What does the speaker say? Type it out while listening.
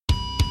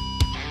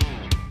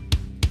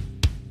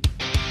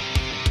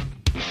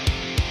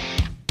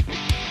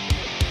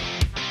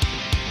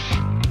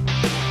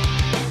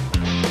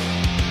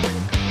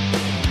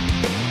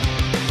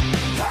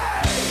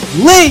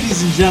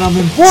Ladies and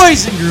gentlemen,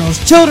 boys and girls,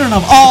 children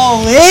of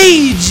all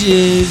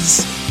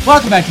ages,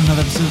 welcome back to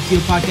another episode of Keel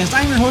Podcast.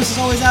 I'm your host, as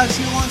always, Alex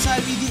Keel,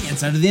 alongside me, the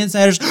inside of the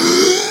insiders,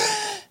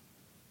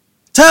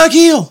 Tyler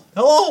Keel.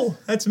 Hello,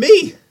 that's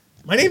me.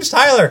 My name's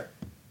Tyler.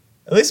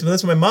 At least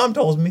that's what my mom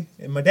told me,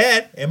 and my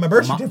dad, and my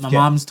birth certificate. My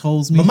mom's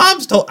told me. My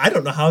mom's told. I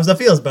don't know how I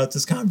feels about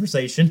this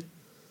conversation.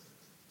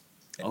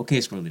 Okay,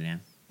 Squirrely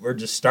Dan. We're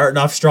just starting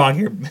off strong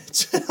here.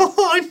 It's been a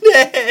long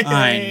day.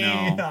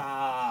 I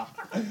know.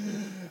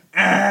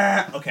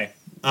 Okay.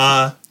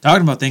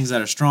 Talking about things that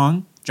are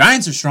strong.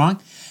 Giants are strong.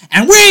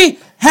 And we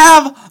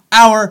have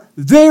our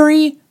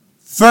very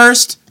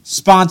first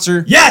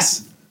sponsor.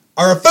 Yes,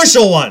 our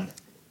official one.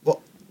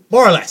 Well,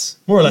 more or less.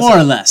 More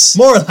or less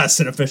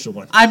an official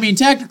one. I mean,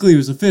 technically, it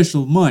was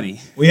official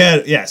money. We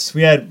had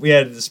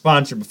the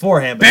sponsor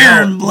beforehand, but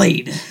Baron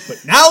Blade.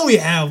 But now we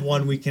have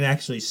one we can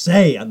actually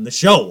say on the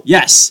show.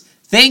 Yes.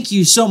 Thank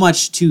you so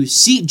much to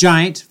Seat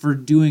Giant for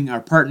doing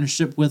our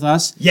partnership with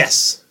us.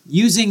 Yes.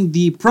 Using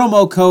the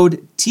promo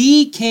code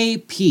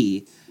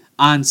TKP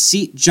on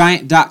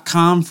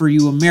SeatGiant.com for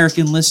you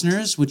American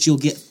listeners, which you'll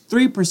get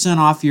 3%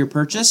 off your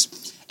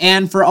purchase.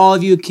 And for all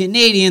of you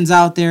Canadians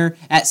out there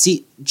at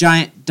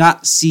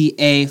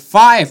SeatGiant.ca,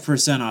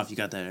 5% off. You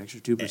got that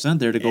extra 2%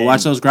 there to go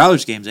watch those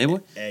Growlers games, eh, boy?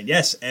 And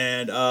yes,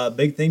 and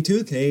big thing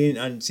too, Canadian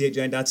on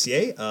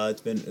SeatGiant.ca.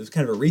 It was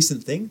kind of a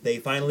recent thing. They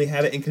finally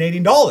have it in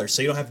Canadian dollars,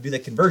 so you don't have to do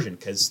that conversion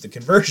because the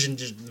conversion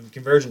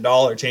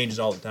dollar changes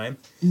all the time.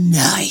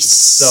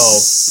 Nice.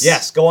 So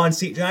yes, go on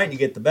Seat Giant. You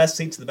get the best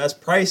seats, the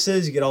best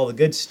prices. You get all the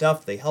good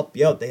stuff. They help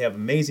you out. They have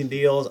amazing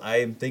deals.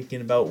 I am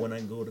thinking about when I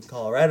go to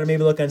Colorado,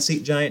 maybe look on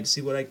Seat Giant to see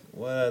what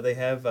they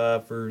have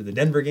for the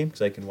Denver game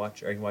because I can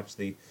watch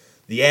the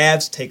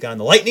Avs take on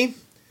the Lightning.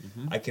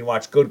 Mm-hmm. I can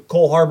watch good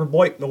Cole Harbour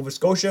boy, Nova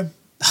Scotia.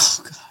 Oh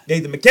God.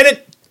 Nathan McKinnon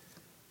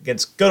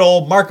against good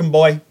old Markham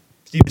boy,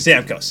 Steve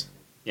Stamkos.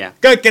 Yeah.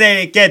 Good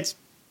Canadian kids.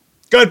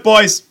 Good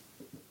boys.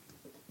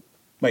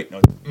 Wait,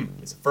 no,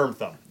 it's a firm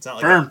thumb. It's not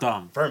like Firm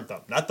thumb. Firm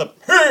thumb. Not the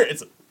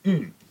it's a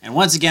And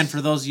once again,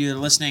 for those of you that are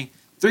listening,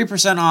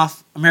 3%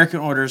 off American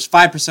orders,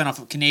 5% off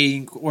of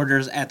Canadian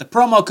orders at the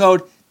promo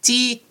code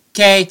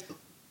TKP.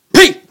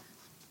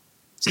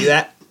 See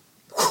that?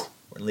 We're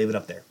going to leave it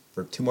up there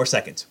for 2 more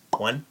seconds.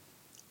 1,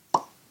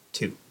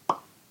 2.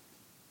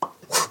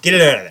 Get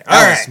it out of there.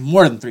 All right.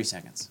 More than 3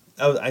 seconds.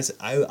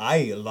 I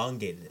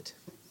elongated it.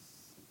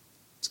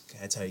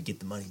 That's how you get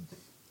the money.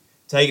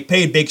 That's how you get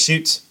paid, big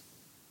shoots.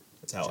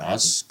 That's how it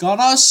happens. Just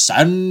gonna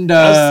send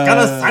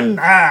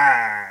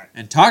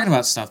And talking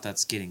about stuff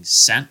that's getting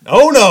sent.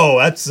 Oh no,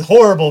 that's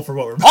horrible for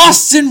what we're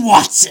Austin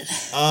Watson.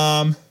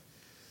 Oh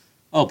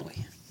boy.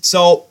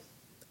 So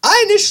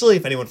I initially,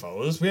 if anyone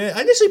follows,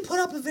 I initially put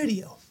up a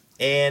video.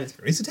 And it's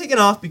recently taken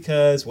off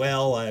because,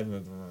 well,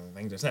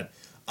 things I said.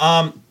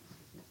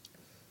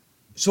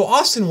 So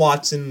Austin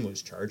Watson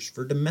was charged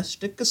for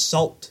domestic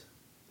assault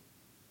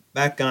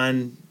back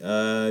on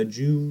over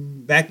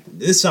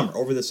this summer,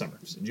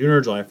 June or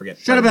July, I forget.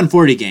 Should have been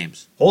 40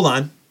 games. Hold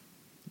on.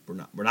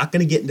 We're not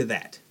going to get into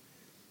that.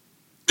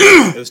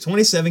 It was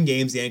 27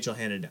 games the NHL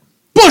handed down.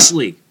 Bush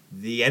League.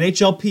 The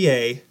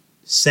NHLPA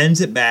sends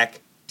it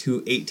back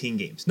to 18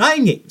 games.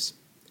 9 games.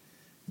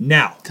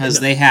 Now. Because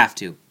they have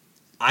to.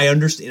 I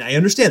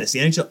understand this. The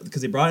NHL,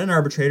 because they brought in an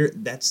arbitrator,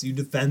 that's you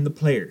defend the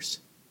players.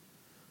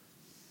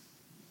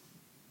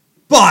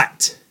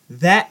 But,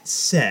 that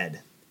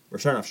said, we're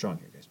starting off strong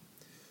here, guys.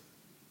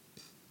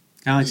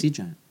 Kind of like Seat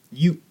Giant.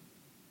 You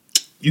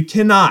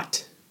can't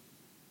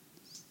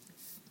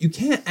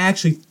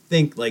actually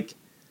think, like,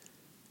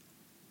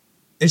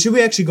 and should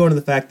we actually go into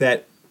the fact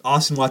that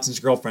Austin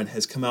Watson's girlfriend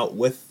has come out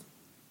with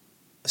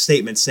a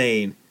statement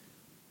saying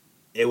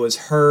it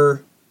was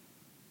her,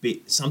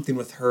 something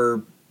with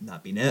her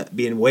not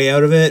being way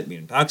out of it, being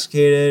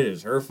intoxicated, it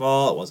was her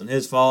fault, it wasn't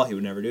his fault, he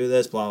would never do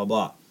this, blah, blah,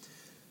 blah.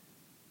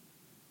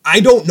 I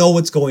don't know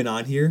what's going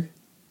on here.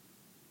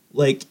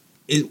 Like,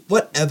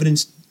 what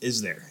evidence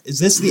is there? Is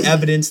this the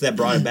evidence that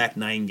brought it back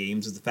 9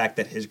 games, is the fact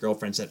that his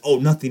girlfriend said, oh,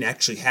 nothing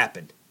actually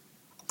happened?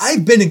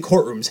 I've been in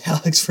courtrooms,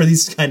 Alex, for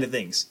these kind of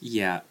things.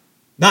 Yeah.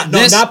 By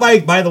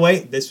the way,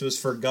 this was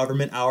for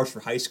government hours for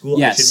high school.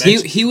 Yes,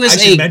 he was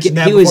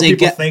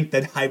people think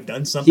that I've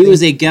done something. He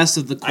was a guest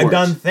of the court. I've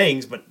done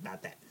things, but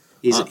not that.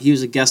 He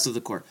was a guest of the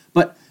court.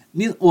 But,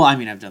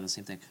 I've done the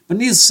same thing. But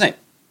needless to say,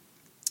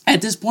 at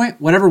this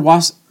point, whatever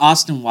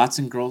Austin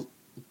Watson's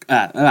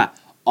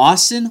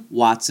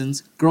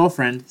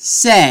girlfriend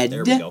said,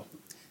 there we go.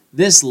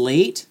 This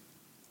late,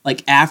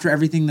 like after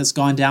everything that's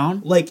gone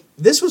down. Like,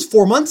 this was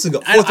 4 months ago.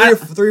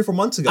 3 or 4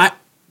 months ago.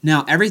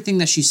 Now, everything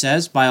that she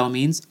says, by all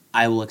means,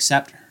 I will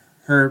accept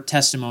her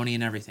testimony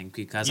and everything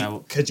because I will.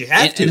 Because you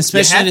have to, and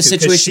especially in a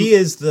situation,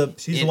 she's the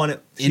one.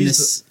 She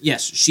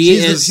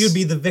would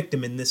be the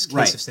victim in this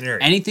case of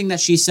scenario. Anything that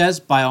she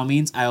says, by all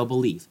means, I will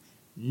believe.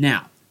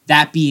 Now,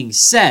 that being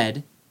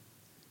said,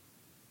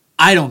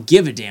 I don't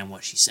give a damn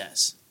what she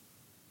says.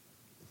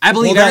 I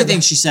believe everything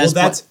she says.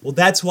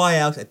 That's why,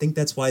 Alex. I think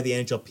that's why the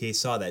NHLPA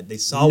saw that. They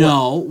saw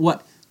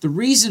what the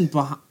reason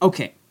behind.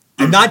 Okay,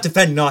 I'm not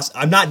defending us.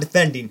 I'm not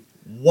defending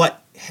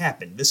what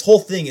happened. This whole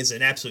thing is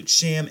an absolute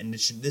sham, and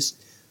this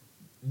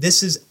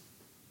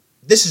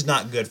is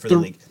not good for the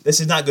league. This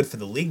is not good for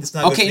the league. This is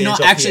not good for the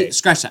NHLPA. Actually,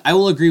 scratch that. I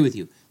will agree with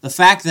you. The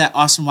fact that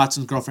Austin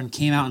Watson's girlfriend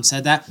came out and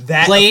said that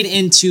played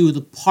into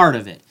the part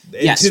of it.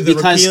 Yes, into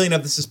the repealing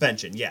of the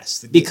suspension.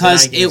 Yes,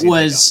 because it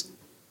was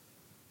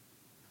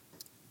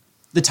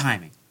the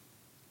timing.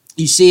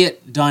 You see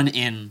it done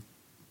in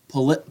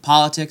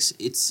politics.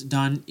 It's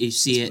done. You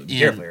see it in.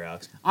 Carefully,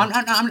 Alex.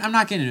 I'm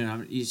not getting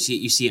into it.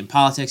 You see it in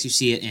politics. You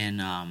see it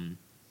in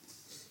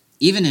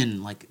even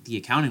in like the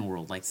accounting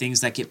world, like things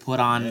that get put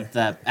on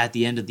at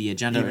the end of the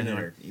agenda.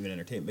 Even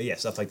entertainment, but yeah,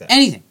 stuff like that.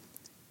 Anything.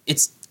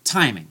 It's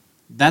timing.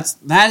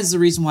 That is the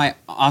reason why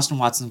Austin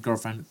Watson's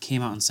girlfriend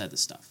came out and said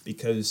this stuff.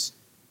 Because,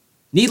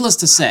 needless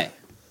to say,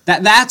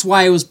 that's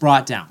why it was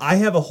brought down. I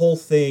have a whole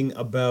thing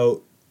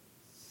about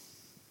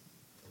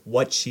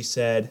what she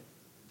said,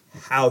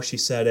 how she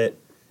said it,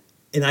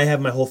 and I have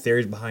my whole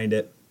theories behind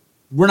it.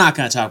 We're not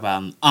going to talk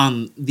about it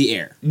on the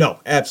air. No,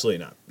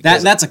 absolutely not.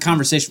 That's a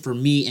conversation for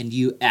me and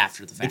you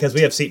after the fact. Because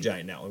we have Seat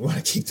Giant now. We want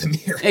to keep them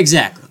here.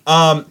 Exactly.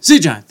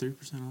 Seat Giant,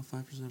 3% off,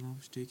 5%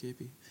 off,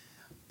 TKP.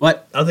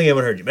 But I don't think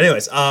anyone heard you. But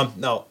anyways,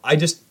 no, I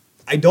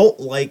don't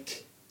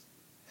like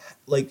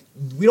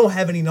we don't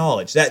have any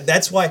knowledge.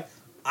 That's why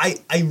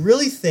I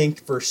really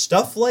think for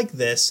stuff like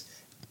this,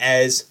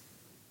 as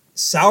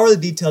sour the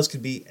details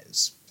could be,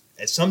 as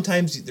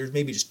sometimes there's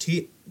maybe just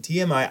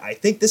TMI, I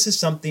think this is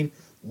something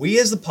we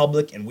as the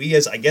public and we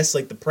as, I guess,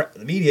 like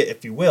the media,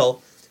 if you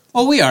will.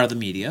 Well, we are the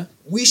media.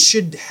 We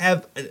should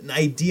have an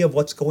idea of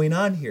what's going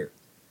on here.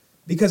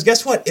 Because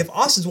guess what? If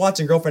Austin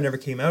Watson's girlfriend ever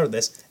came out of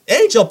this,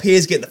 NHLPA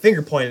is getting the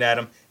finger pointed at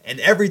him, and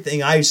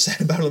everything I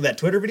said about him in that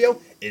Twitter video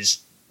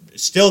is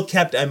still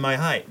kept in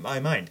my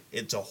mind.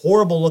 It's a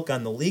horrible look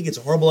on the league. It's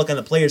a horrible look on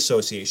the Players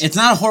Association. It's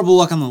not a horrible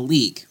look on the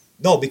league.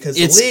 No, because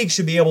the league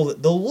should be able to...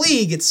 The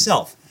league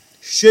itself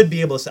should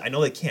be able to... I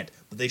know they can't,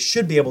 but they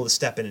should be able to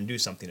step in and do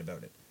something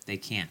about it. They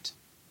can't.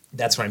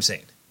 That's what I'm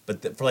saying.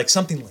 But for like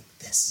something like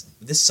this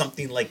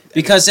something like...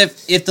 Because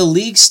if the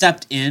league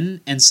stepped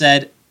in and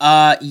said...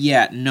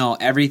 no,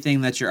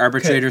 everything that your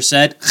arbitrator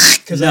said,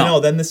 because no. I know,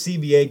 then the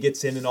CBA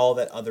gets in and all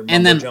that other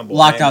and then jumbo.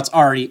 lockout's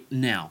already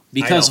now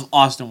because of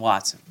Austin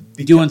Watson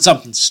doing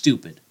something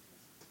stupid,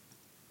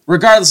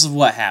 regardless of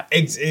what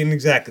happened.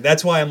 Exactly.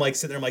 That's why I'm like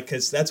sitting there, I'm like,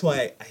 because that's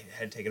why I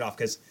had to take it off,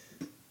 because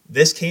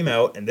this came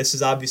out, and this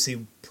is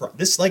obviously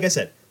this, like I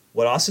said,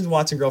 what Austin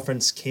Watson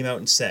girlfriend came out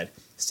and said,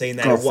 saying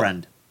that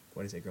girlfriend.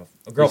 What did you say,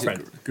 girlfriend? A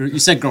girlfriend. You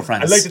said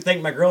girlfriend. I'd like to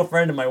thank my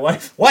girlfriend and my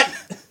wife. What?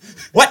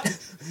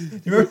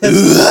 You remember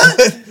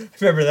that? I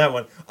remember that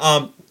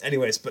one.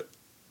 Anyways, but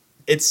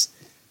it's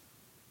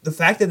the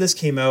fact that this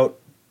came out.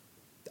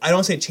 I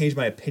don't say it changed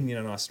my opinion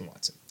on Austin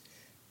Watson.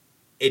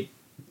 It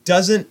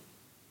doesn't.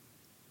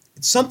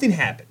 Something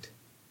happened.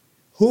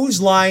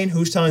 Who's lying?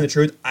 Who's telling the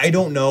truth? I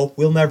don't know.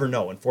 We'll never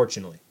know,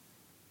 unfortunately.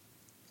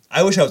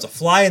 I wish I was a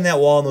fly in that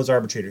wall in those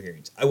arbitrator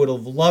hearings. I would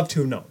have loved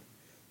to have known.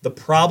 The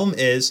problem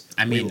is...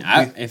 I mean,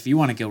 if you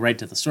want to go right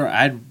to the story,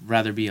 I'd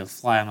rather be a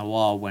fly on the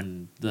wall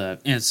when the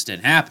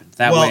incident happened.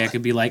 That way I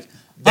could be like,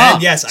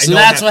 yes, I know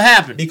that's what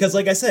happened. Because,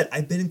 like I said,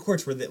 I've been in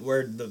courts where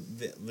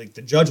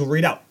the judge will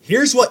read out,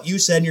 here's what you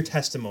said in your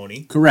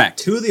testimony. Correct.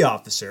 To the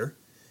officer.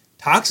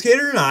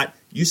 Intoxicated or not,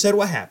 you said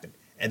what happened.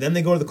 And then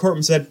they go to the courtroom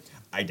and said,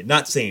 I did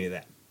not say any of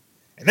that.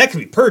 And that could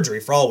be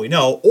perjury for all we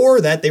know, or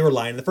that they were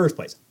lying in the first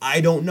place.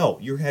 I don't know.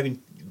 You're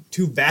having...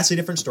 two vastly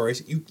different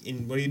stories.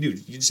 What do?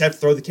 You just have to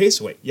throw the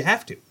case away. You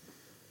have to.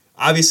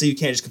 Obviously, you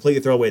can't just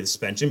completely throw away the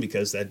suspension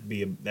because that'd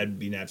be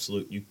an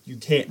absolute. You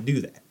can't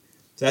do that.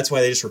 So that's why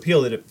they just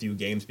repealed it a few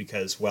games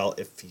because, well,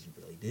 if he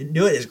really didn't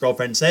do it, his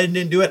girlfriend said he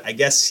didn't do it. I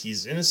guess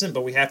he's innocent,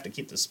 but we have to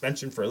keep the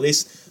suspension for at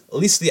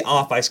least the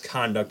off ice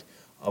conduct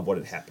of what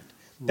had happened.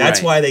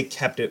 That's why they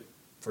kept it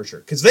for sure.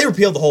 Because they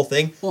repealed the whole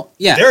thing. Well,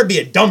 yeah, there would be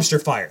a dumpster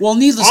fire. Well,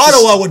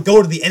 Ottawa would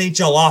go to the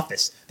NHL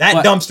office.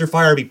 That dumpster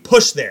fire would be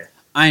pushed there.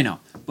 I know.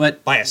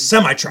 But by a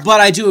semi-truck. But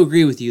I do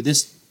agree with you.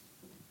 This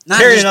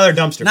another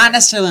dumpster. Not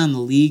necessarily on the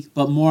league,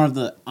 but more of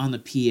on the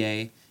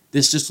PA.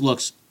 This just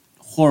looks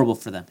horrible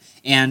for them.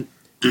 And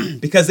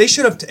because they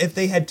should have, if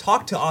they had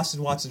talked to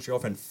Austin Watson's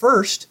girlfriend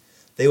first,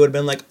 they would have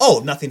been like,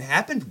 "Oh, nothing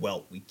happened.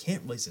 Well, we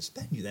can't really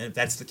suspend you then if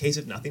that's the case.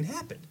 If nothing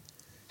happened."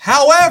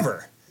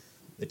 However,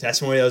 the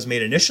testimony that was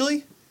made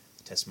initially,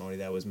 the testimony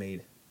that was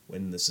made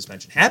when the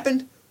suspension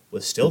happened,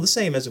 was still the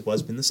same as it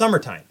was in the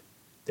summertime.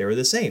 They were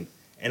the same.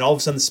 And all of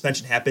a sudden the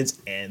suspension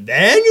happens, and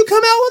then you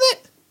come out with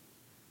it?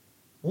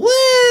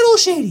 Little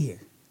shady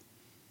here.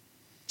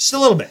 Just a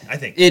little bit, I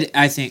think.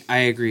 I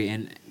agree.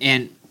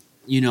 And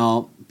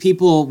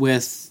people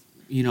with,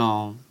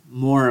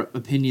 more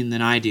opinion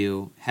than I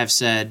do have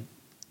said,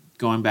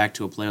 going back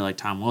to a player like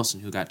Tom Wilson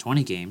who got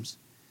 20 games,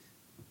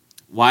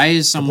 why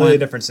is someone...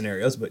 Completely different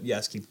scenarios, but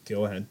yes,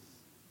 go ahead.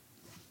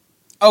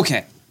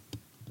 Okay.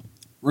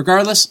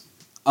 Regardless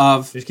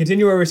of... Just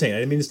continue what we were saying. I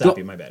didn't mean to stop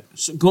you, my bad.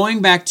 So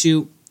going back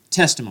to...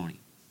 testimony.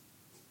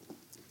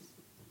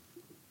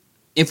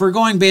 If we're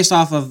going based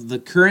off of the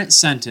current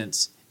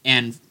sentence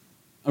and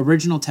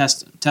original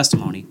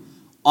testimony,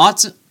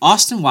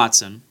 Austin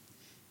Watson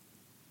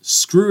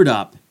screwed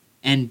up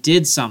and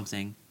did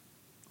something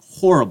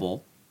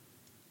horrible.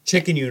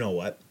 Chicken, you know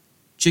what?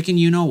 Chicken,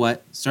 you know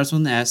what? Starts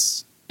with an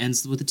S,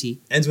 ends with a T.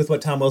 Ends with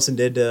what Tom Wilson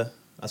did to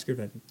Oscar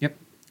Benton. Yep.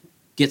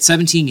 Get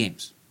 17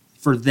 games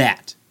for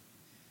that.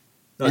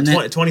 No,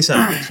 And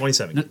 27 games.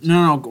 27 games.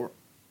 No.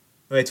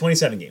 Wait,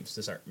 27 games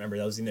to start. Remember,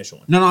 that was the initial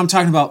one. No, I'm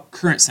talking about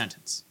current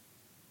sentence.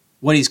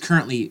 What he's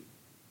currently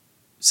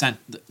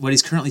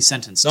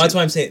sentenced No, to. that's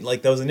why I'm saying,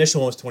 like, those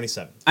initial one was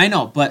 27. I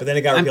know, but then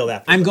it got repealed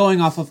after. I'm going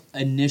off of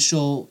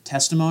initial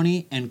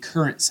testimony and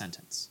current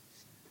sentence.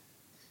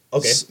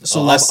 Okay,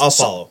 So I'll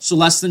follow. So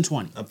less than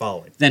 20. I'm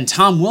following. Then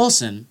Tom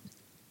Wilson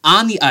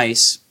on the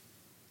ice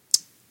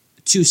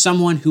to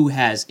someone who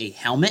has a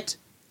helmet,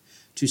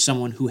 to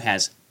someone who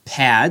has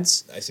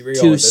pads, I see where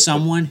you're going to with this,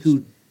 someone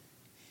who,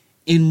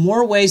 in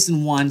more ways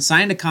than one,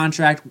 signed a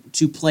contract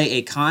to play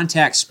a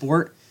contact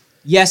sport.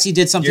 Yes, he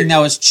did something that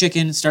was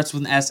chicken, starts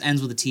with an S,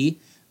 ends with a T,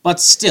 but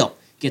still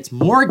gets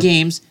more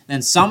games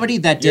than somebody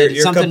that did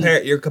something.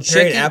 You're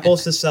comparing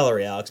apples to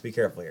celery, Alex. Be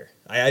careful here.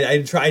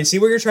 I see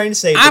what you're trying to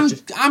say.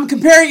 I'm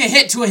comparing a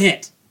hit to a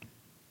hit.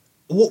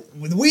 Well,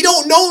 we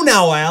don't know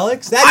now,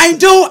 Alex. I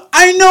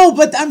know,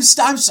 but I'm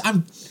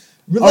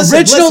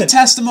original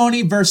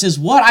testimony versus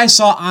what I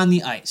saw on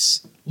the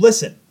ice.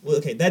 Listen,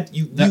 okay,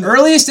 the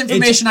earliest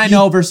information I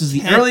know versus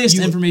the earliest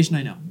information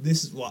I know.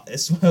 This is why I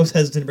was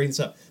hesitant to bring this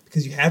up,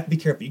 because you have to be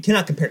careful. You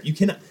cannot compare.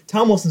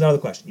 Tom Wilson's out of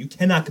the question. You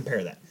cannot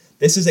compare that.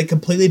 This is a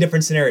completely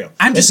different scenario.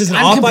 This is an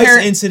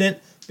off-ice incident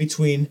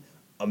between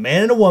a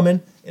man and a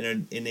woman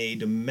in a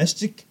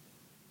domestic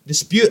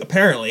dispute,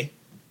 apparently.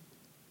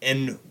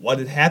 And what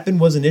had happened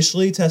was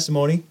initially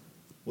testimony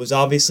was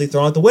obviously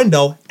thrown out the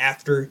window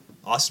after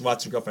Austin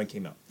Watson's girlfriend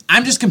came out.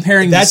 I'm just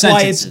comparing the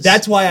sentences.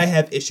 That's why I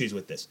have issues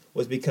with this,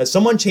 was because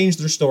someone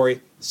changed their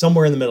story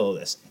somewhere in the middle of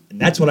this.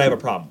 And that's what I have a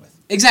problem with.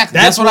 Exactly.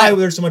 That's why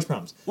there's so much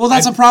problems. Well,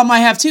 that's a problem I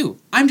have too.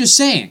 I'm just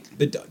saying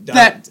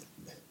that...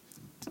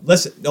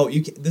 Listen, no,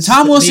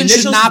 Tom Wilson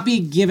should not be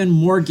given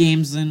more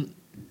games than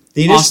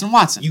Austin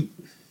Watson.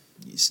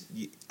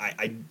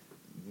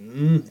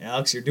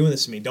 Alex, you're doing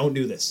this to me. Don't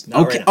do this.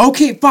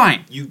 Okay,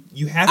 fine.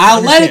 You have to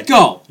I'll let it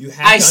go.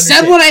 I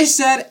said what I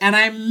said, and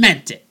I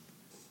meant it.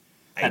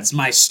 That's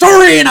my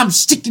story, and I'm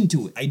sticking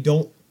to it. I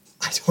don't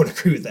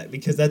agree with that,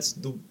 because that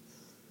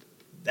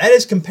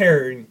is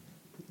comparing.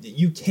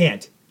 You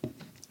can't.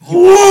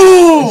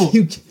 Ooh!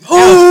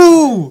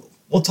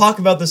 We'll talk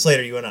about this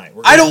later, you and I.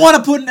 I don't want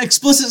to put an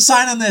explicit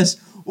sign on this.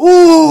 Ooh!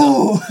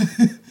 No.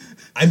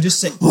 I'm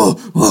just saying.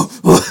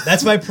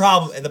 That's my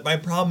problem. And my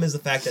problem is the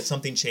fact that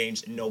something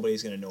changed and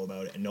nobody's going to know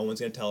about it and no one's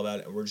going to tell about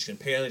it. And we're just going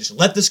to apparently just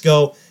let this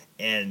go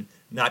and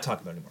not talk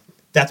about it anymore.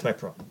 That's my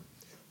problem.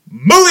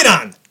 Moving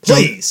on,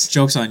 please.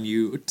 Joke's on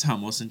you.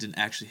 Tom Wilson didn't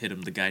actually hit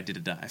him. The guy did a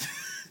dive.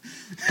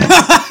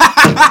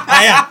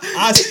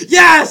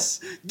 Yes!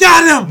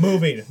 Got him!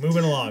 Moving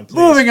along, please.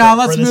 Moving on,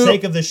 for the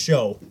sake of the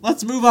show.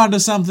 Let's move on to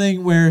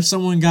something where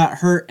someone got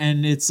hurt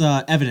and it's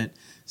evident.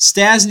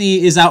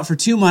 Stastny is out for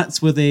 2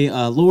 months with a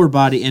lower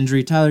body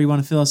injury. Tyler, you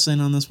want to fill us in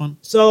on this one?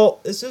 So,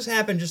 this just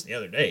happened just the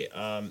other day.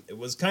 It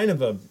was kind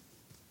of it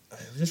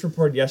was just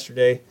reported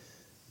yesterday,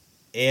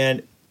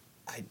 and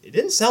it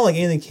didn't sound like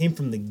anything came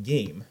from the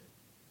game.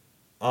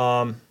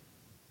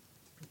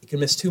 He can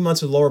miss 2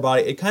 months with lower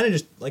body. It kind of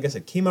just, like I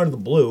said, came out of the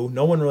blue.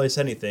 No one really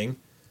said anything.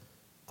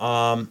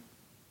 I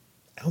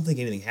don't think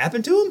anything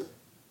happened to him,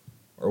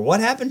 or what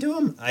happened to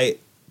him.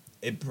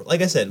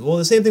 Like I said, well,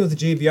 the same thing with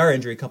the JVR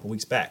injury a couple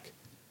weeks back.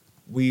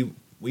 We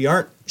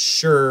aren't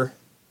sure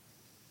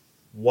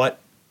what,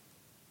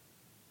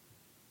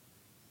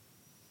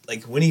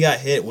 like, when he got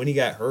hit, when he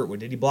got hurt,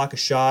 did he block a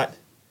shot?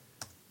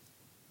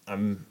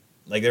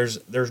 Like,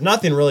 there's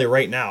nothing really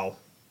right now,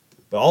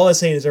 but all I'm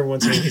saying is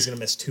everyone's saying he's going to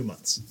miss 2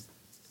 months,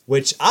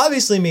 which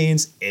obviously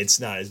means it's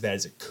not as bad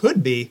as it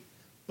could be,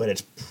 but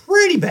it's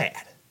pretty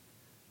bad.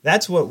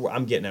 That's what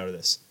I'm getting out of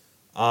this.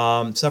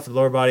 Suffered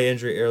lower body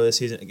injury earlier this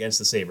season against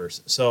the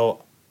Sabres.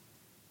 So,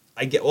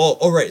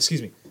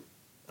 excuse me.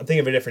 I'm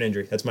thinking of a different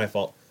injury. That's my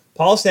fault.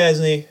 Paul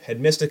Stastny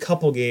had missed a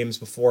couple games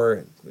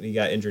before he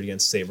got injured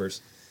against the Sabres.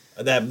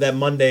 That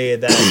Monday,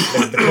 the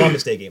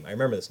Columbus Day game. I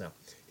remember this now.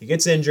 He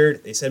gets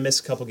injured. They said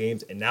miss a couple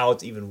games, and now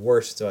it's even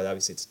worse. So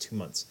obviously it's 2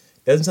 months.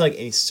 Doesn't sound like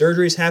any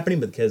surgery is happening,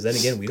 because then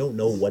again, we don't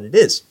know what it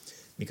is.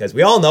 Because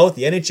we all know with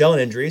the NHL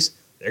and injuries,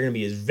 they're going to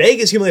be as vague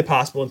as humanly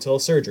possible until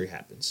surgery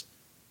happens.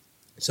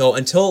 So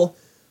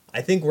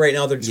I think right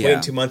now they're just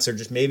waiting 2 months. They're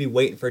just maybe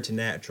waiting for it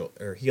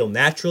to heal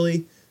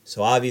naturally.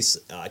 So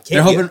obviously,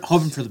 they're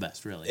hoping for the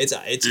best. Really,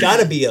 it's got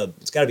to be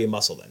a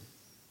muscle then.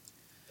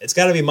 It's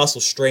got to be a muscle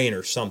strain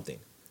or something.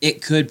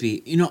 It could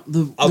be.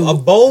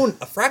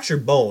 A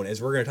fractured bone,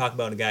 as we're going to talk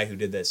about a guy who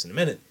did this in a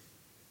minute,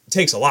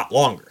 takes a lot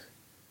longer.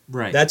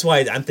 Right. That's why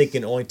I'm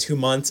thinking only 2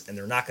 months, and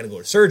they're not going to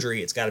go to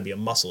surgery. It's got to be a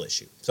muscle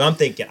issue. So I'm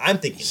thinking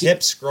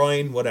hips,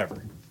 groin,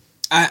 whatever.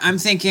 I'm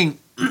thinking.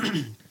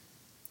 I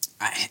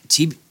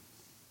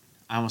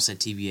almost said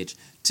TBH.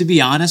 To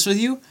be honest with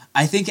you,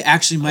 I think it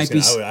actually might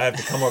be. I have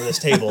to come over this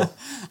table.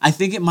 I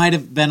think it might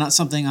have been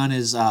something on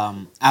his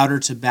outer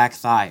to back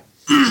thigh,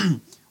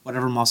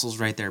 whatever muscle's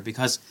right there.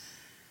 Because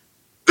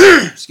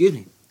Excuse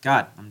me.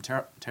 God, I'm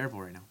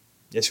terrible right now.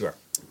 Yes, you are.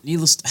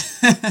 Needless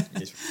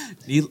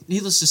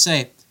to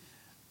say,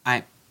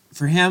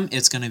 for him,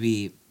 it's going to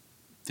be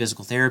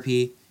physical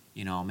therapy,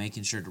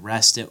 making sure to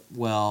rest it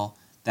well,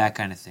 that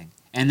kind of thing.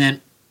 And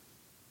then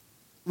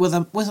with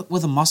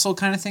a muscle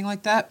kind of thing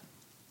like that,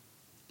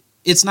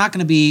 it's not going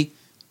to be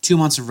 2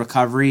 months of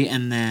recovery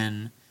and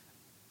then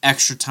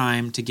extra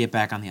time to get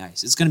back on the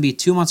ice. It's going to be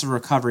 2 months of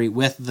recovery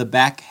with the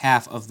back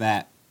half of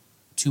that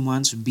 2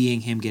 months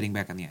being him getting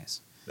back on the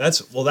ice.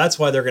 That's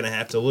why they're going to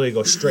have to literally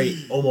go straight,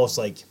 almost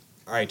like,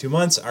 all right, 2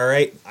 months, all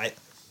right. And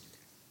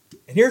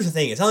here's the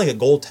thing: it's not like a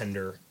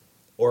goaltender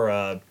or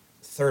a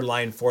third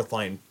line, fourth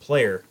line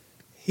player.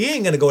 He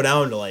ain't going to go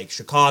down to like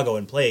Chicago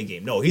and play a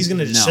game. No, he's going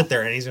to just sit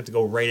there and he's going to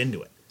go right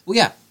into it. Well,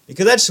 yeah,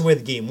 because that's the way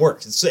the game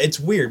works. It's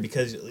weird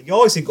because you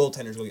always see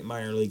goaltenders go get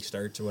minor league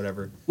starts or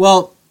whatever.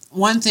 Well,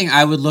 one thing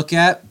I would look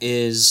at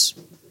is.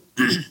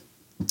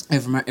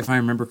 If I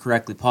remember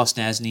correctly, Paul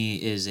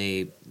Stastny is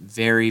a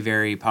very,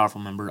 very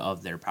powerful member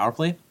of their power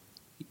play.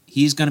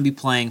 He's going to be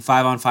playing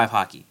 5-on-5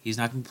 hockey. He's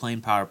not going to be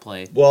playing power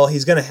play. Well,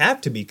 he's going to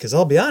have to be because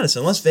I'll be honest,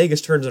 unless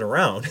Vegas turns it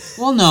around.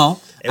 Well, no,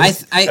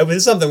 this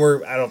is something I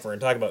don't know if we're going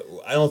to talk about.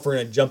 I don't know if we're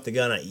going to jump the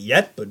gun on it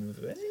yet, but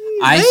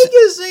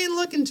Vegas ain't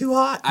looking too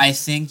hot. I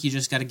think you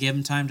just got to give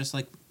them time, just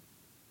like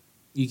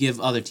you give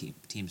other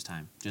teams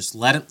time. Just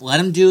let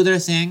them do their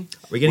thing.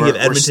 Are we going to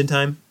give Edmonton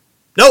time?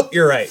 Nope,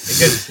 you're right.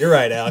 You're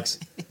right, Alex.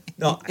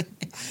 No,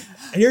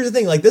 and here's the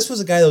thing: like this was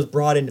a guy that was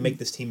brought in to make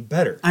this team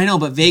better. I know,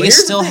 but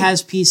Vegas still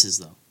has pieces,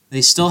 though.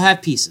 They still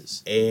have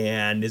pieces.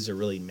 And does it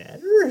really matter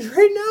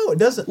right now? It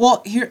doesn't.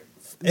 Well,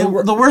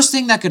 the worst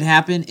thing that could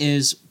happen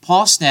is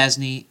Paul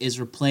Stastny is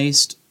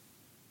replaced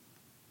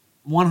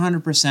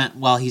 100%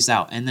 while he's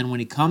out, and then when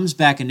he comes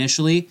back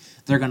initially,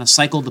 they're going to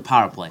cycle the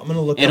power play. I'm going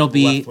to look up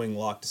the left wing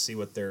lock to see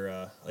what they're.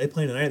 Are they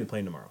playing tonight? Or are they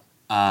playing tomorrow?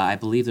 I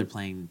believe they're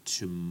playing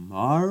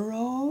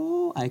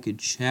tomorrow. I could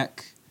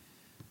check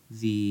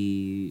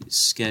the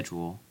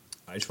schedule.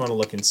 I just want to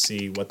look and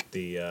see what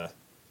the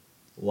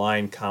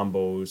line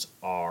combos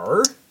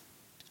are.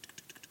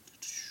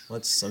 I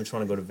just want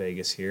to go to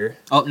Vegas here.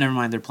 Oh, never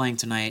mind. They're playing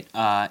tonight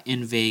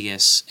in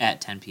Vegas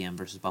at 10 p.m.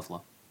 versus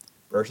Buffalo.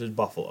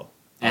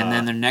 And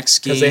then their next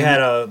game... Because they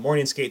had a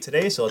morning skate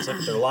today, so let's look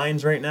at their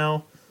lines right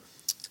now.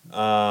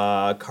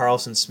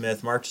 Carlson,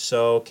 Smith,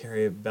 Marchessault,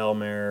 Carey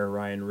Bellemare,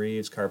 Ryan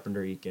Reeves,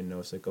 Carpenter, Eakin,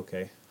 Nosek.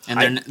 Okay.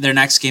 And their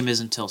next game is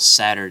until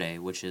Saturday,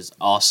 which is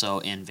also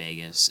in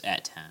Vegas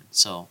at 10.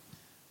 So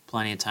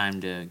plenty of time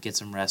to get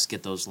some rest,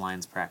 get those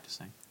lines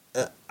practicing.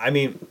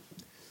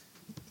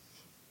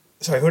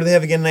 Sorry, who do they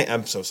have again tonight?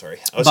 I'm so sorry.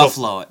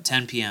 Buffalo at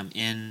 10 p.m.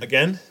 in...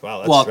 Again?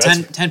 Wow.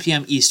 10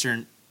 p.m.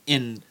 Eastern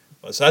in...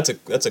 So that's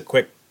a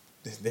quick...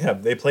 Yeah,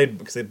 they played...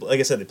 Because,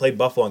 like I said, they played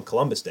Buffalo on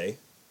Columbus Day.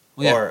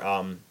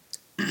 Well,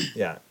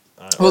 yeah.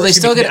 They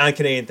still get on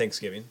Canadian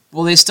Thanksgiving.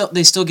 Well, they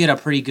still get a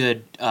pretty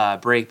good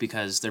break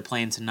because they're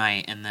playing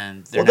tonight, and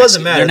then their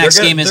next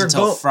game is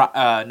until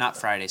not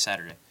Friday,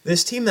 Saturday.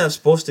 This team that's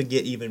supposed to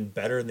get even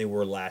better than they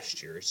were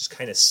last year is just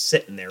kind of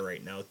sitting there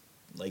right now.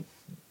 Like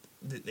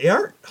they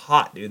aren't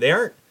hot, dude. They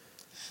aren't.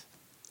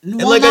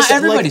 Well, like not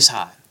everybody's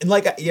hot. And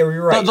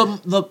you're right.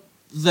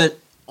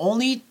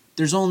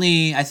 There's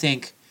only I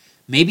think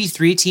maybe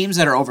 3 teams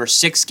that are over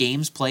 6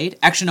 games played.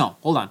 Actually, no.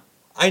 Hold on.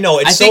 I know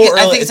I think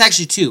it's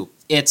actually 2.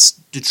 It's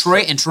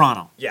Detroit and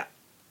Toronto. Yeah.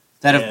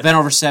 That have been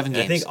over 7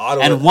 games. I think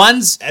Ottawa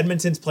and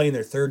Edmonton's playing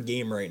their 3rd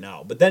game right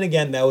now. But then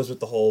again, that was with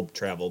the whole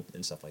travel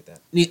and stuff like that.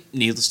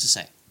 Needless to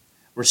say,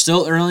 we're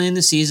still early in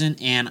the season,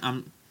 and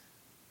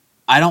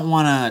I don't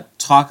want to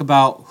talk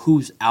about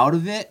who's out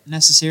of it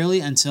necessarily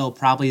until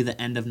probably the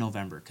end of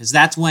November, because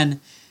that's when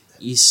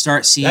you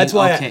start seeing. That's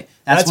when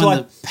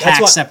the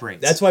pack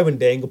separates. That's why when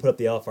Dangle put up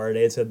the LFR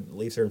today and said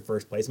Leafs are in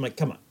first place, I'm like,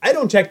 come on! I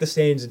don't check the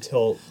standings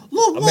until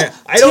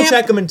I don't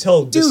check them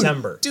until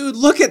December. Dude,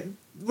 look at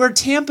where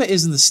Tampa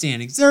is in the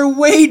standings. They're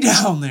way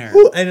down there.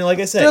 And like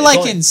I said, they're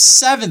like in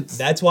 7th.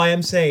 That's why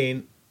I'm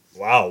saying,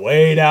 wow,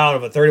 way down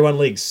of a 31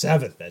 league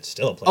 7th. That's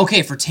still a play.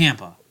 Okay, for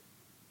Tampa.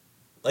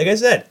 Like I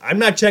said, I'm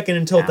not checking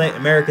until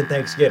American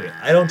Thanksgiving.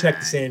 I don't check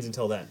the standings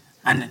until then.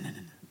 No.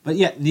 But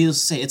yeah,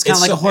 needless to say, it's kind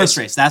of like a horse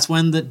race. That's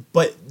when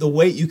But the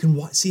way you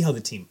can see how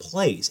the team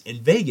plays, and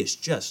Vegas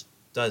just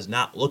does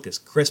not look as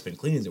crisp and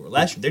clean as they were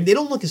last year. They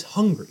don't look as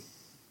hungry.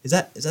 Is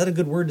that a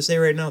good word to say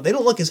right now? They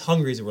don't look as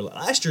hungry as they were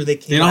last year. They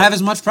don't have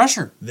as much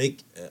pressure. I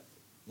think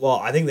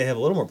they have a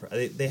little more.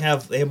 They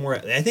have more.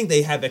 I think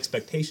they have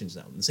expectations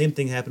now. The same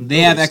thing happened.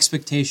 They have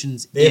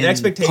expectations. They have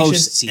expectations,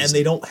 post-season. and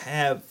they don't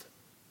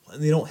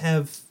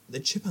have the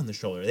chip on their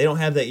shoulder. They don't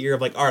have that year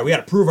of like, all right, we got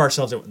to prove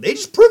ourselves. They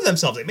just proved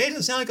themselves. They made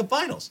it sound like a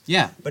finals.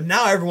 Yeah. But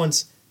now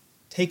everyone's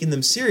taking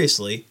them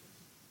seriously.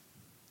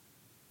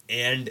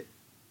 And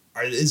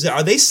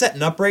are they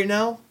setting up right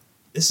now?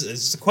 This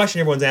is a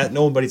question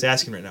nobody's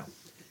asking right now.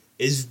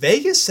 Is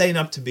Vegas setting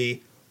up to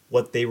be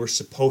what they were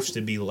supposed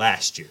to be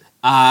last year?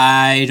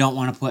 I don't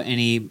want to put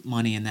any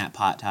money in that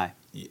pot, Ty.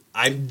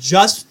 I'm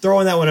just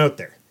throwing that one out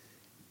there.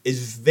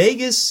 Is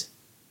Vegas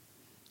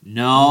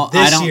year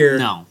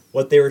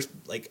what they were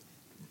like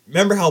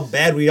remember how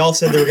bad we all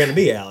said they were going to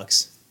be,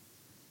 Alex.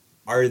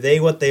 Are they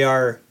what they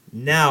are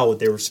now, what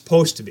they were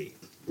supposed to be?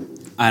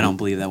 I don't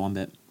believe that one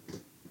bit.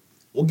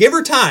 Well, give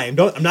her time.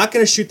 I'm not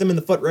going to shoot them in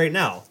the foot right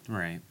now.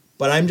 Right.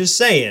 But I'm just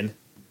saying,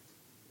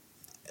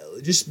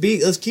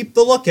 let's keep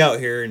the lookout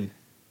here,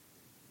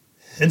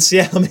 and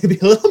Seattle may be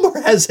a little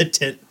more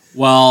hesitant.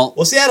 Well,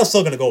 Seattle's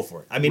still going to go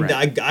for it. I mean,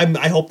 right.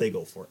 I hope they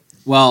go for it.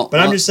 But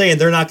I'm just saying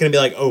they're not going to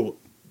be like, oh,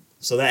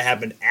 so that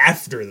happened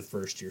after the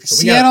first year. So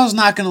Seattle's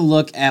not going to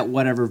look at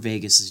whatever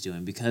Vegas is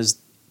doing because...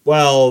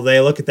 Well, they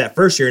look at that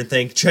first year and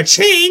think,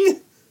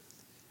 cha-ching!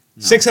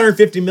 No.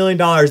 $650 million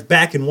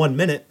back in 1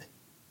 minute.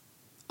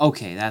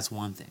 Okay, that's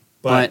one thing.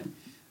 But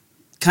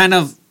kind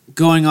of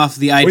going off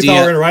the idea... We thought we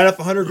were going to write up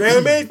 $100,000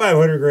 and made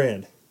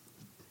 $500,000.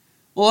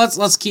 Well,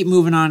 let's keep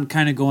moving on,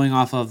 kind of going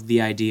off of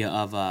the idea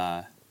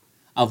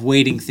of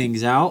waiting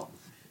things out.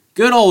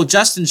 Good old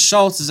Justin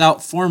Schultz is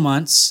out 4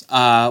 months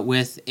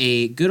with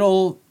a good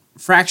old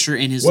fracture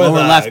in his lower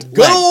left leg.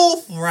 Good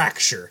old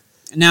fracture.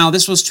 Now,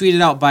 this was tweeted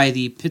out by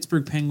the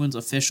Pittsburgh Penguins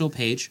official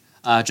page.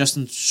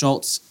 Justin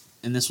Schultz,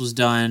 and this was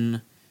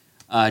done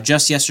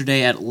just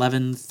yesterday at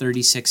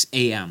 11:36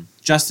 a.m.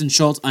 Justin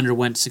Schultz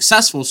underwent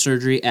successful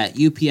surgery at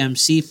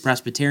UPMC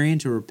Presbyterian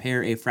to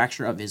repair a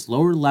fracture of his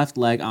lower left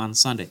leg on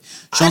Sunday.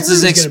 Schultz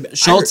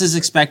is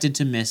expected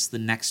to miss the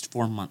next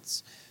 4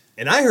 months.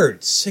 And I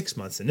heard 6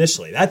 months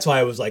initially. That's why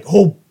I was like,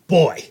 oh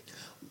boy.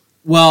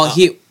 Well,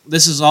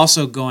 this is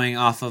also going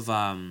off of...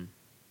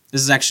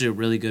 this is actually a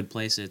really good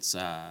place. It's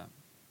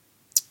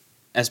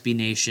SB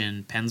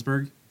Nation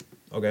Pennsburg.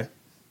 Okay.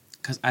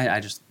 Because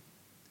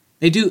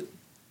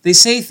they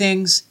say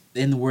things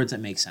in the words that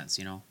make sense,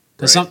 you know?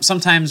 Because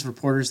sometimes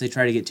reporters, they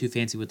try to get too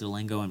fancy with their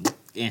lingo and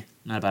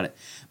not about it.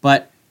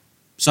 But,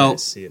 so,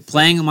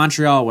 playing in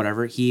Montreal or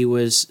whatever, he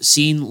was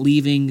seen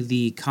leaving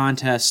the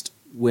contest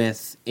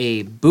with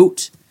a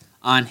boot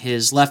on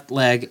his left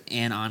leg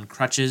and on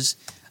crutches.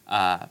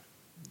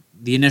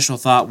 The initial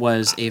thought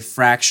was a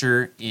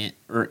fracture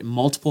or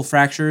multiple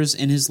fractures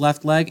in his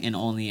left leg, and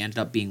only ended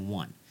up being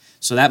one.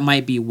 So that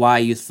might be why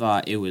you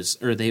thought it was,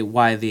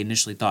 why they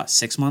initially thought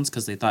 6 months,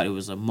 because they thought it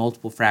was a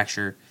multiple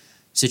fracture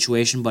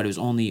situation, but it was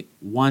only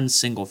one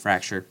single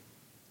fracture.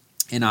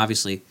 And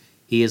obviously,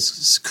 he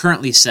is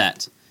currently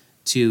set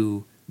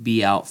to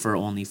be out for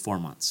only 4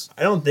 months.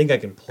 I don't think I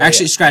can play.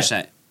 Actually, scratch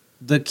that.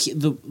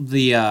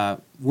 The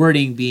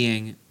wording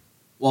being,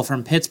 well,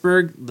 from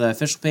Pittsburgh, the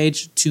official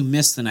page, to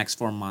miss the next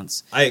 4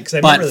 months.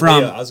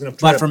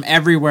 But from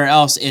everywhere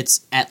else,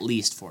 it's at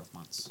least 4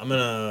 months. I'm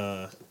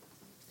gonna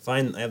I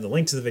have the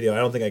link to the video. I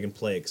don't think I can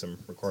play it because I'm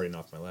recording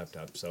off my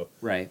laptop. So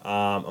right.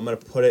 I'm gonna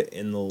put it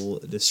in the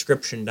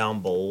description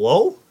down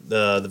below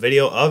the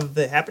video of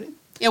the happening.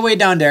 Yeah, way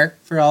down there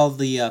for all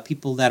the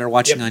people that are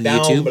watching on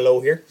YouTube. Down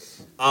below here.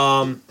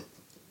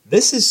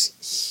 This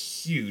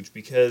is huge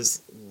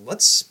because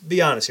let's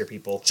be honest here,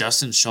 people.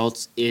 Justin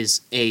Schultz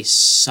is a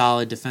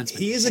solid defenseman.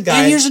 He is a guy.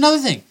 And here's another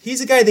thing.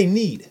 He's a guy they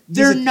need.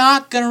 They're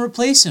not going to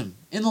replace him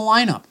in the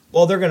lineup.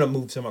 Well, they're going to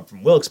move him up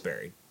from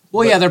Wilkes-Barre.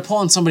 Well, yeah, they're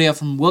pulling somebody up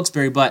from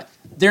Wilkes-Barre, but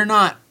they're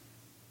not.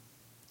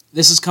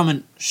 This is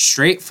coming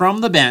straight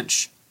from the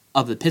bench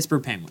of the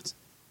Pittsburgh Penguins.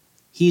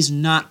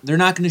 They're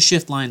not going to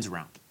shift lines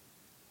around.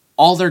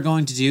 All they're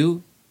going to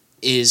do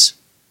is,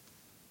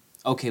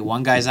 okay,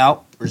 one guy's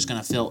out. We're just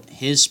going to fill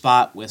his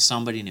spot with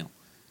somebody new.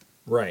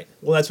 Right.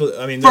 Well, that's what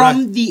I mean.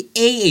 From the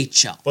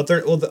AHL, but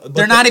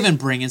they're not even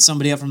bringing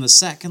somebody up from the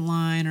second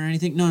line or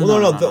anything. No.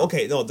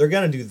 Okay, no, they're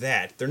gonna do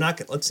that. They're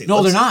not. Let's see.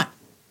 No, they're not.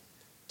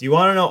 Do you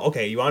want to know?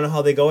 Okay, you want to know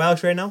how they go,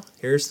 Alex? Right now,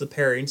 here's the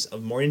pairings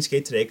of morning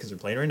skate today because they're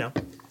playing right now.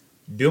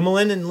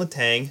 Dumoulin and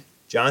Letang,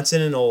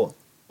 Johnson and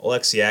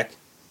Oleksiak,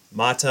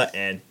 Mata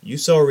and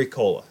Juuso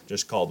Riikola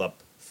just called up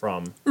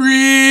from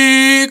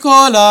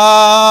Riikola.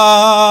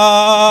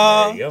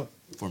 There you go.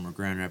 Former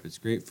Grand Rapids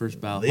great first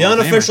ballot. The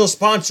unofficial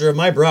sponsor of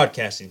my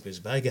broadcasting, because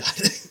by God,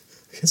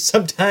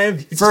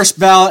 sometimes first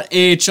ballot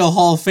AHL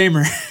Hall of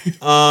Famer.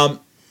 But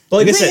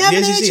like I said,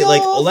 as you see,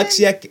 like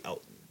Oleksiak,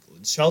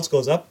 Schultz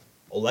goes up,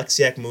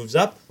 Oleksiak moves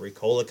up,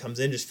 Riikola comes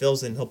in, just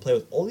fills in, he'll play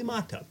with Olli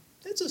Mata.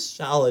 That's a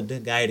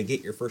solid guy to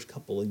get your first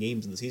couple of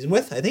games in the season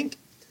with, I think.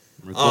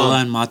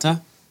 Riikola and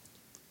Mata.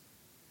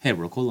 Hey,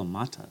 Riikola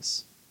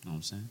Matas. You know what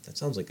I'm saying? That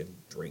sounds like a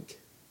drink.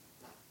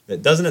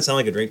 Doesn't it sound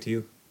like a drink to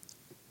you?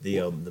 The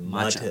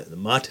matcha. The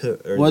mata,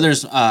 or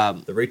there's the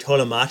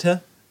Riikola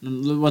Mata.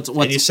 What's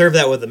and you serve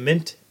that with a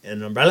mint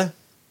and an umbrella.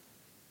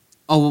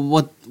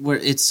 Oh, where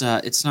it's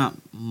not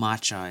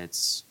matcha.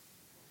 It's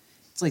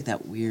like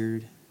that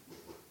weird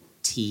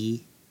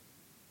tea.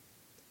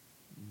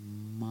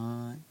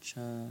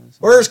 Matcha.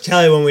 Where's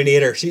Kelly when we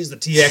need her? She's the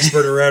tea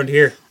expert around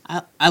here.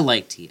 I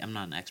like tea. I'm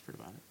not an expert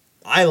about it.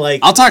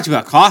 I'll talk to you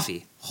about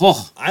coffee.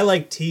 Oh. I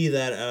like tea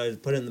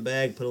that put it in the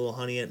bag, put a little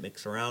honey in it,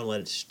 mix around,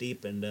 let it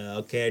steep, and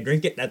okay, I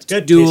drink it. That's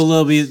good. Do a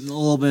little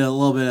bit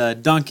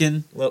of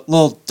Duncan,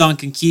 little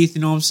Duncan Keith.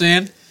 You know what I'm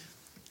saying?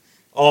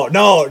 Oh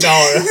no!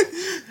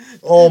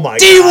 Oh my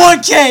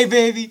D1K,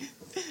 baby,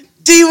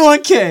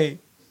 D1K.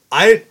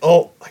 I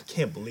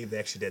can't believe they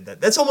actually did that.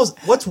 That's almost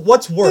what's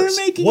worse.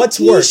 They're making What's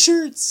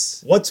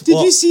T-shirts. worse?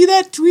 Did you see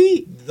that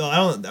tweet? No, I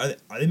don't.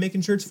 Are they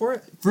making shirts for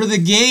it? For the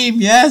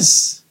game,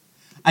 yes.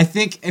 I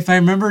think if I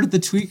remembered the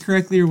tweet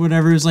correctly or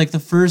whatever, it was like the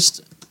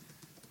first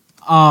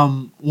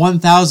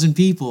 1,000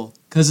 people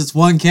because it's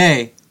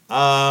 1K.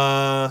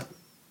 I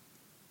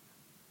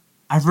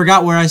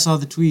forgot where I saw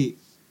the tweet,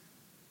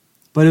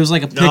 but it was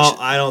like a picture. No,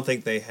 I don't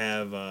think they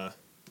have.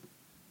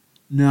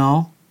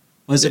 No,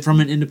 was it from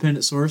an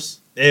independent source?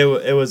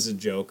 It was a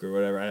joke or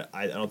whatever.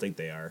 I don't think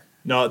they are.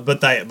 No,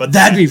 but that'd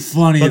be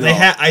funny. But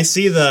though. I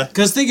see the.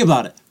 Because think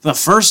about it, the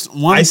first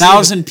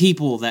 1,000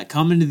 people that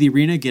come into the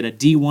arena get a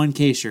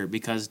D1K shirt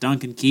because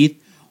Duncan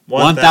Keith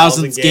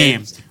 1,000th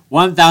game.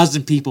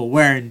 1,000 people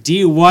wearing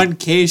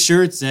D1K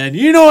shirts, and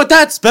you know what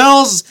that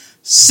spells?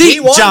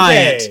 Seat D1K.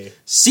 Giant.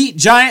 Seat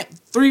Giant,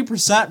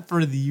 3%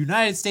 for the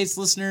United States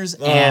listeners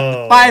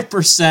and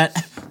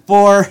 5%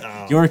 for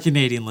your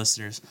Canadian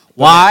listeners.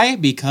 Why?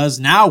 Because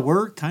now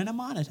we're kind of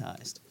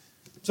monetized.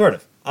 Sort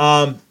of.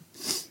 I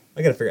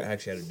gotta figure out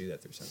actually how to do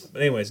that through something.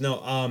 But anyways,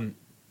 no.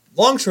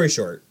 Long story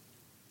short,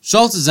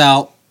 Schultz is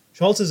out.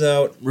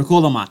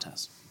 Ricola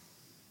Matas.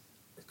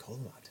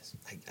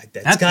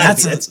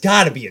 That's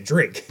gotta be a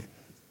drink.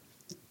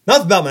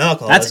 Nothing about my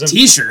alcoholism. That's a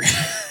T-shirt.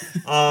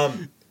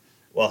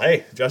 Well,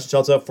 hey, Justin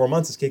Schultz up 4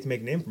 months. His kid can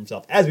make a name for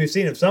himself. As we've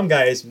seen of some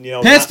guys,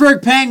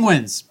 Pittsburgh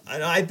Penguins.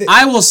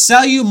 I will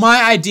sell you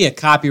my idea.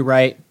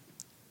 Copyright.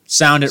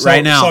 Sound it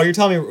right now. So you're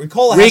telling me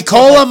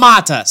Ricola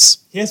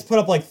Matas. He has to put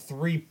up like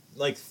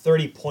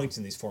 30 points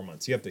in these 4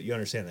 months. You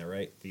understand that,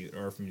 right? In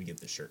order for me to get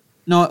this shirt.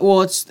 No,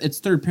 well, it's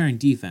third pairing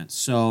defense,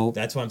 so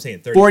that's what I'm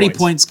saying. 40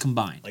 points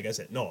combined. Like I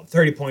said, no,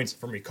 30 points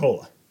from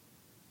Ricola.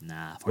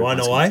 Nah, you want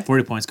to know why?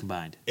 40 points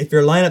combined. If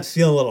your lineup's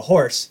feeling a little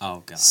hoarse,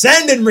 oh god,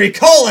 send in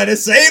Ricola to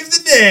save the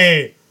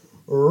day.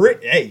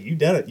 Hey, you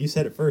did it. You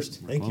said it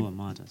first. Thank you.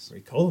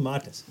 Ricola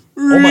Matas.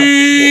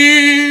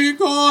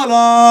 Ricola.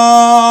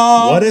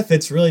 What if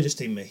it's really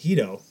just a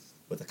mojito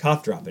with a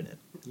cough drop in it?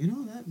 You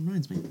know, that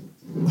reminds me.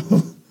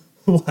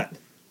 What?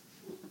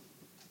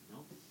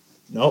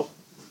 Nope.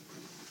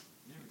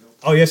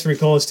 Oh, you have some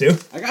Ricolas too?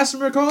 I got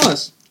some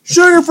Ricolas.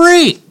 Sugar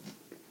free.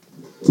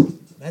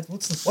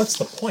 What's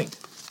the point?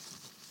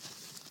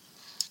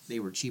 They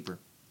were cheaper.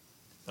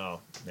 Oh,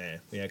 man.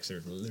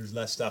 There's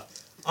less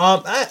stuff.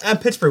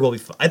 Pittsburgh will be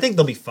fine. I think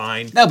they'll be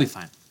fine. They'll be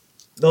fine.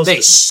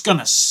 They're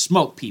gonna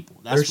smoke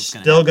people. They're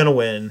still gonna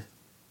win.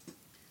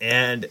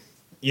 And,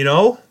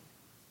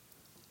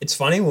 it's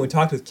funny, when we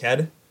talked with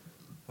Ked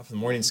off the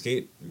morning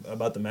skate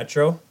about the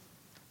Metro,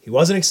 he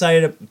wasn't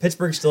excited.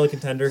 Pittsburgh's still a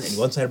contender, and he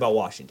wasn't excited about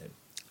Washington.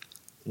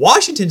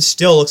 Washington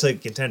still looks like a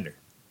contender.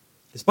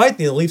 Despite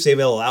the Leafs they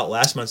bailed out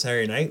last month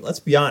Saturday night, let's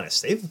be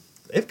honest,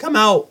 they've come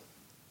out,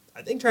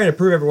 I think, trying to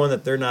prove everyone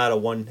that they're not a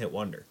one-hit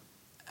wonder.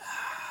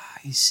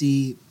 I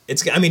see.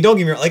 Don't get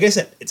me wrong. Like I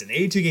said, it's an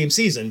 82-game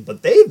season,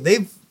 but they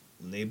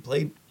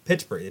played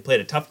Pittsburgh. They played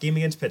a tough game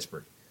against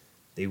Pittsburgh.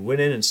 They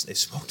went in and they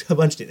smoked a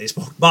bunch. They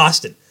smoked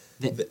Boston.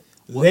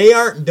 They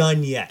aren't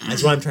done yet.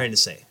 That's what I'm trying to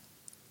say.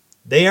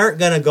 They aren't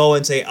gonna go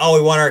and say, "Oh,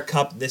 we won our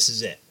cup. This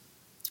is it."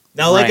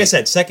 Now, like I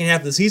said, second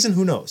half of the season,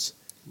 who knows?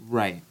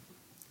 Right.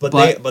 But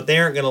they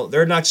aren't gonna.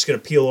 They're not just gonna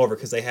peel over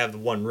because they have the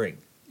one ring.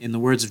 In the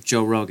words of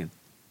Joe Rogan.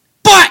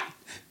 But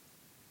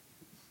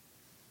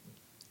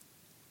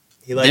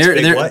he likes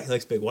big what? He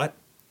likes big what?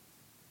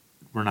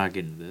 We're not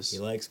getting to this. He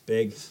likes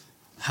big.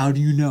 How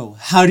do you know?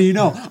 I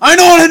know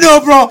what I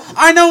know, bro.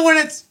 I know when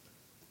it's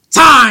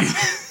time.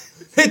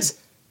 It's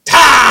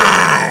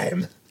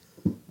time.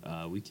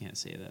 We can't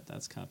say that.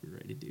 That's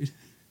copyrighted, dude.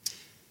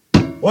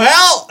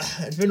 Well,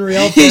 it's been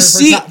real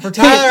for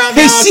Tyler.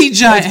 Hey, Seat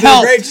Giant, it's been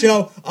a great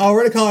show. We're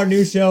going to call our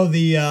new show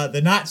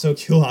the Not So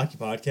Cool Hockey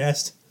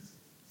Podcast.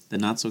 The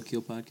Not So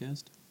Cool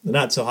Podcast? The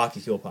Not So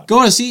Hockey Cool Podcast.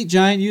 Go to Seat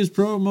Giant, use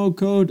promo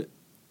code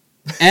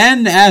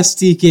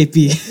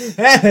NSTKP.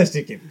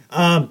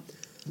 NSTKP.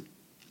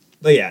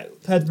 But yeah,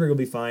 Pittsburgh will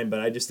be fine,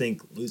 but I just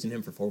think losing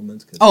him for 4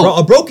 months because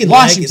a broken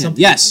Washington, leg is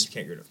something yes. you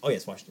can't get rid of. Oh,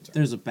 yes, Washington. Sorry.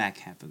 There's a back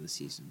half of the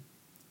season,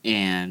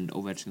 and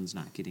Ovechkin's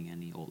not getting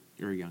any older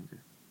or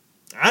younger.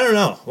 I don't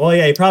know. Well,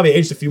 yeah, he probably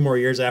aged a few more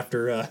years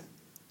after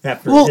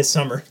his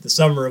summer, the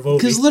summer of Ovi.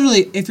 Because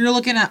literally, if you're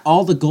looking at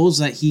all the goals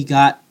that he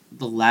got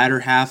the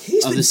latter half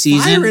of the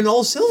season, he's firing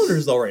all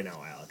cylinders though right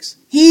now, Alex.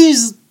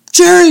 He's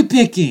cherry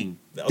picking.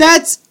 Okay.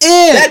 That's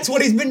it. That's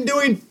what he's been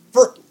doing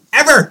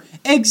forever.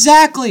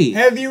 Exactly.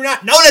 Have you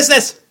not noticed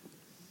this?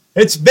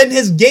 It's been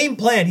his game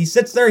plan. He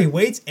sits there, he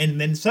waits, and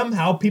then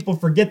somehow people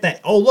forget that,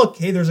 oh, look,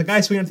 hey, there's a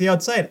guy swinging to the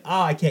outside.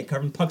 Oh, I can't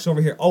cover him. Puck's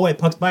over here. Oh, wait,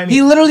 puck's by me.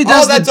 He literally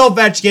does that's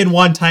Ovechkin,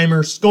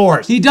 one-timer,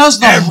 scores. He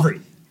does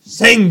every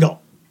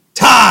single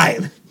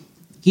time.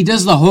 He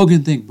does the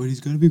Hogan thing, but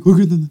he's got to be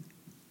quicker than that.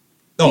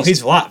 No,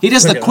 he's a lot. He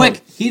does the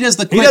quick. He does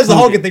the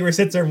Hogan thing where he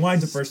sits there and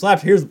winds up for a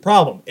slap. Here's the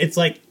problem. It's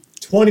like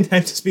 20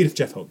 times the speed of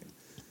Jeff Hogan.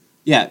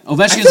 Yeah,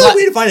 Ovechkin's I feel like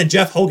we need to find a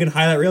Jeff Hogan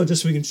highlight reel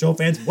just so we can show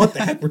fans what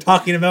the heck we're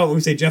talking about when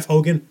we say Jeff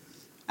Hogan.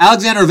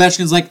 Alexander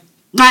Ovechkin's like,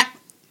 nah.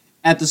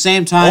 At the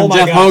same time,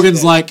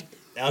 Hogan's like,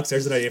 Alex,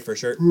 there's an idea for a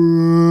shirt.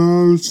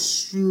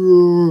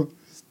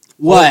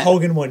 What?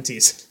 Hogan one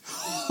tease.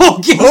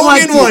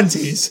 Hogan one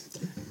tease.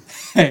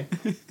 Hey.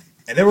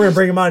 And then we're gonna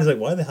bring him on. He's like,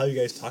 "Why the hell are you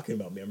guys talking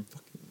about me? I'm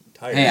fucking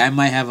tired." Hey, I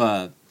might have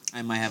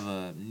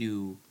a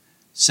new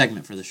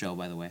segment for the show.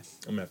 By the way,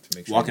 I'm gonna have to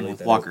make sure. Walking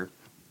with Walker.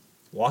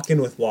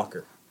 Walking with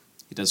Walker.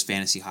 He does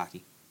fantasy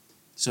hockey,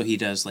 so he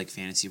does like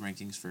fantasy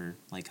rankings for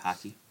like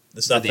hockey.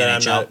 The stuff the that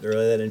I'm NHL. not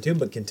really that into,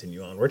 but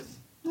continue onward.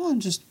 Well,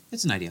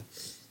 it's an idea.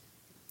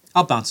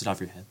 I'll bounce it off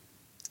your head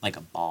like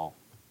a ball,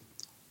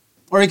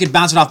 or you could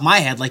bounce it off my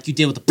head like you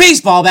did with a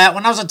baseball bat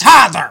when I was a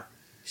toddler.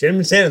 Shouldn't have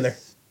been standing there.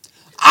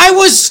 I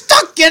was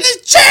stuck in a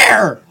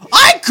chair.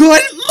 I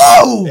couldn't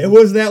move. It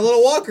was that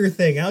little Walker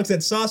thing, Alex.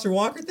 That saucer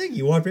Walker thing.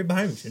 You walked right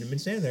behind him. Shouldn't have been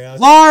standing there,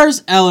 Alex.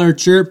 Lars Eller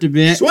chirped a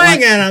bit.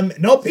 Swing at him.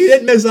 Nope, he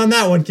didn't miss on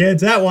that one,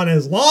 kids. That one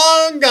is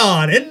long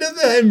gone into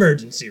the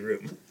emergency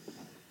room.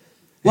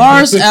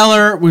 Lars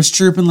Eller was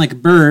chirping like a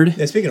bird.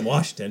 Yeah, speaking of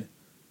Washington,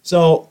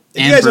 so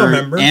if you guys don't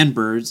remember, and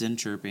birds and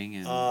chirping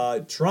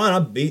and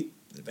Toronto beat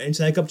the defending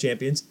Stanley Cup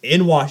champions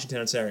in Washington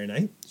on Saturday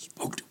night.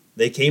 Spooked.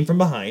 They came from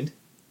behind.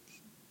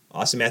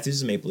 Austin Matthews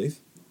is a Maple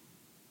Leaf.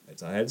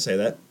 That's I had to say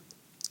that.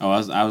 Oh,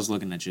 I was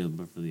looking at you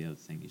for the other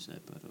thing you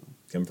said, but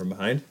Come from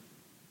behind?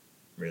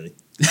 Really?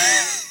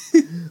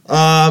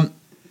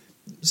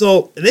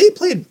 So they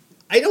played.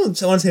 I don't want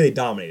to say they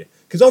dominated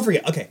because don't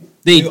forget. Okay,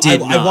 They did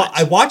not.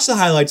 I watched the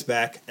highlights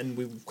back, and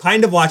we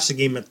kind of watched the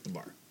game at the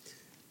bar.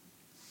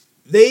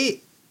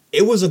 It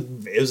was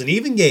an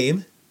even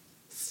game.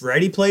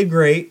 Freddie played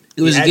great.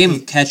 it was a game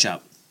of catch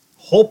up.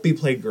 Holtby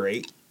played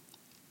great.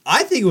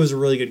 I think it was a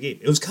really good game.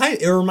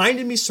 It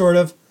reminded me sort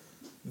of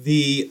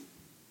the.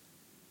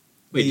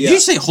 Wait, did you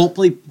say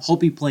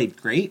Holtby played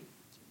great?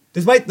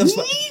 Despite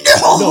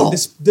No!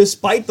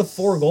 despite the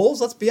 4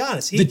 goals, let's be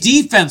honest. The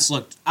defense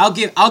looked. I'll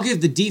give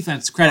the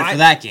defense credit for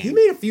that game. He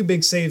made a few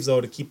big saves though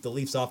to keep the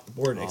Leafs off the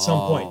board at some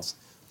points.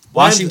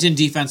 Washington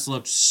defense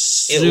looked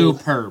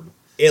superb.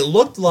 It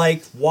looked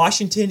like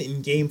Washington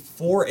in game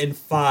 4 and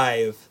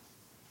 5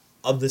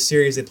 of the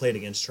series they played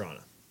against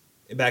Toronto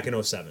back in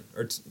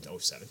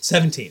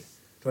 2017.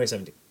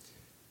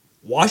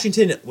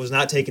 Washington was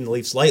not taking the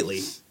Leafs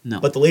lightly,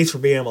 but the Leafs were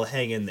being able to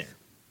hang in there.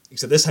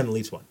 Except this time the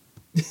Leafs won.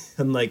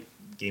 Unlike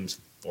games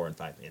 4 and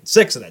 5 and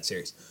 6 of that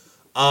series.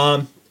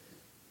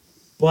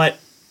 But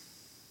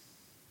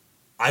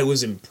I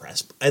was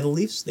impressed by the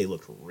Leafs. They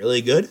looked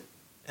really good.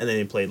 And then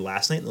they played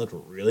last night and looked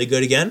really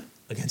good again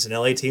against an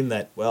LA team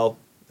that, well,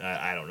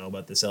 I don't know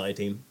about this LA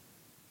team.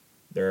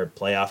 They're a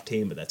playoff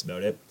team, but that's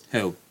about it.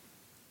 Who?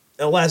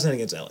 Last night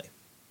against LA.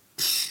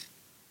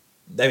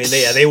 I mean,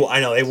 I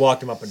know they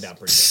walked him up and down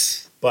pretty good.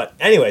 But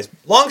anyways,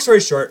 long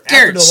story short,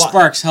 Garrett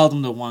Sparks held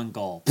him to 1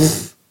 goal.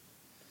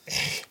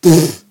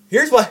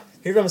 Here's what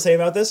I'm gonna say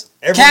about this.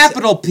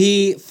 Capital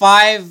P,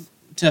 5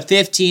 to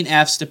 15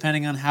 Fs,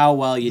 depending on how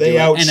well you do it,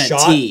 and a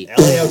T.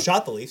 LA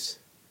outshot the Leafs.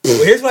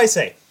 Well, here's what I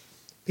say.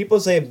 People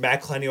say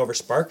McElhinney over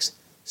Sparks.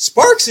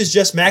 Sparks is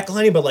just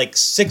McElhinney, but like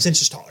 6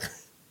 inches taller.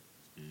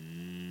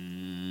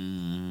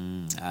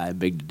 I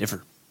beg to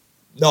differ.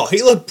 No,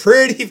 he looks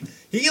pretty.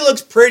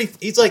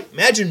 He's like,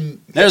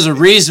 imagine. There's a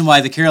reason why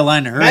the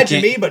Carolina Hurricane.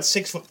 Imagine me, but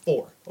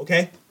 6'4",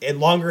 okay, and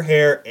longer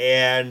hair,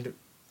 and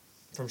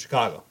from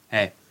Chicago.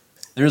 Hey,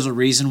 there's a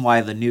reason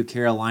why the new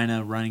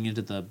Carolina running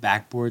into the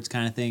backboards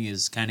kind of thing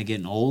is kind of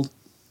getting old.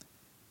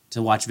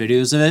 To watch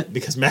videos of it,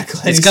 Because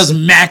McElhinney. it's because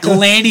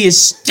McElhinney is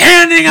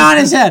standing on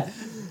his head.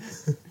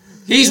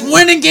 He's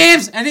winning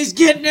games and he's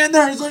getting in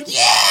there. He's like,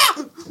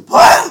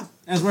 yeah.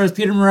 As whereas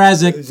Peter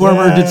Mrazek,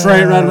 former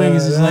Detroit Red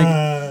Wings, is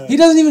like, he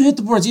doesn't even hit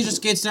the boards. He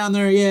just gets down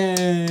there.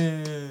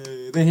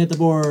 Yay! They hit the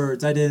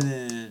boards. I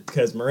didn't.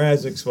 Because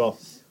Mrazek's, well,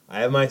 I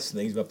have my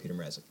things about Peter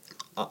Mrazek.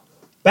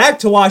 Back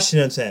to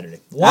Washington on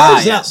Saturday.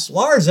 Lars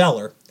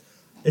Eller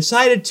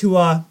decided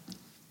to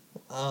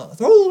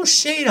throw a little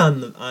shade on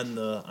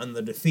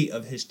the defeat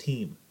of his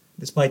team,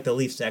 despite the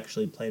Leafs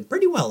actually playing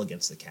pretty well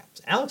against the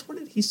Caps. Alex, what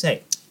did he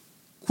say?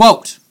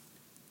 Quote,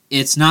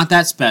 "It's not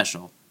that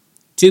special.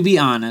 To be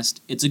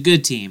honest, it's a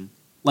good team,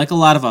 like a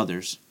lot of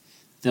others.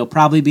 They'll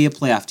probably be a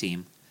playoff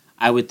team,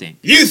 I would think."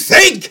 You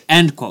think?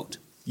 End quote.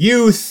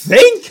 You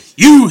think?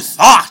 You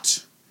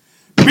thought.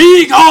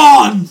 Be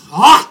gone,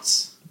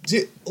 thought.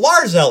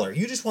 Lars Eller,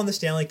 you just won the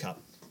Stanley Cup.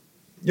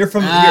 You're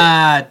from...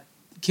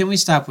 Can we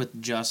stop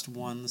with just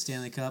won the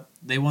Stanley Cup?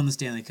 They won the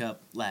Stanley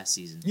Cup last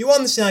season. You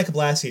won the Stanley Cup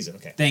last season,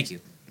 okay. Thank you.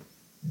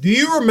 Do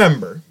you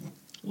remember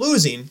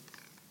losing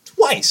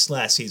twice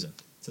last season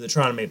to the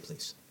Toronto Maple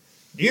Leafs?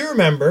 Do you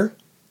remember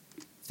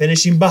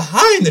finishing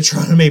behind the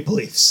Toronto Maple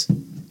Leafs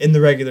in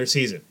the regular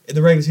season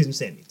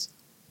standings?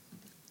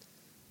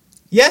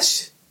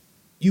 Yes,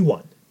 you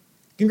won.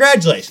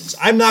 Congratulations.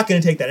 I'm not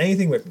going to take that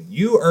anything with me.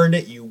 You earned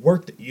it. You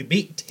worked it. You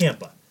beat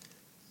Tampa.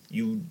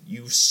 You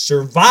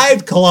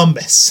survived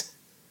Columbus.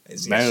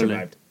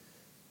 Survived.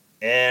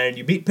 And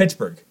you beat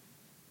Pittsburgh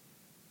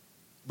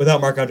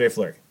without Marc-Andre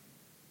Fleury.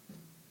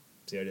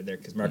 See what I did there?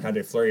 Because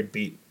Marc-Andre Fleury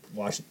beat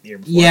Washington the year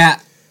before. Yeah.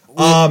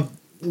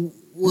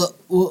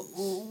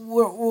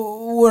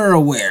 We're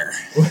aware.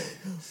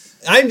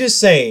 I'm just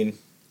saying,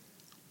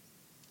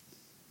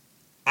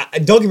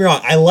 don't get me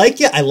wrong. I like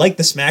it. I like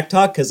the smack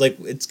talk because like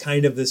it's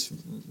kind of this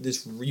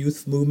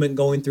youth movement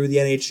going through the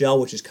NHL,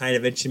 which is kind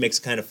of interesting, makes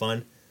it kind of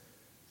fun.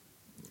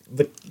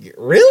 But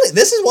really,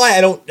 this is why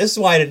I don't. This is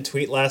why I didn't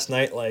tweet last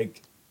night.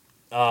 Like,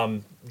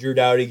 Drew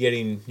Doughty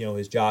getting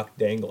his jock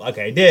dangled.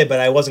 Okay, I did, but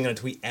I wasn't going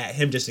to tweet at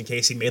him just in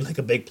case he made like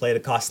a big play to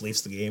cost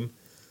Leafs the game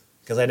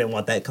because I didn't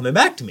want that coming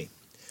back to me.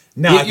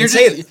 Now you're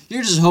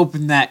just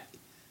hoping that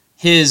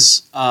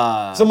his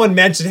someone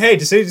mentioned, hey,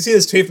 did you see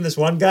this tweet from this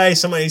one guy?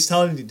 He's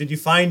telling, did you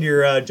find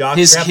your jock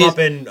strap up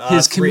in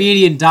his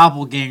comedian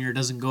doppelganger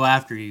doesn't go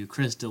after you,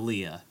 Chris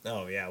D'Elia?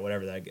 Oh yeah,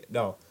 whatever that.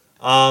 No,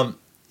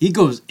 he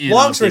goes in.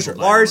 Long story short,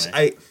 Lars,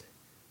 like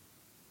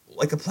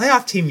a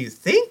playoff team. You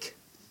think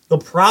they'll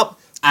probably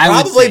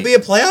be a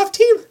playoff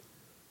team?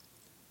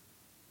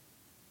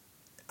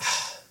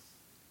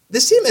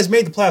 This team has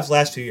made the playoffs the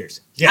last 2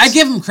 years. Yes. I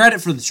give him credit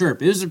for the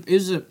chirp. It was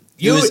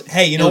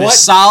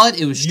solid.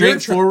 It was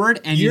straightforward,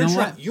 and you know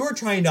what? You're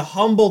trying to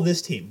humble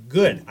this team.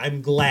 Good.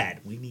 I'm glad.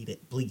 We need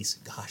it. Please,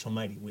 gosh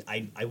Almighty.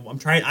 I'm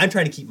trying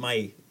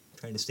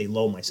to stay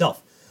low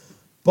myself,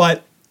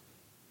 but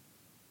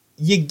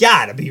you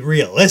gotta be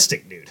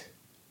realistic, dude.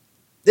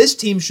 This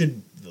team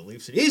the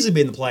Leafs should easily be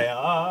in the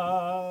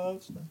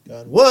playoffs.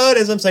 God, wood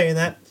as I'm saying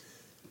that,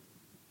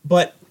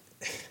 but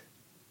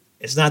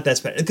it's not that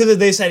special because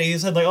he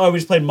said like, oh, we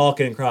just played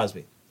Malkin and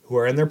Crosby, who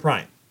are in their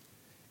prime.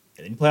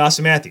 And then you play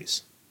Austin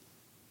Matthews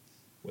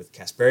with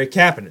Kasperi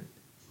Kapanen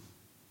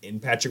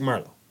in Patrick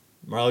Marleau.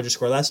 Marleau just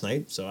scored last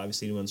night, so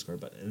obviously he wouldn't score.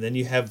 And then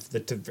you have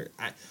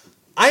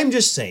I'm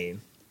just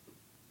saying,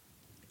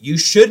 you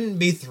shouldn't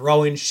be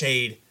throwing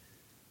shade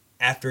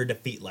after a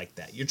defeat like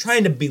that. You're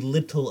trying to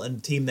belittle a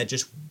team that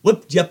just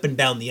whipped you up and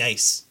down the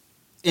ice.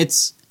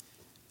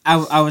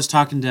 I was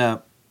talking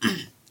to,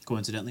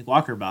 coincidentally,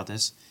 Walker about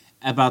this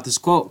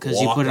quote because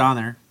you put it on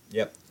there.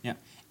 Yep. Yeah.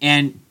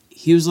 And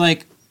he was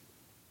like,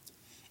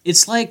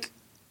 it's like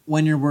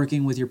when you're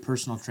working with your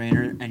personal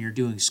trainer and you're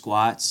doing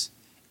squats,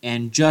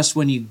 and just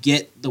when you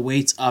get the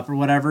weights up or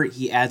whatever,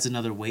 he adds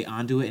another weight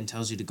onto it and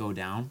tells you to go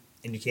down.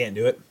 And you can't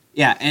do it?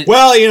 Yeah.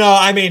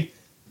 I mean,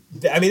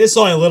 this is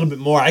only a little bit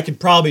more. I could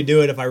probably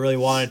do it if I really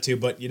wanted to,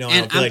 but, I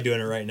don't feel like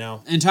doing it right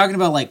now. And talking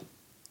about, like,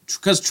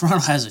 because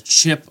Toronto has a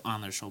chip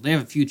on their shoulder. They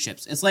have a few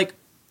chips. It's like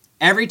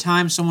every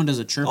time someone does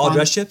a chirp all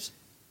dress chips?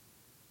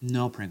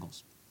 No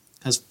Pringles.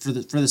 Because for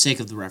the sake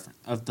of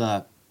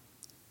the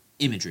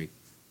imagery.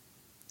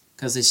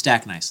 Because they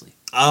stack nicely.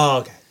 Oh,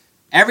 okay.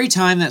 Every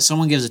time that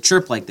someone gives a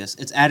chirp like this,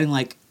 it's adding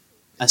like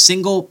a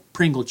single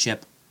Pringle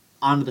chip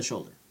onto the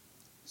shoulder.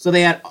 So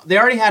they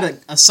already had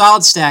a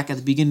solid stack at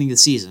the beginning of the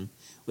season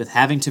with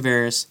having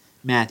Tavares,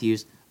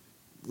 Matthews,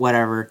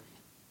 whatever,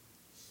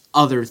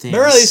 other things.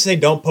 Remember they say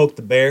don't poke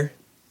the bear,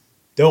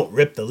 don't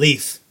rip the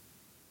leaf.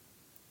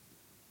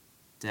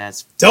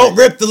 Don't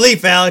rip the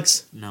leaf,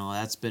 Alex. No,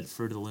 that's a bit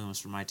Fruit of the Looms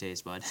for my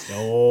taste, bud.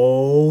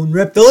 Don't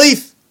rip the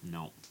leaf.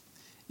 No.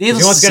 You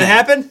know what's going to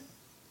happen?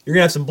 You're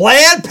going to have some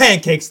bland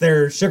pancakes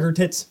there, sugar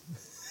tits.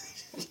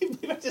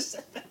 I just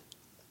said that.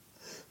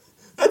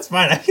 That's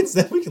fine.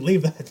 We can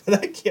leave that, but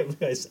I can't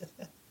believe I said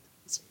that.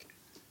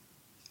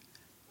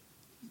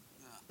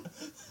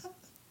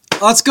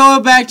 Let's go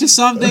back to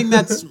something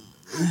that's...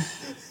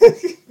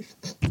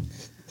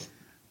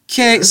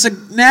 Okay, so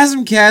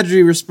Nazem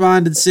Kadri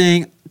responded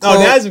saying... Quote,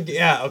 Nazem...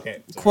 Yeah,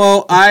 okay. Sorry.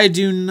 Quote, I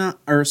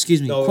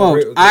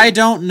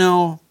don't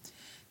know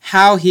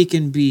how he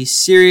can be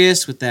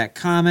serious with that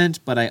comment,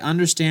 but I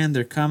understand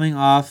they're coming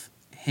off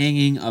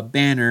hanging a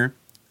banner,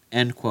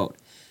 end quote.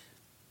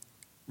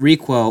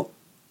 Requote,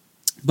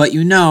 but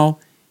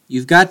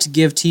you've got to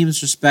give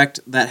teams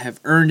respect that have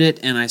earned it,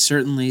 and I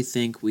certainly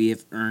think we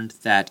have earned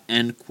that,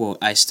 end quote.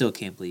 I still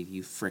can't believe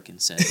you frickin'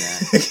 said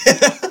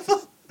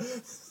that.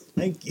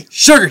 Thank you.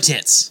 Sugar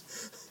tits.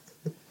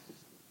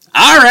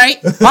 All right,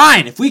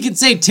 fine. If we can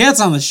say tits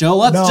on the show,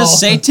 let's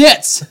just say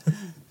tits.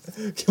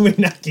 Can we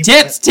not keep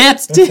tits,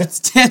 titties,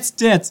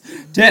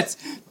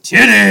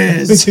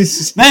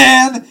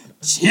 man,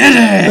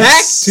 titties.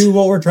 Back to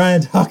what we're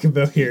trying to talk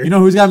about here. You know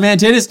who's got man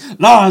titties?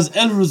 Lars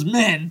Eller's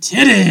man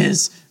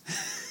titties.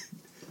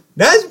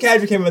 Nazem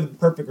Kadri came up with the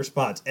perfect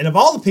response, and of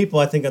all the people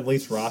I think on the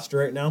Leafs roster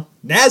right now,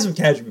 Nazem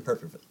Kadri would be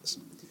perfect for this.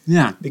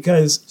 Yeah,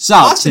 because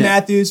solid Austin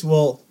Matthews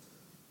will.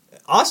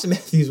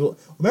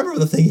 Remember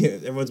the thing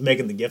everyone's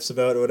making the gifs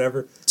about or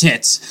whatever?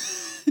 Tits.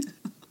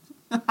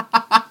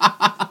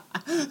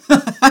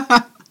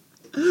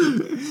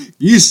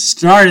 You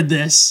started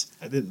this.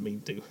 I didn't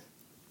mean to.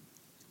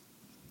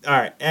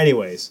 Alright,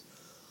 anyways.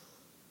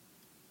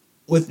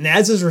 With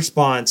Naz's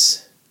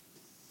response,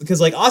 because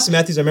like Austin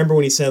Matthews, I remember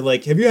when he said,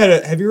 like, have you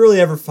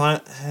really ever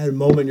had a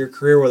moment in your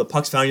career where the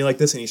puck's found you like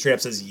this? And he straight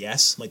up says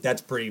yes. Like,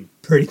 that's pretty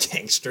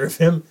gangster of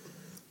him.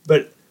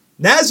 But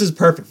Naz is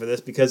perfect for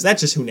this because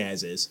that's just who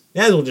Naz is.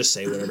 Naz will just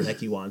say whatever the heck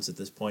he wants at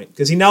this point.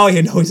 Because he knows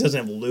he doesn't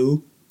have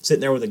Lou sitting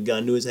there with a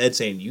gun to his head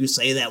saying, you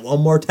say that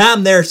one more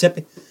time there,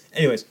 Sippy.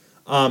 Anyways,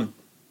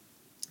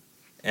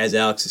 as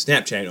Alex is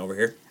Snapchatting over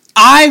here.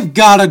 I've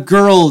got a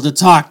girl to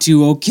talk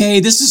to, okay?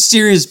 This is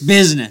serious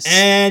business.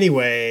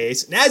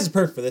 Anyways, Naz is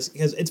perfect for this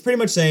because it's pretty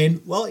much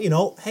saying, well,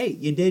 hey,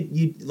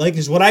 you like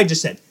is what I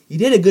just said. You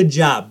did a good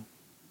job,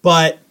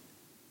 but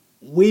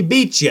we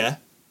beat you.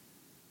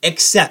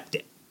 Accept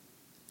it.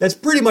 That's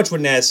pretty much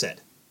what Naz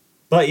said.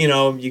 But,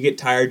 you get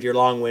tired, you're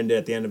long-winded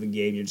at the end of a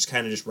game, you're just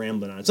kind of just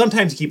rambling on.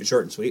 Sometimes you keep it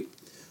short and sweet.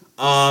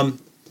 I'm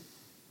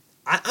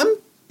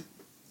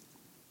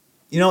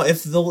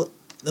if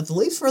the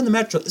Leafs were in the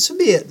Metro, this would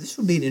be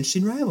an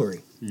interesting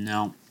rivalry.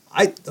 No.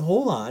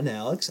 Hold on,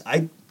 Alex.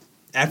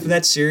 After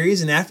that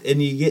series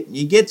and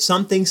you get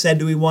something said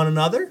to one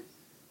another,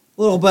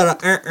 a little bit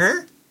of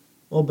a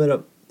little bit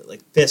of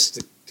like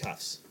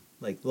fisticuffs,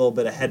 like a little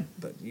bit of head.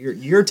 But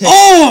you're taking.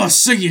 Oh,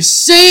 so you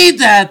say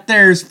that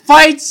there's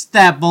fights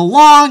that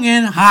belong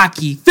in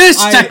hockey?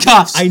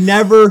 Fisticuffs. I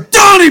never.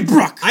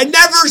 Donnybrook. I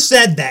never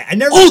said that. I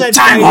never said Old-time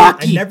fighting.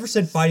 hockey. I never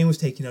said fighting was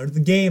taken out of the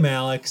game,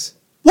 Alex.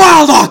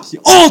 Wild hockey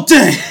all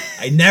day.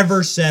 I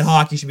never said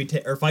hockey should be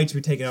or fights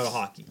should be taken out of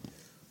hockey.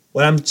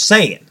 What I'm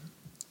saying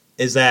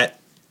is that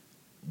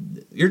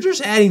you're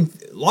just adding.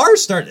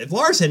 If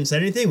Lars hadn't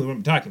said anything, we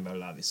wouldn't be talking about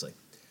it, obviously.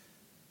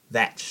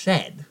 That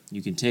said,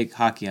 you can take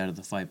hockey out of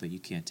the fight, but you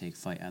can't take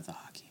fight out of the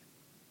hockey.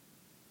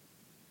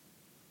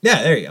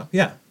 Yeah, there you go.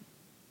 Yeah,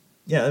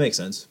 that makes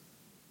sense.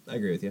 I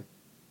agree with you.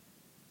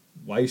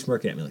 Why are you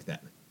smirking at me like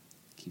that?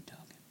 Keep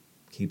talking.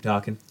 Keep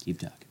talking. Keep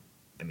talking.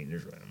 I mean,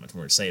 there's not much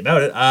more to say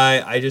about it.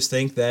 I just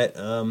think that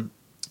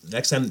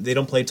next time they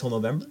don't play till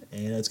November,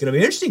 and it's going to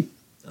be interesting.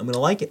 I'm going to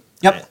like it.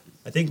 Yep.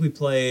 I think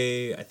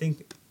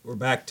we're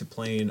back to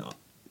playing.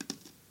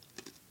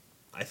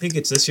 I think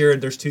it's this year.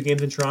 There's 2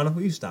 games in Toronto.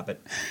 Will you stop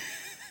it?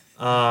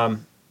 I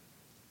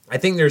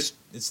think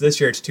it's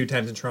this year. It's 2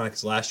 times in Toronto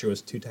because last year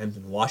was 2 times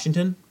in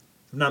Washington,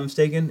 if I'm not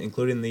mistaken,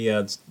 including the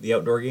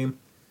outdoor game.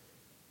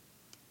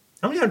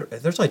 How many?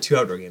 There's only 2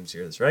 outdoor games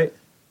here. That's right.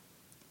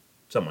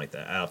 Something like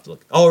that. I'll have to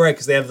look. Oh, right,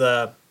 because they have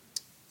the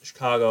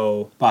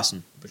Chicago...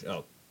 Boston.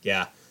 Oh,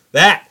 yeah.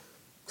 That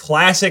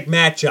classic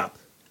matchup.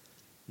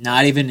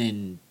 Not even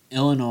in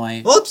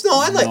Illinois. Well,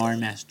 nor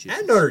Massachusetts.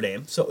 And Notre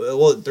Dame. So,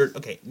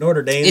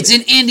 Notre Dame... It's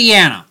in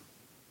Indiana.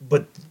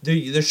 But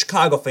the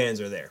Chicago fans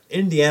are there.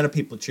 Indiana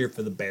people cheer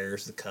for the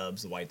Bears, the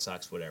Cubs, the White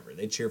Sox, whatever.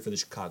 They cheer for the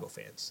Chicago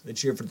fans. They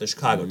cheer for the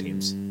Chicago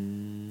teams.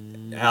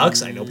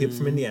 Alex, I know people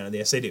from Indiana.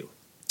 Yes, they do.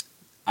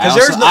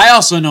 I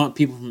also know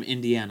people from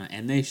Indiana,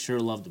 and they sure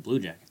love the Blue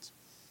Jackets.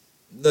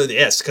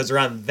 Yes, because they're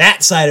on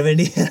that side of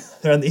Indiana.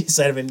 They're on the east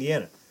side of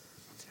Indiana.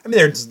 I mean,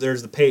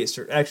 there's the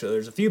Pacers. Actually,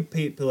 there's a few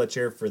people that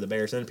cheer for the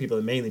Bears, and people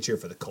that mainly cheer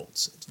for the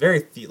Colts. It's very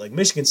few, like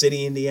Michigan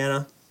City,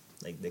 Indiana,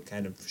 like they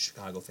kind of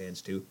Chicago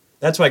fans too.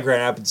 That's why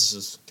Grand Rapids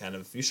is kind of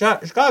a few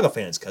Chicago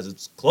fans because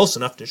it's close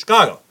enough to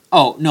Chicago.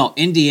 Oh no,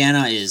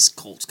 Indiana is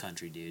Colts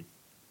country, dude.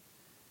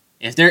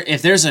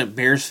 If there's a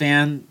Bears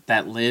fan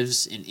that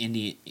lives in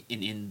the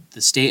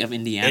state of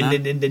Indiana,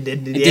 Junior.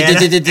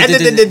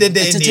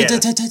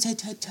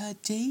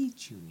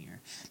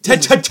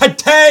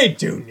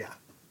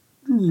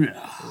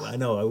 I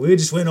know. We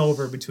just went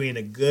over between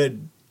a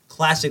good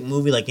classic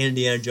movie like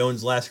Indiana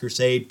Jones: Last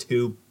Crusade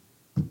to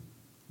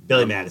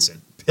Billy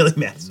Madison.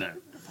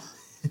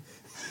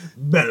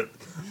 Better.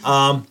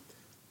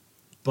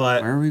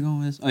 But where are we going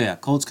with this? Oh yeah,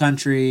 Colts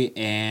country,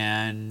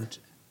 and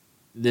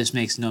this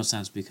makes no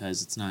sense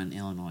because it's not in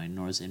Illinois,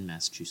 nor is it in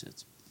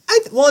Massachusetts.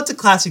 Well, it's a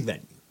classic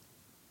venue.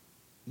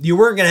 You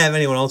weren't going to have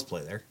anyone else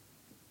play there.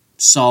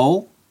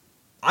 So?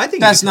 I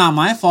think that's not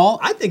my fault.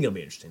 I think it'll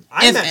be interesting.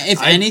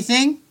 If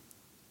anything,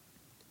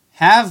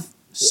 have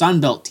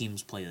Sunbelt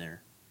teams play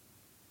there.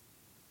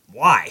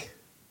 Why?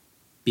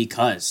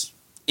 Because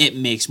it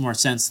makes more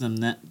sense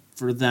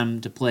for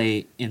them to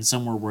play in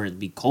somewhere where it'd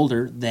be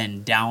colder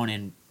than down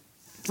in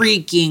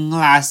freaking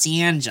Los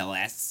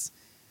Angeles.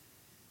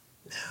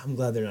 I'm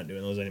glad they're not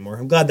doing those anymore.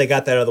 I'm glad they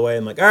got that out of the way.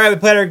 I'm like, all right, we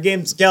played our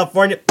games in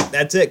California.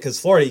 That's it, because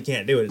Florida, you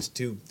can't do it. It's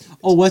too...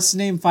 Oh, what's the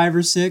name? 5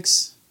 or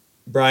 6?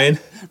 Brian,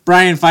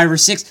 5 or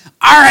 6.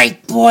 All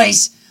right,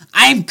 boys.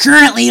 I'm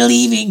currently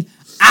leaving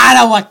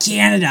Ottawa,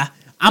 Canada.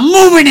 I'm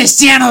moving to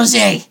San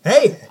Jose.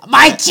 Hey.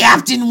 My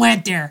captain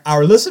went there.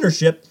 Our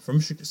listenership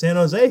from San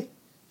Jose.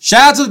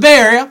 Shout out to the Bay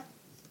Area.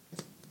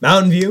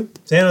 Mountain View,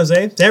 San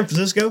Jose, San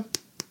Francisco.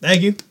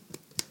 Thank you.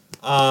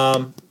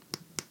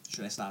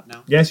 Should I stop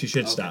now? Yes, you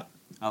should stop.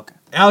 Okay.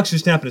 Alex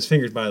is snapping his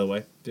fingers, by the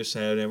way. Just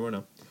so everyone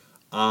know.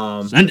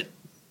 Send it.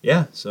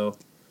 Yeah, so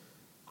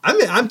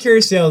I'm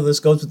curious to see how this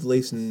goes with the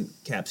Leafs and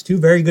Caps. 2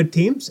 very good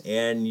teams,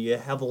 and you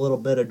have a little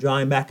bit of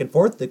drawing back and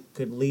forth that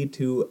could lead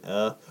to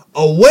a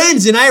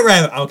Wednesday night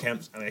rivalry. Okay, I'm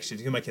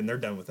actually, who am I kidding? They're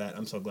done with that.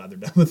 I'm so glad they're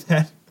done with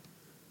that.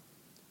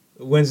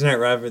 Wednesday night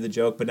rivalry, the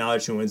joke, but now they're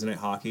doing Wednesday night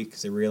hockey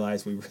because they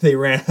realized they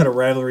ran out of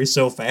rivalry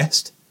so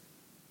fast.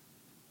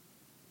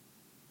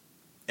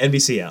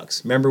 NBC,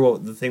 Alex. Remember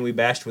the thing we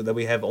bashed with that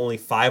we have only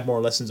 5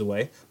 more lessons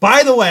away?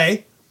 By the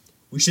way,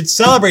 we should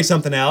celebrate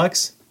something,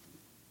 Alex.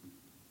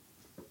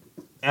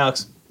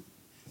 Alex.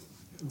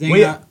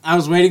 Dang, I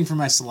was waiting for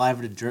my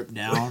saliva to drip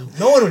down.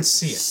 No one would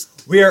see it.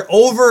 We have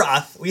over,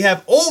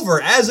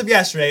 as of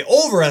yesterday,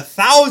 over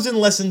 1,000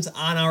 listens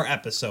on our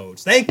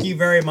episodes. Thank you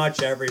very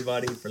much,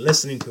 everybody, for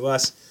listening to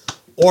us,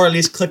 or at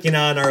least clicking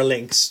on our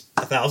links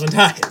 1,000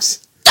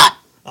 times.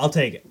 I'll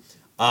take it.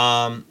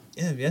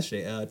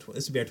 Yesterday,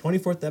 this will be our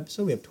 24th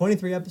episode. We have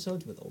 23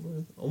 episodes with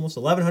over almost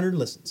 1,100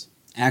 listens.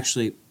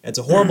 Actually, it's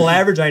a horrible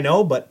average, I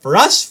know, but for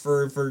us,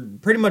 for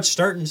pretty much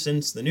starting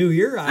since the new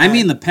year, I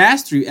mean, the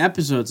past 3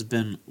 episodes have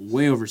been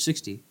way over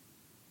 60.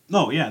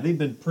 No, yeah, they've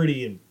been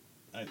pretty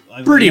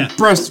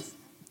impressive.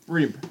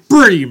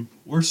 Pretty.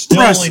 We're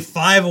still only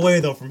 5 away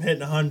though from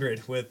hitting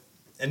 100 with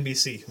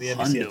NBC, the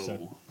NBC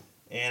episode,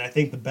 and I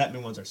think the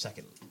Bettman one's our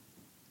second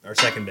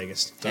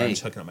biggest. Sorry, I'm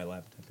just hooking up my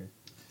laptop here.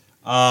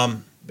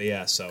 But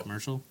yeah, so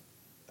commercial.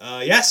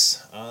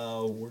 Yes,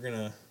 we're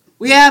gonna.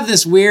 We have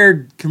this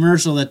weird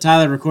commercial that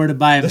Tyler recorded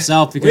by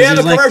himself because we have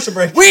a commercial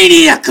break. We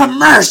need a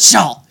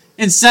commercial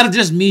instead of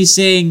just me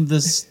saying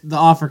the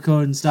offer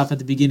code and stuff at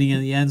the beginning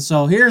and the end.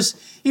 So here's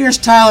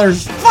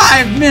Tyler's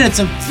 5 minutes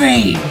of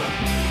fame,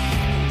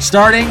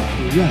 starting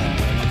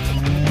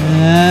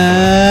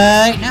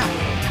right now.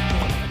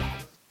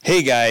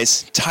 Hey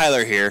guys,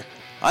 Tyler here.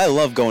 I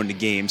love going to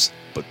games,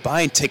 but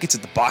buying tickets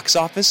at the box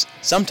office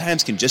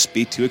sometimes can just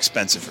be too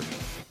expensive for me.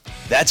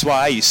 That's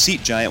why I use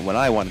Seat Giant when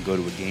I want to go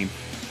to a game.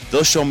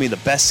 They'll show me the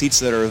best seats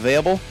that are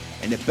available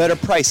and at better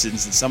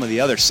prices than some of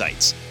the other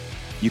sites.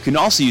 You can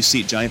also use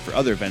Seat Giant for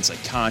other events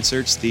like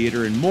concerts,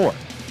 theater, and more.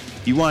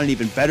 If you want an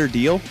even better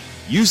deal,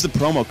 use the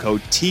promo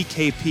code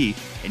TKP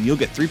and you'll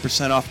get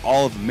 3% off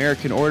all of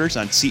American orders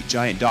on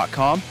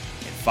SeatGiant.com and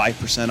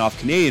 5% off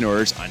Canadian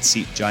orders on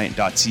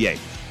SeatGiant.ca.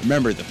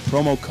 Remember, the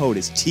promo code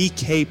is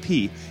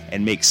TKP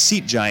and make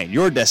Seat Giant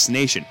your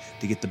destination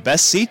to get the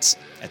best seats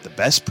at the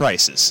best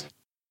prices.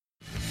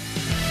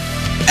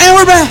 And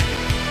we're back!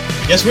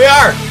 Yes, we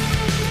are!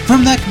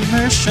 From that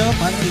commercial,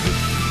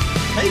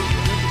 hey,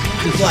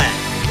 Glad.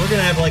 We're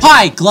gonna have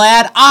Hi,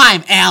 Glad.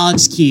 I'm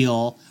Alex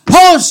Keel,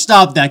 host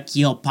of the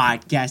Keel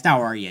Podcast.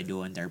 How are you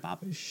doing there,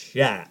 Bob?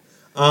 Yeah.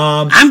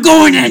 I'm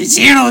going to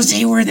San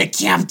Jose where the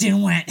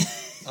captain went.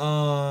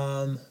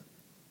 Yeah,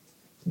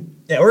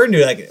 we're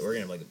gonna have a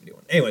video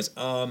one. Anyways,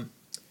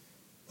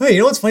 hey, you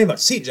know what's funny about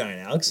Seat Giant,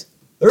 Alex?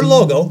 Their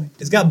logo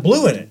has got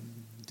blue in it.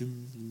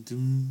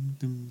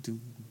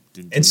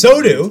 And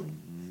so do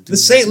the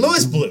St.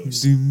 Louis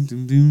Blues,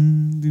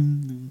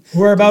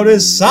 who are about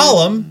as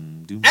solemn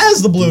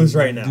as the Blues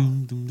right now.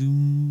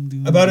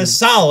 About as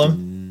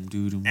solemn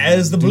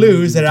as the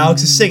blues that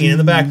Alex is singing in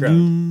the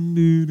background.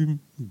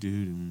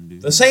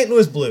 The St.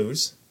 Louis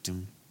Blues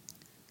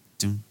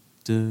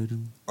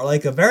are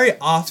like a very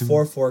off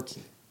 4/4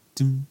 key.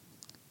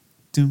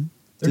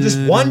 They're just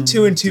 1,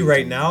 2, and 2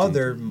 right now.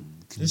 They're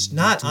just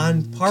not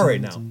on par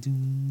right now.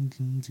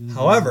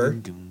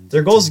 However,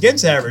 their goals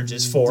against average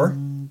is 4,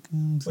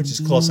 which is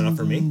close enough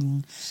for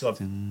me. So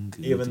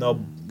even though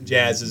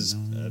Jazz is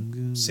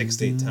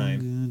 6th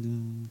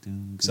time,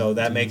 so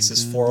that makes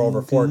this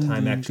 4/4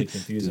 time actually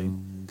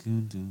confusing.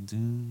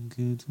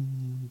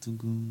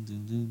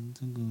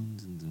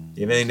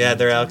 You have anything to add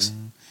there, Alex?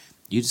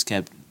 You just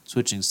kept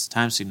switching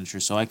time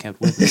signatures, so I kept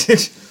with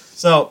it.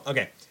 So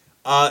okay,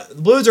 the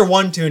Blues are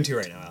 1, 2, and 2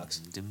 right now,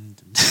 Alex.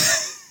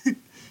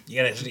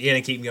 You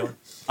gonna keep going?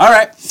 All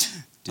right.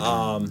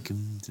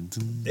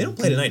 They don't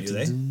play tonight, do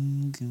they?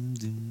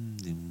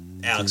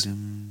 Alex,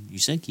 you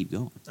said keep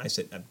going. I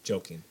said I'm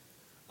joking.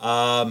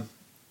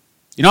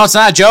 You know it's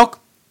not a joke.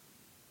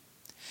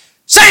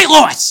 St.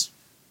 Louis.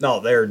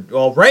 No,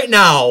 right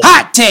now.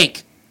 Hot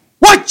take.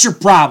 What's your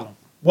problem?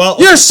 Well,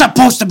 you're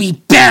supposed to be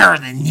better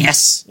than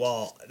this.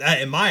 Well,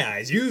 that in my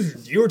eyes,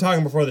 you were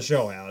talking before the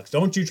show, Alex.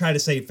 Don't you try to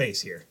save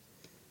face here.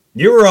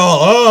 You were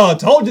all,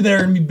 told you they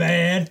were gonna be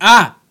bad.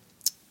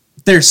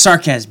 There's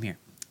sarcasm here.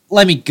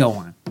 Let me go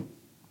on.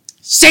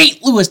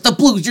 St. Louis, the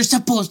Blues, you're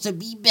supposed to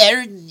be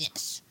better than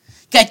this.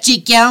 Got you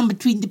down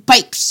between the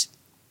pipes.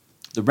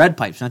 The red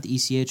pipes, not the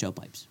ECHL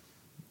pipes.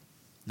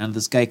 None of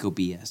this Geico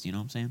BS. You know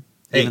what I'm saying?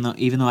 Hey,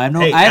 even though I have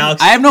no,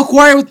 Alex, I have no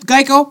quarrel with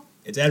Geico.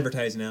 It's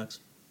advertising, Alex.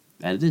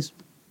 That it is.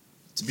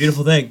 It's a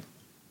beautiful thing.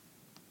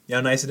 You know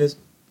how nice it is?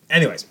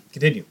 Anyways,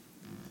 continue.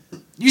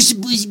 You're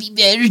supposed to be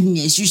better than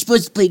this. You're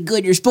supposed to play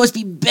good. You're supposed to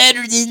be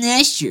better than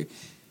last year.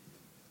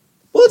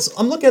 Well,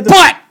 I'm looking at the...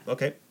 But!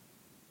 Okay.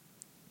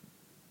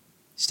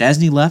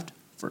 Stasny left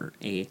for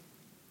a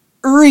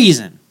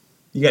reason.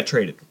 You got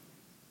traded.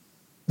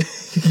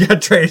 You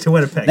got traded to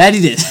Winnipeg. That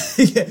he did.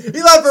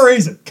 He left for a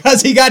reason.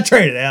 Because he got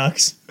traded,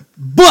 Alex.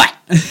 But!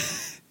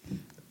 There's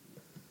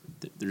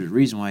a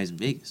reason why he's in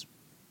Vegas.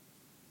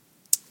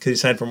 Because he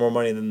signed for more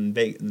money than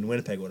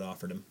Winnipeg would have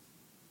offered him.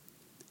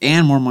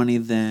 And more money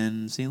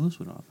than St. Louis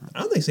would offer him. I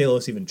don't think St.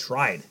 Louis even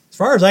tried. As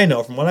far as I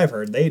know, from what I've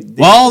heard, they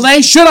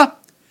should have.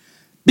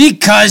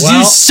 Because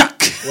you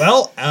suck.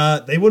 Well,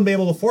 they wouldn't be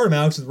able to afford him,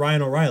 Alex, with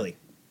Ryan O'Reilly.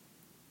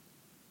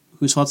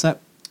 Whose fault's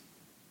that?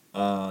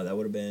 That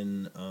would have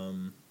been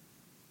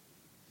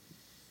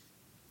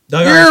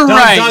Doug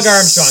Armstrong.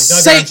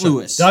 St.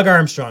 Louis. Doug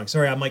Armstrong.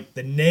 Sorry, I'm like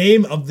the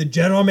name of the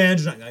general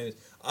manager.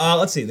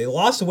 Let's see. They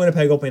lost to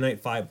Winnipeg opening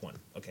night 5-1.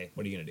 Okay,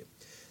 what are you going to do?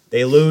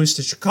 They lose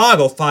to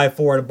Chicago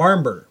 5-4 in a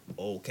barn burner.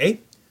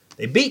 Okay.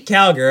 They beat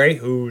Calgary,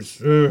 who's...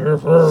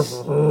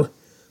 then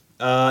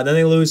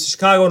they lose to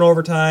Chicago in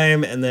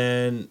overtime, and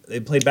then they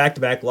played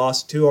back-to-back,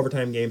 lost 2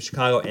 overtime games,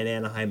 Chicago and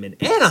Anaheim. And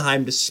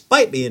Anaheim,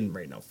 despite being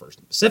right now first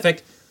in the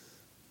Pacific,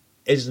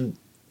 is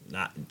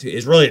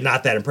really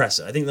not that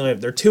impressive. I think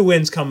their 2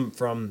 wins come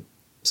from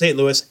St.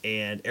 Louis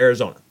and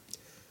Arizona.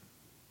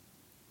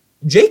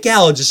 Jake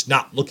Allen just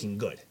not looking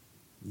good.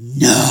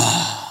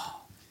 No.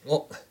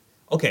 Well,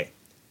 okay.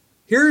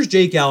 Here's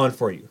Jake Allen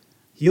for you.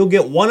 He'll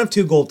get 1 of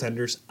 2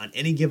 goaltenders on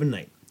any given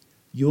night.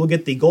 You will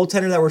get the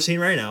goaltender that we're seeing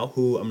right now,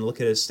 who I'm going to look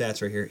at his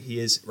stats right here. He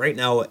is right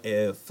now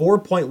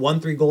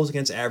 4.13 goals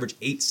against average,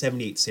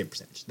 .878 save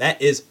percentage.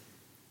 That is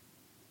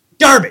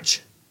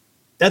garbage.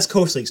 That's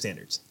Coast League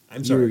standards.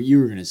 I'm sorry. You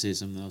were going to say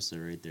something else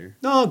there right there.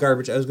 No,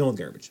 garbage. I was going with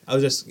garbage. I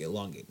was just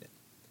elongating it.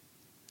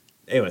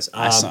 Anyways,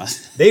 I saw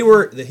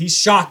he's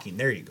shocking.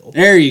 There you go.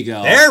 There you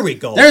go. There we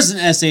go. There's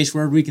an SH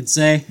word we can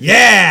say.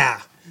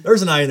 Yeah.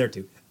 There's an I in there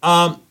too.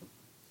 Or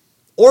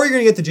you're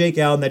going to get the Jake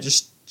Allen that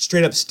just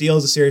straight up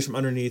steals the series from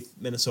underneath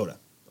Minnesota.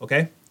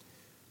 Okay?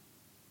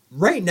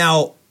 Right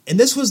now, and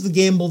this was the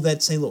gamble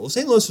that St. Louis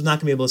was not going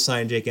to be able to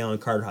sign Jake Allen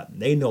and Carter Hutton.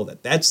 They know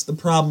that. That's the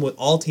problem with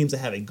all teams that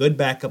have a good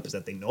backup, is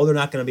that they know they're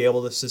not going to be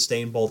able to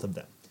sustain both of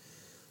them.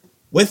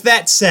 With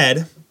that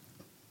said,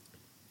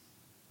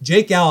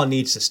 Jake Allen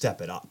needs to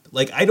step it up.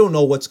 Like, I don't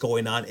know what's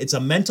going on. It's a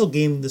mental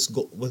game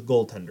with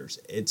goaltenders.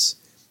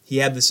 He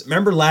had this.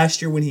 Remember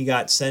last year when he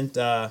got sent,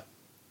 or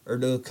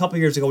a couple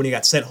years ago when he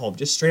got sent home,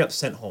 just straight up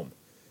sent home,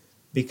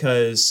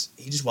 because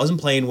he just wasn't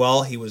playing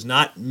well. He was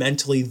not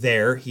mentally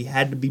there. He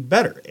had to be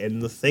better.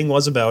 And the thing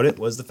was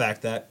the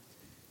fact that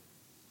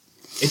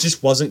it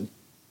just wasn't.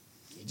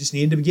 He just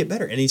needed to get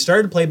better, and he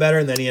started to play better,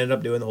 and then he ended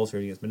up doing the whole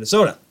series against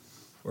Minnesota,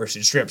 where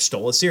he straight up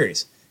stole a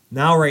series.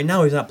 Right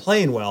now he's not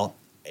playing well.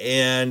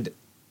 And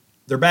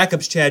their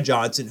backup's Chad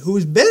Johnson,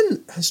 who's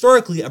been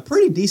historically a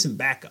pretty decent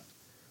backup.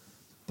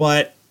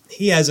 But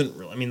he hasn't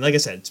really, like I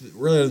said, it's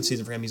really early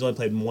season for him. He's only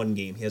played in 1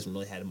 game. He hasn't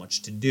really had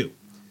much to do.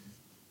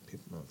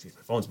 Oh, geez,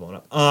 my phone's blowing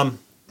up.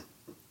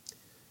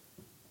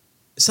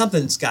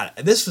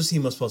 This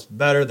team was supposed to be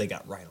better. They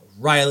got Ryan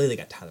O'Reilly. They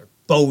got Tyler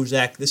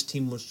Bozak. This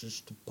team was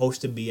just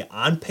supposed to be,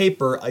 on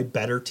paper, a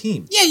better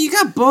team. Yeah, you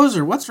got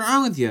Bozer. What's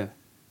wrong with you?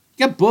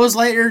 You got Bose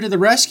Lightyear to the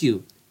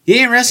rescue. He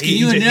ain't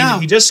rescuing you now.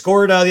 He just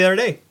scored the other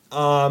day.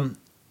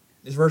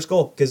 His first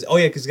goal. Because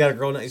he's got a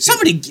girl now.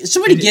 Somebody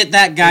get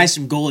that guy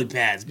some goalie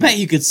pads. Bet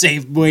you could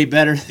save way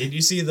better. Did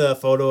you see the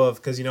photo of,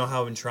 because you know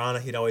how in Toronto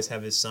he'd always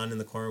have his son in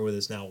the corner with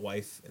his now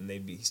wife, and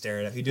they'd be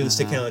staring at him. He'd do the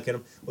stick handle, look at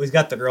him. Well, he's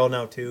got the girl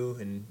now too,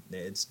 and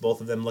it's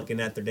both of them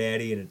looking at their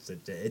daddy, and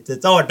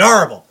it's all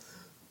adorable.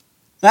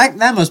 That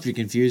must be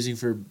confusing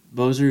for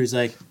Bozer, who's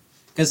like,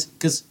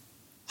 because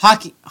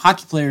hockey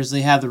players,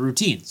 they have the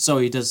routine. So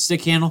he does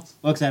stick handle,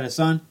 looks at his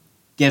son,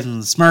 gives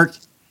him the smirk,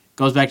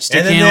 goes back to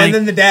stick handling. And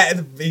then the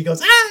dad, he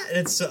goes,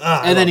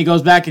 and then he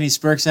goes back and he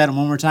smirks at him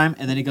one more time,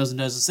 and then he goes and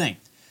does his thing.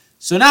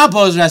 So now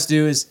Bozer has to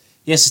do is,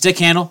 he has to stick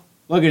handle,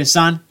 look at his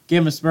son,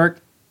 give him a smirk,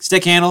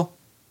 stick handle,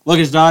 look at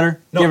his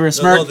daughter, give her a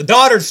smirk. No, the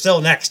daughter's still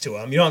next to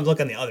him. You don't have to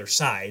look on the other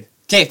side.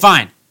 Okay,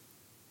 fine.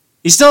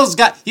 He's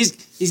got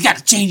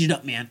to change it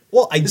up, man.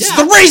 Well, this is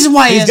the reason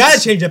why he's got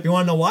to change it up. You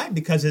want to know why?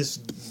 Because his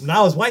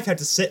wife had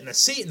to sit in a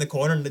seat in the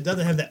corner, and it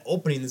doesn't have that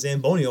opening, the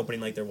Zamboni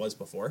opening like there was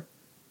before.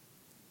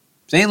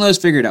 St. Louis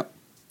figured it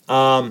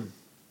out.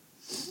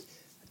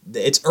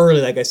 It's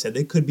early, like I said.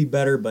 They could be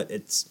better, but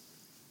it's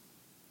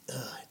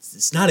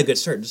not a good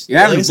start. You're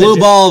having a blue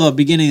ball of the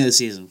beginning of the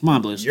season. Come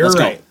on, Blues. Let's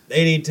right. Go.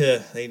 They need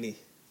to.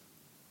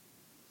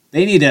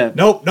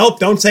 Nope.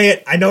 Don't say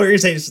it. I know what you're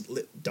saying. Just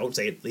don't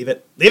say it. Leave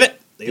it.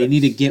 They need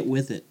to get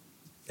with it.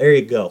 There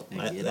you go.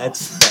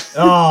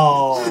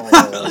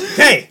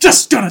 Okay.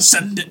 Just gonna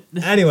send it.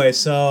 Anyway,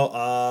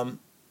 so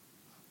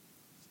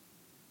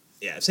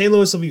St.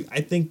 Louis will be.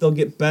 I think they'll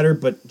get better,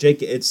 but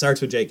it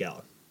starts with Jake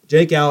Allen.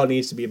 Jake Allen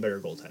needs to be a better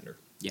goaltender.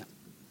 Yeah,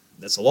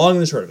 that's the long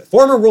and the short of it.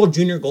 Former World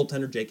Junior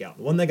goaltender Jake Allen,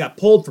 the one that got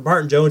pulled for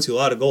Martin Jones, who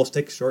allowed a goal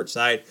stick short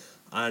side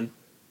on.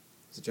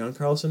 Is it John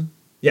Carlson?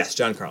 Yes,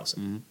 John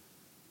Carlson. Mm-hmm.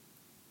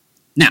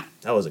 Now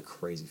that was a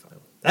crazy final.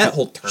 That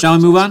whole tournament. Shall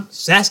we move on?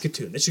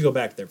 Saskatoon. They should go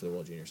back there for the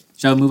World Juniors.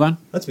 Shall we move on?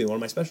 That's one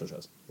of my special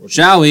shows.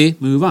 Shall we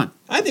move on?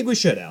 I think we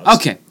should, Alex.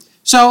 Okay.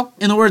 So,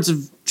 in the words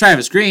of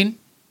Travis Green,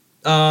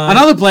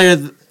 another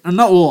player,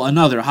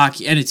 another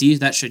hockey entity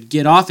that should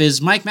get off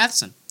is Mike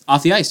Matheson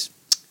off the ice.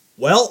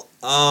 Well,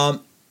 I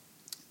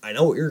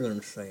know what you're going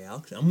to say,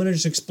 Alex. I'm going to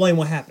just explain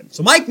what happened.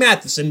 So, Mike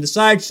Matheson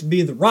decides to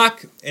be the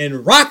rock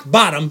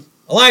bottom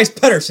Elias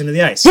Pettersson to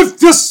the ice. If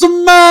you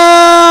smell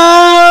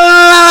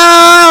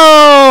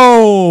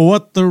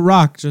what the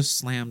Rock just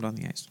slammed on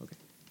the ice. Okay.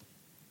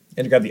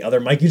 And to grab the other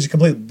mic, you just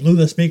completely blew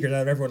the speakers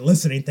out of everyone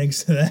listening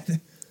thanks to that.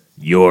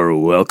 You're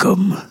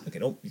welcome. Okay,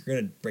 you're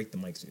going to break the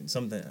mic soon.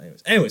 Something.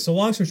 Anyway, so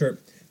long story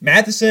short,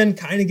 Matheson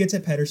kind of gets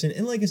at Pettersson.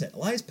 And like I said,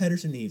 Elias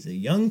Pettersson, he's a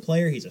young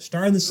player. He's a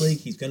star in this league.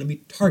 He's going to be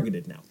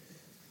targeted now.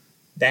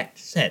 That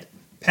said,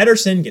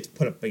 Pettersson gets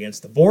put up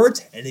against the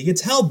boards, and he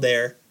gets held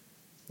there.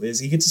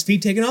 He gets his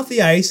feet taken off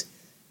the ice,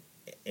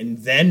 and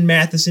then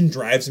Matheson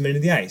drives him into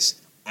the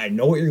ice. I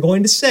know what you're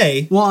going to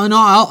say. Well,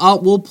 no,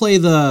 we'll play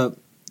the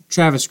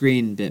Travis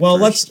Green bit. Well,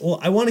 first.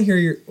 I want to hear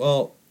your.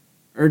 Well,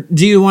 or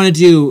do you want to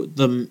do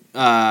the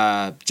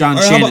John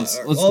Shannon's?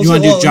 You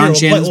want to do John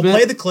Shannon's bit? We'll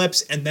play the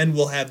clips and then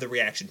we'll have the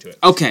reaction to it.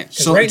 Okay,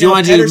 so right do you now,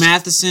 want to do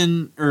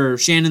Matheson or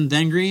Shannon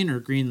then Green or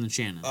Green then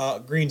Shannon?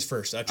 Green's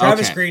first.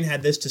 Travis Okay. Green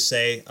had this to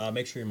say.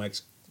 Make sure your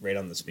mic's right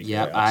on the speaker.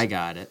 Yep, right, I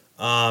got it.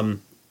 And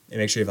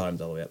make sure your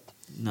volume's all the way up.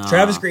 No.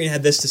 Travis Green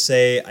had this to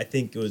say. I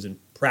think it was in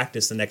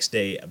practice the next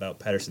day about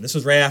Pettersson. This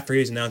was right after he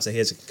was announced that he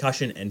has a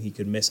concussion and he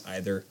could miss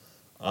either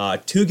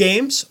 2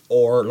 games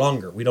or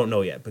longer. We don't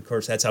know yet. But of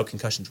course, that's how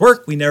concussions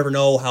work. We never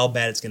know how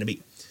bad it's going to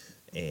be.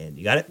 And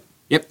you got it?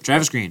 Yep,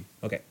 Travis Green.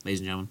 Okay.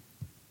 Ladies and gentlemen.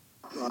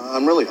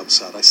 I'm really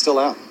upset. I still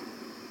am.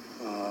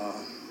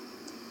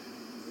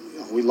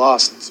 We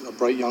lost a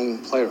bright young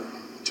player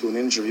to an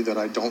injury that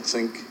I don't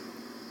think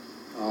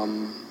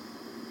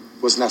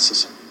was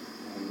necessary.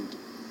 And,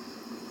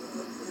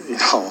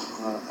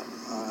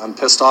 I'm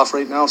pissed off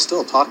right now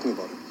still talking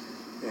about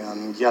it.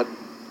 And yet,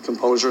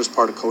 composure is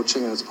part of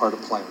coaching and it's part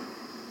of playing.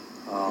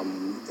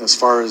 As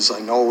far as I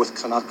know with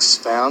Canucks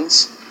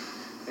fans,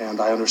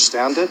 and I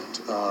understand it,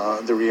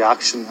 the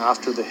reaction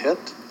after the hit,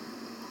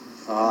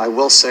 I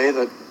will say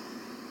that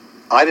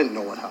I didn't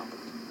know what happened.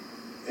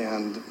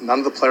 And none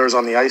of the players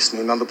on the ice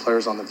knew, none of the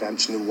players on the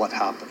bench knew what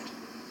happened.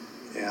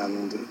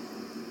 And,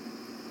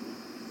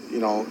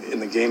 in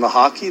the game of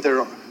hockey,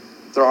 there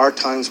are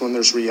times when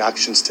there's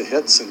reactions to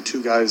hits and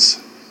 2 guys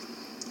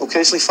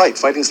occasionally fight.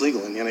 Fighting's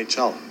legal in the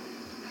NHL.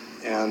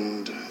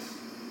 And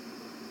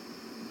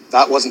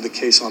that wasn't the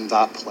case on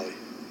that play.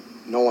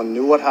 No one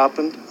knew what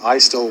happened. I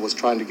still was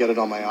trying to get it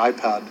on my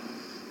iPad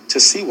to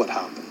see what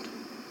happened.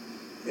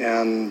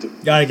 And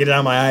Gotta get it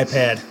on my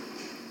iPad.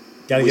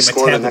 Gotta we get my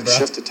scored the tablet, next bro.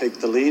 shift to take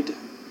the lead.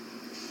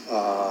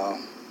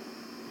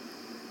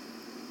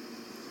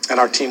 And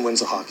our team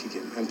wins a hockey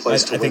game and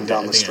plays to win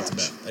down the stretch. I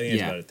think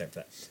that's about it there for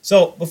that.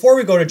 So, before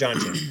we go to John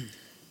Shannon,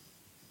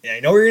 and I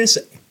know what you're going to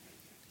say.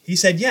 He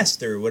said, yes,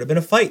 there would have been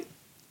a fight.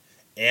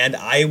 And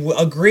I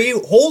agree.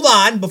 Hold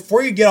on,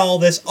 before you get all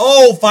this,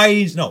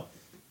 fighting's... No.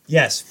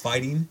 Yes,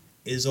 fighting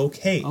is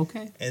okay.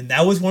 Okay. And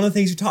that was one of the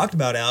things you talked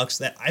about, Alex,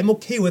 that I'm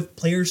okay with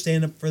players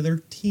standing up for their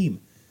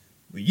team.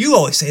 You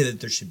always say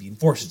that there should be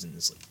enforcers in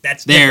this league.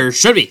 That's There different.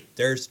 should be.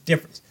 There's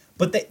difference.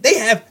 But they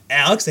have,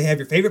 Alex, they have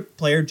your favorite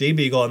player, Jay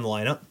Beagle, in the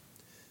lineup.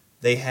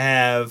 They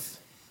have...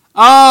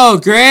 Oh,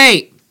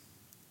 great.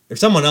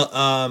 There's someone else.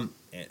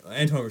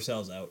 Antoine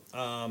Roussell's out.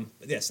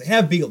 Yes, they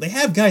have Beagle. They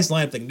have guys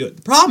lined up that can do it.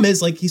 The problem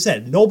is, like he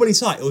said, nobody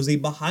saw it. It was a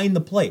behind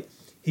the plate.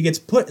 He gets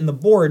put in the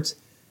boards,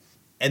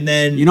 and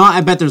then... You know what? I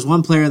bet there's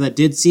one player that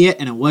did see it,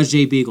 and it was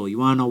Jay Beagle. You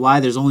want to know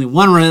why? There's only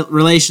one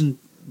relation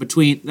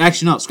between...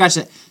 Actually, no, scratch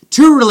that.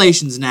 2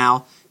 relations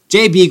now.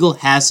 Jay Beagle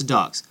has to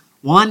dogs.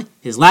 One,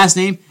 his last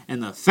name,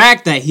 and the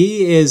fact that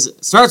he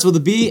starts with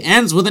a B,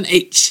 ends with an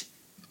H.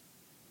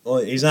 Well,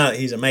 he's not.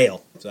 He's a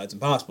male, so that's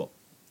impossible.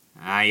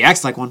 He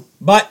acts like one.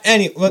 But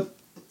anyway,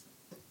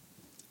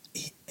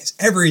 as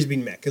ever he's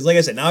being met, because like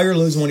I said, now you're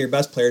losing one of your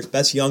best players,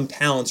 best young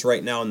talents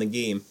right now in the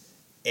game,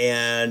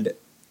 and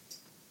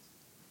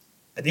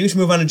I think we should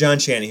move on to John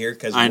Shannon here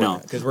because I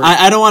know.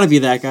 I don't want to be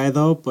that guy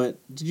though. But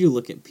did you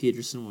look at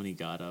Peterson when he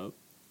got out?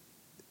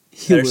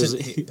 He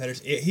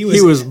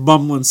was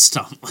bumbling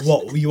stumbling.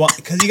 Well,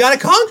 because he got a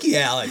conky,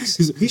 Alex.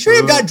 He should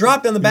have got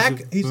dropped on the back.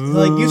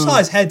 You saw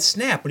his head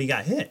snap when he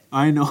got hit.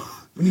 I know.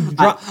 When he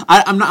dropped,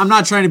 I'm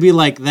not trying to be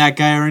like that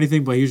guy or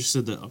anything, but he just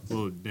said that.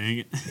 Oh, dang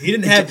it! He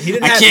didn't have.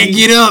 I can't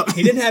get up.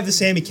 He didn't have the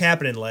Sammy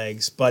Kapanen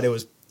legs, but it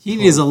was. He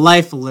needs a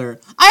life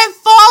alert. I have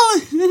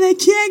fallen and I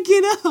can't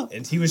get up.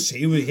 And he was.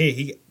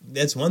 Hey,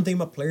 that's one thing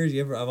about players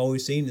I've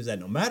always seen is that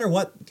no matter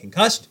what,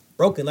 concussed,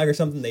 broken leg or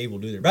something, they will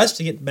do their best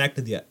to get back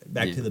to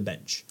the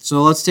bench.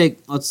 So let's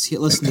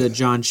listen to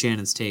John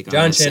Shannon's take on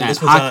John this. Shannon,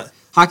 this was on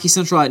Hockey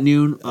Central at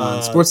noon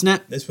on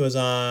Sportsnet. This was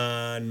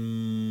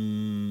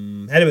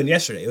on. Had to been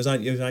yesterday. It was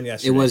on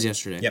yesterday. It was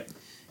yesterday. Yep.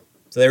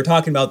 So they were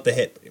talking about the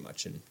hit pretty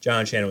much, and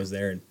John Shannon was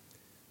there. And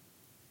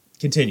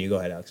continue. Go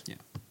ahead, Alex. Yeah.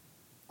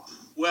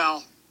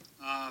 Well,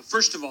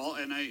 first of all,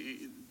 and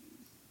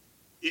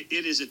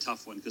it is a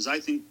tough one because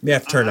I think you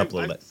have to turn it up a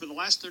little bit. For the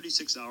last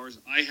 36 hours,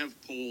 I have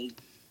polled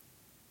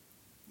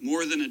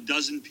more than a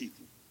dozen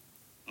people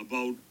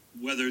about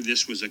whether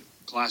this was a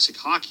classic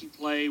hockey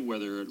play,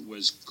 whether it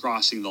was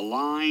crossing the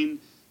line,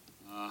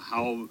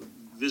 how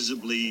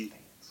visibly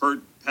hurt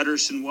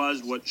Pettersson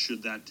was, what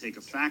should that take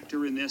a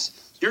factor in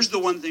this. Here's the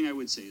one thing I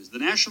would say is the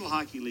National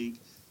Hockey League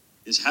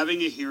is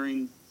having a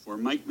hearing for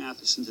Mike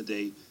Matheson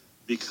today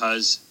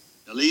because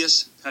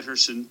Elias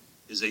Pettersson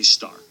is a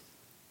star.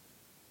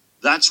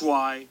 That's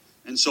why,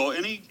 and so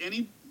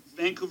any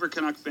Vancouver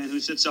Canuck fan who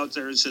sits out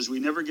there and says we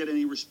never get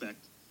any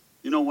respect,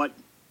 you know what?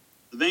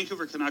 The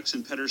Vancouver Canucks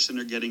and Pettersson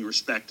are getting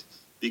respect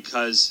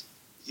because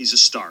he's a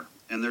star,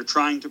 and they're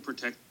trying to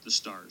protect the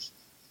stars.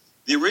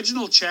 The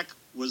original check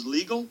was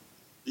legal.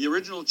 The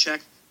original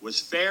check was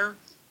fair.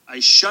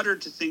 I shudder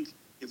to think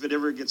if it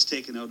ever gets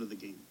taken out of the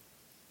game.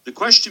 The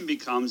question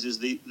becomes, is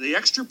the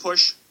extra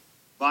push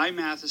by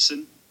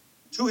Matheson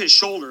to his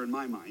shoulder, in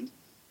my mind,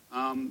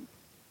 and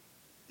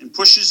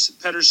pushes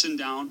Pettersson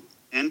down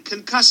and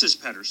concusses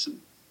Pettersson,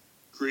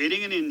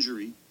 creating an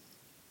injury.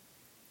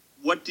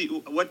 What do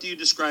you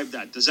describe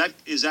that? Is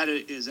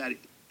that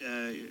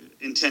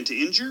intent to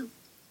injure?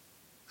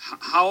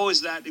 How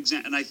is that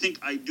and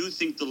I do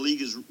think the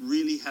league is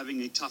really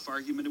having a tough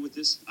argument with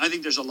this. I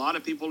think there's a lot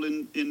of people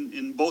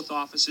in both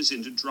offices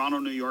in Toronto,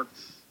 New York,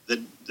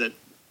 that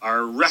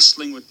are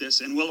wrestling with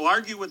this and will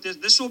argue with this.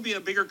 This will be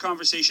a bigger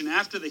conversation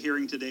after the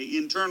hearing today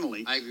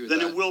internally than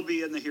it will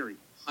be in the hearing.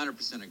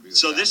 100% agree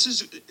with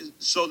that.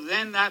 So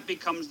then that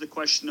becomes the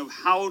question of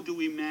how do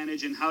we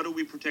manage and how do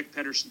we protect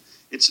Pettersson?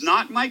 It's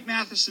not Mike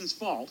Matheson's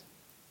fault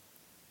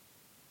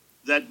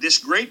that this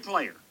great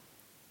player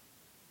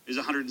is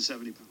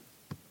 170 pounds.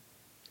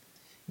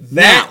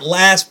 That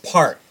last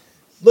part.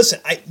 Listen,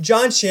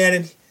 John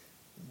Shannon,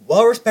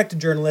 well-respected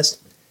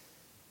journalist.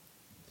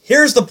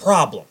 Here's the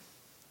problem.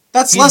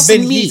 That's less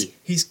than me.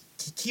 He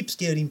keeps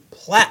getting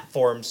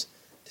platforms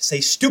to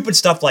say stupid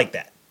stuff like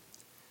that.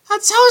 How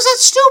is that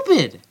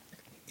stupid?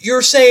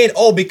 You're saying,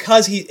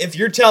 because if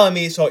you're telling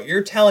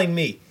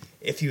me,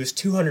 if he was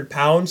 200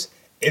 pounds,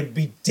 it'd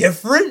be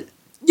different?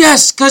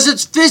 Yes, because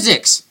it's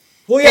physics.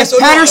 Well, yeah,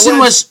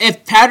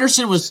 if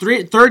Patterson was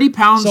 30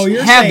 pounds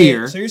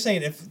heavier. So you're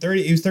saying if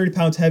he was 30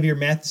 pounds heavier,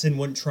 Matheson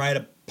wouldn't try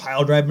to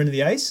pile drive him into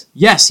the ice?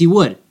 Yes, he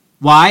would.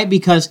 Why?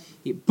 Because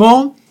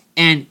boom,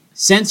 and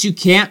since you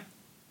can't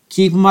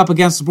keep him up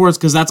against the boards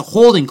because that's a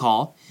holding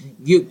call,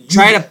 you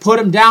try to put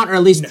him down or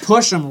at least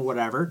push him or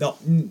whatever. No.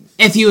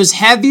 If he was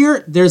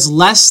heavier, there's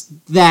less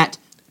that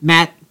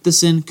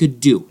Matheson could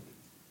do.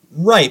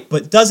 Right,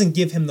 but doesn't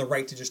give him the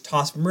right to just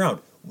toss him around.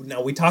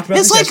 Now, we talked about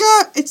this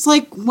It's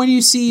like when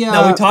you see...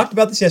 Now, we talked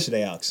about this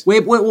yesterday, Alex.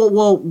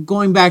 Well,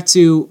 going back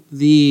to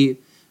the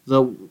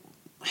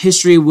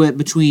history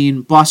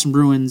between Boston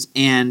Bruins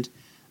and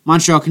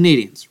Montreal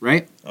Canadiens,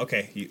 right?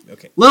 Okay.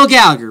 Little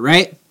Gallagher,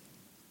 right?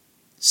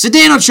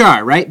 Zdeno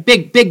Chara, right?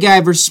 Big guy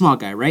versus small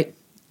guy, right?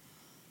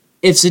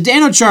 If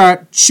Zdeno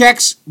Chara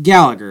checks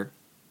Gallagher,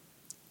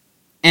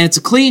 and it's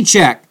a clean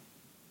check,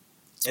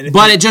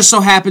 but it just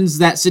so happens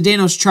that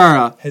Zdeno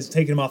Chara has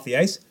taken him off the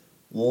ice,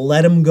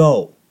 let him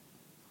go.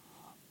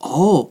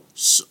 Oh,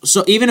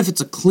 so even if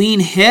it's a clean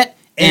hit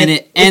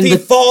if he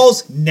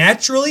falls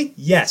naturally,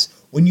 yes.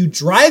 When you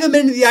drive him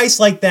into the ice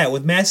like that,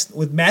 with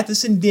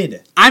Matheson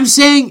did. I'm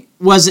saying,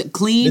 was it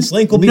clean? This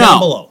link will be down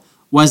below.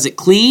 Was it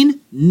clean?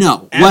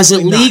 No. Absolutely was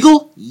it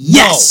legal?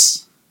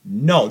 Yes.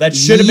 No, that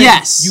should have been.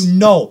 Yes. You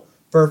know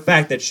for a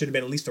fact that should have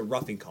been at least a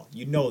roughing call.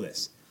 You know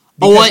this.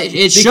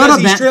 It should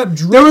have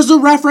been. There was a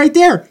ref right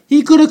there.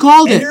 He could have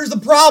called it. And here's the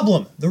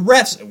problem. The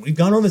refs, we've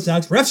gone over this,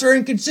 Alex. Refs are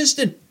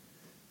inconsistent.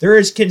 They're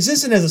as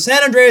consistent as the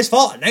San Andreas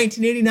Fault in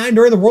 1989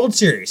 during the World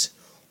Series.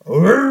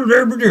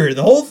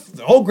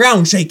 The whole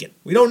ground shaking.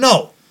 We don't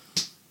know.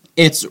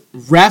 It's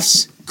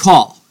ref's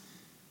call.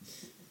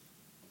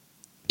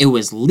 It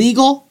was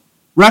legal.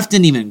 Ref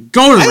didn't even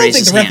go to raise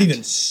his hand. I don't think the ref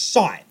even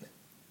saw it.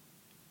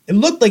 It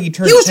looked like he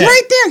turned his his head. He was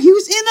right there. He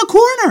was in the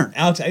corner.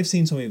 Alex, I've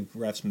seen so many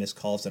refs miss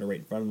calls that are right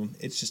in front of them.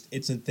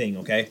 It's a thing,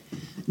 okay?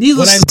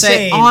 Needless to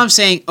say, all I'm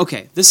saying,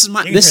 okay, this is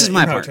my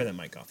part. Turn that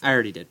mic off. I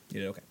already did.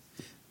 You did, okay.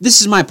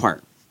 This is my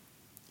part.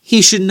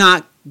 He should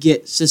not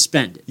get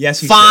suspended. Yes,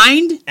 he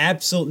fined. Should.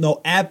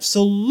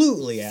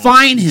 Absolutely. Alex.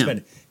 Fine him.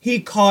 Suspended. He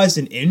caused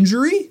an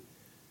injury.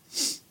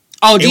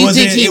 Oh, do you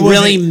think he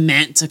really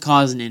meant to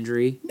cause an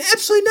injury?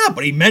 Absolutely not.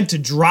 But he meant to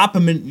drop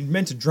him and he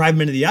meant to drive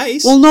him into the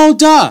ice. Well, no,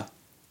 duh.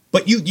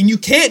 But you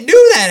can't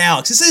do that,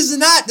 Alex. This is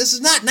not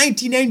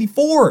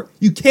 1994.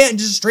 You can't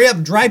just straight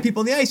up drive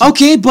people in the ice.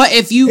 Okay, but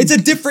it's a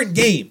different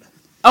game.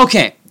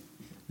 Okay,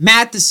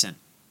 Matheson,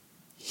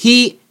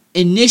 he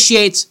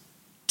initiates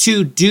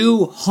to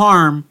do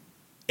harm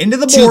into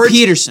the to boards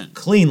Peterson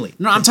cleanly.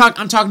 No, I'm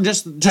talking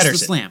just the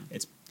slam.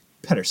 It's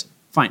Pettersson.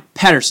 Fine,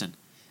 Pettersson.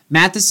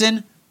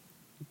 Matheson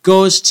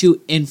goes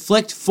to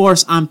inflict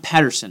force on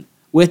Pettersson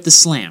with the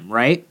slam,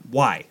 right?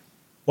 Why?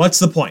 What's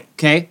the point?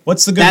 Okay.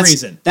 What's the good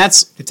reason?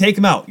 That's to take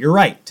him out. You're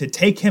right. To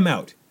take him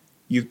out.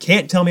 You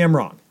can't tell me I'm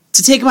wrong.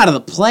 To take him out of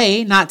the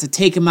play, not to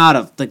take him out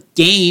of the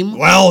game.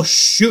 Well,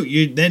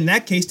 shoot. Then in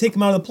that case, take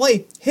him out of the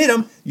play. Hit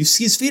him. You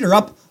see his feet are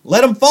up.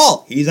 Let him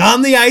fall. He's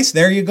on the ice.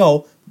 There you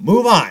go.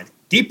 Move on.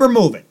 Deeper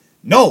moving.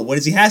 No, what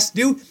does he has to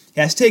do? He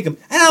has to take him.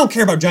 And I don't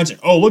care about Johnson.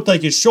 Oh, looked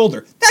like his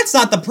shoulder. That's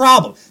not the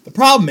problem. The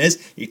problem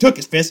is he took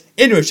his fist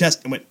into his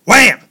chest and went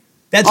wham.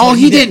 That's what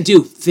he didn't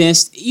do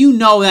fist. You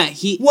know that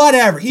he...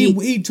 Whatever.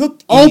 He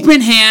took...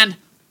 Open hand,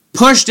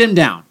 pushed him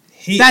down.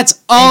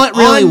 That's all it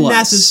really was.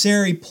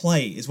 Unnecessary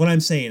play is what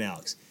I'm saying,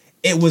 Alex.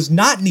 It was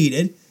not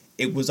needed.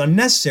 It was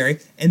unnecessary.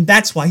 And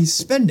that's why he's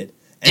suspended.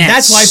 And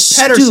that's why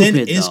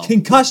Pettersson is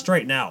concussed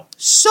right now.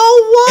 So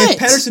what? If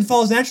Pettersson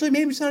falls naturally,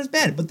 maybe it's not as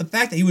bad. But the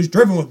fact that he was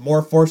driven with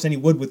more force than he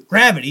would with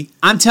gravity...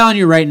 I'm telling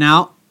you right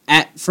now,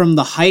 from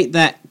the height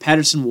that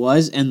Pettersson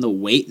was and the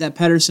weight that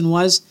Pettersson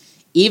was...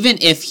 Even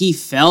if he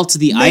fell to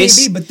the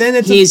ice, but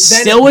then he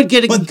still would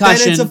get a concussion. But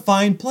then it's a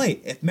fine play.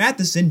 If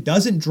Matheson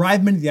doesn't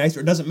drive him into the ice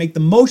or doesn't make the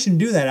motion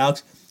do that,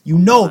 Alex, You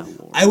know,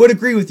 I would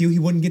agree with you. He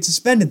wouldn't get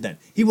suspended then.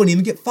 He wouldn't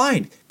even get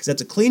fined because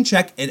that's a clean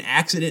check, an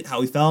accident,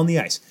 how he fell on the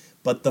ice.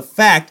 But the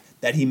fact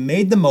that he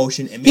made the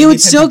motion and made he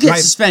would still get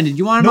suspended.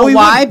 You want to know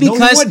why?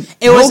 Because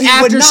it was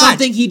after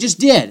something he just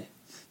did.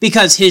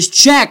 Because his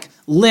check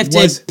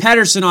lifted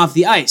Pettersson off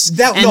the ice.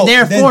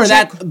 Therefore,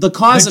 the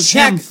cause of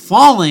him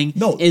falling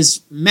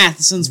is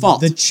Matheson's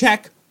fault. The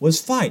check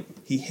was fine.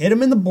 He hit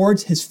him in the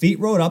boards. His feet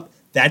rode up.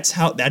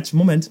 That's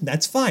momentum.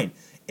 That's fine.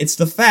 It's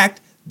the fact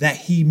that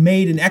he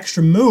made an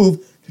extra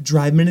move to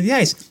drive him into the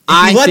ice.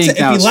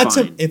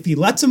 If he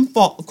lets him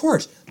fall, of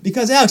course.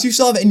 Because, Alex, you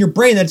still have it in your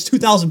brain that it's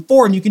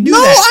 2004 and you can do that.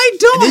 No, I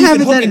don't have it.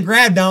 You can hook and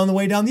grab down the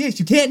way down the ice.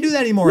 You can't do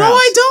that anymore, No,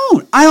 Alex.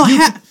 I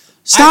don't.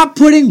 Stop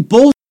putting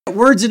bullshit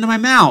words into my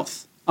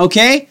mouth,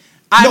 okay?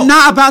 I'm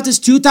not about this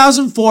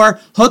 2004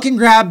 hook and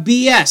grab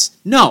BS.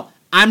 No,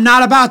 I'm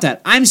not about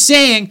that. I'm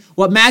saying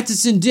what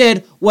Matheson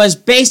did was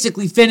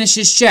basically finish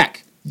his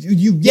check.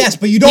 Yes,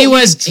 but you don't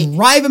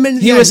drive him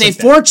into the ice. He was a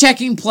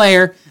forechecking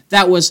player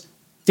that was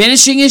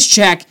finishing his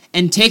check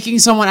and taking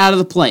someone out of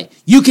the play.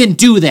 You can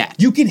do that.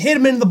 You can hit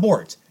him into the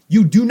boards.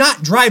 You do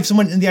not drive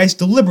someone in the ice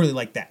deliberately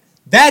like that.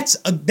 That's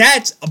a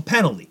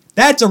penalty.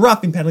 That's a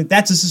roughing penalty.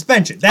 That's a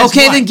suspension.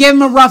 Then give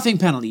him a roughing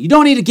penalty. You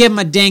don't need to give him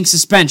a dang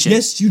suspension.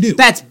 Yes, you do.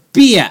 That's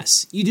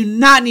BS. You do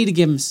not need to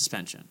give him a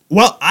suspension.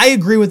 Well, I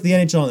agree with the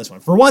NHL on this one.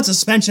 For once, a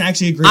suspension I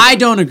actually agree with. I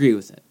don't agree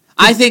with it.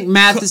 I think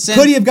Matheson...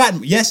 Could he have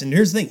gotten... Yes, and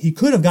here's the thing. He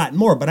could have gotten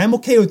more, but I'm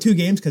okay with 2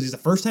 games because he's a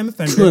first-time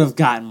offender. Could have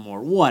gotten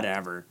more.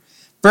 Whatever.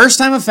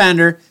 First-time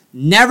offender,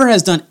 never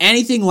has done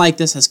anything like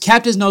this, has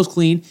kept his nose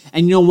clean,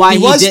 and you know why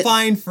he was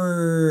fined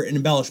for an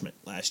embellishment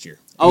last year.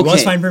 He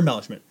was fined for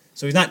embellishment.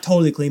 So he's not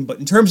totally clean, but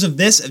in terms of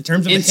this, in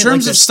terms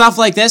of stuff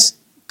like this,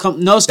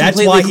 nose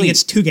completely clean. That's why he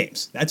gets 2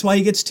 games. That's why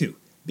he gets 2.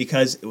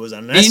 Because it was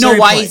unnecessary. And you know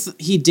why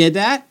he did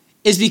that?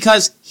 Is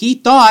because he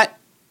thought,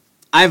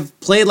 I've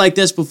played like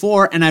this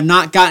before, and I've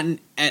not gotten...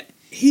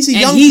 He's a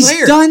young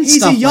player.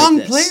 He's a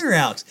young player,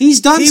 Alex. He's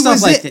done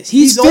stuff like this.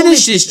 He's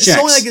finished his checks. It's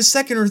only like his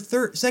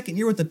second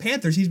year with the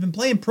Panthers. He's been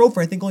playing pro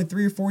for I think only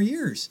 3 or 4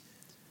 years.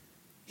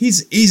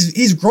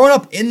 He's grown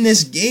up in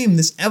this game,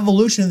 this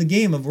evolution of the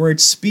game of where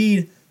it's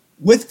speed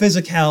with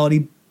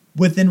physicality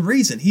within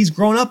reason. He's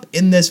grown up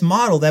in this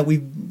model that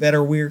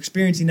we're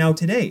experiencing now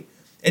today.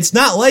 It's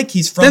not like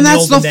he's from. Then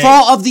that's the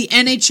fault of the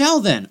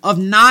NHL. Then of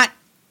not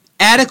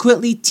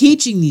adequately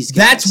teaching these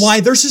guys. That's why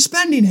they're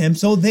suspending him,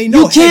 so they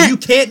know, hey, you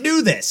can't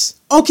do this.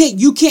 Okay,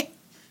 you can't.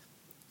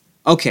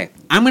 Okay,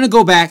 I'm going to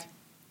go back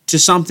to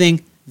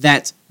something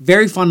that's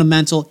very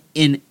fundamental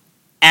in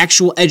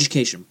actual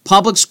education,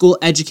 public school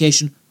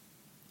education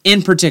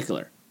in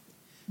particular.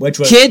 Which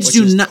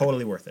is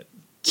totally worth it.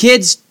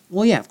 Kids,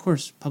 well, yeah, of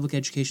course, public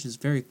education is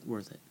very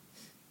worth it.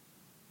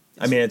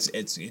 I mean,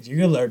 it's you're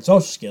going to learn social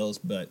skills,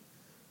 but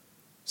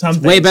it's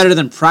way better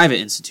than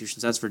private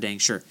institutions, that's for dang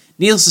sure.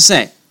 Needless to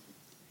say,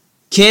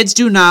 kids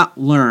do not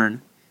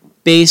learn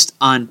based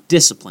on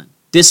discipline.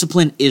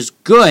 Discipline is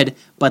good,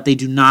 but they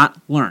do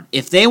not learn.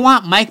 If they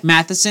want Mike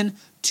Matheson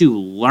to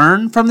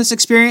learn from this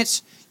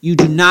experience, you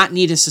do not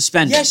need to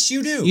suspend him. Yes,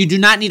 you do. You do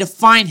not need to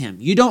fine him.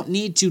 You don't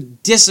need to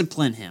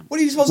discipline him. What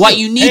are you supposed to do? What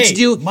you need to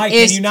do Mike,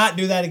 is... can you not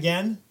do that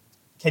again?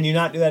 Can you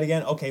not do that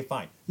again? Okay,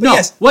 fine. But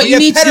no, what you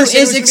need to do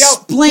is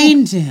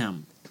explain to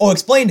him. Oh,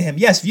 explain to him.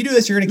 Yes, if you do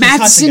this, you're going to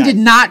Matheson did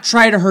not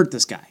try to hurt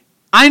this guy.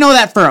 I know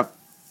that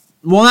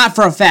not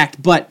for a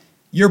fact, but...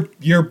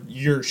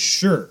 You're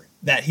sure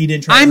that he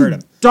didn't try to hurt him.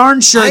 I'm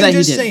darn sure that he did.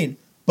 I'm just saying,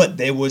 but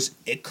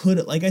it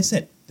could, like I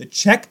said, the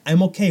check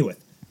I'm okay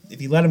with. If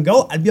he let him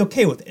go, I'd be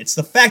okay with it. It's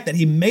the fact that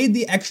he made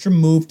the extra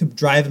move to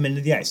drive him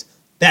into the ice.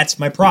 That's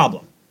my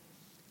problem.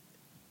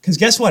 Because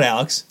guess what,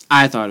 Alex?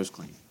 I thought it was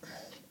clean.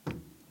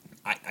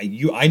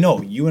 I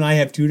know. You and I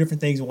have 2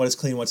 different things on what is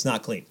clean and what's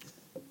not clean.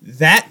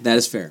 That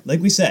is fair. Like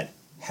we said,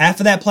 half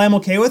of that play I'm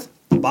okay with.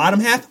 The bottom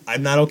half,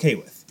 I'm not okay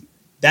with.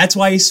 That's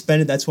why he's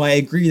suspended. That's why I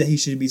agree that he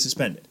should be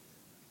suspended.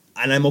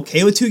 And I'm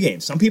okay with 2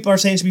 games. Some people are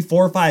saying it should be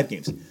 4 or 5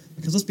 games.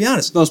 Because let's be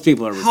honest. Those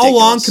people are ridiculous.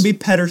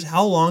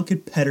 How long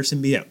could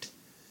Pettersson be out?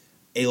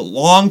 A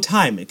long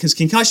time. Because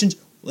concussions...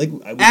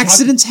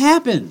 Accidents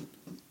happen.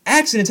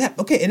 Accidents happen.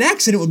 Okay, an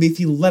accident would be if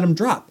you let him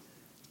drop.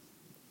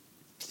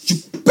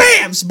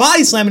 Bam!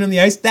 Body slamming in the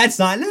ice. That's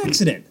not an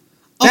accident.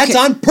 That's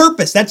on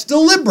purpose. That's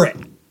deliberate.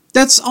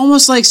 That's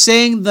almost like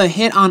saying the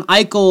hit on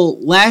Eichel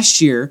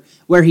last year,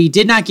 where he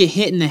did not get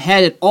hit in the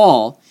head at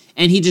all,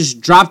 and he just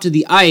dropped to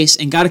the ice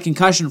and got a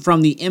concussion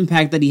from the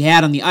impact that he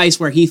had on the ice,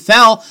 where he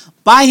fell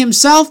by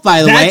himself,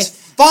 by the way. That's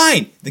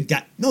fine.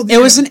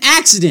 It was an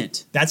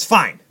accident. That's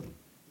fine.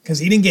 Because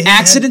he didn't get hit.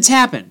 Accidents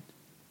happen.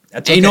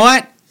 That's okay. And you know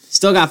what?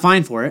 Still got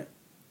fined for it.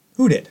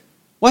 Who did?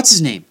 What's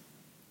his name?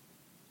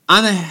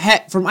 On the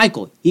head from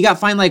Eichel. He got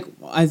fined I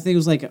think it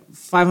was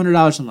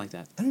 $500, something like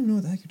that. I don't know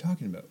what the heck you're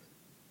talking about.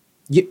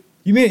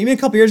 You mean a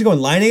couple years ago when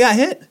Laine got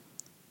hit?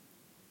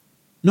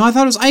 No, I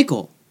thought it was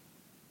Eichel.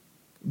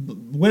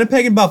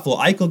 Winnipeg and Buffalo,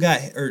 Laine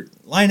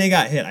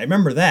got hit. I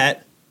remember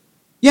that.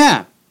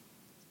 Yeah.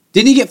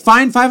 Didn't he get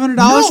fined $500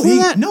 for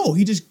that? No,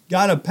 he just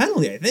got a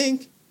penalty, I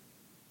think.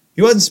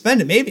 He wasn't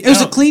spending. Maybe. It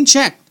was a clean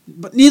check.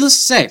 But needless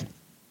to say,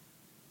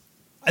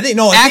 I think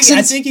I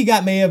Accidents- think he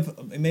may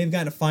have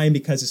gotten a fine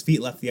because his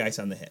feet left the ice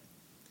on the hit.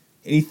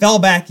 And he fell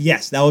back.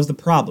 Yes, that was the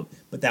problem.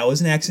 But that was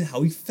an accident.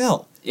 How he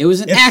fell. It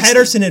was an if accident.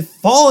 Pedersen had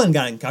fallen and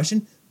got a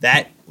concussion,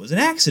 that was an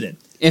accident.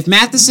 If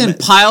Matheson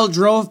pile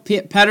drove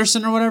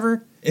Pedersen or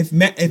whatever, If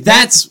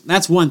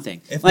that's one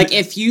thing. If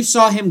If you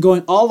saw him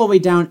going all the way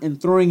down and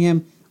throwing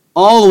him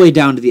all the way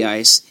down to the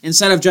ice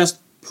instead of just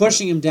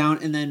pushing him down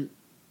and then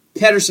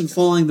Pedersen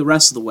falling the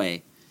rest of the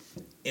way.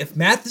 if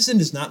Matheson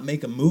does not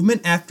make a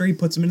movement after he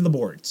puts him into the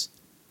boards,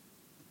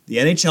 the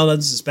NHL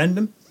doesn't suspend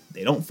him.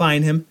 They don't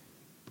fine him.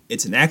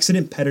 It's an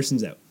accident.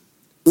 Pedersen's out.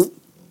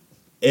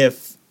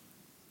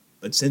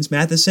 But since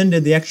Matheson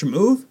did the extra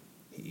move,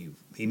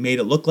 he made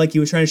it look like he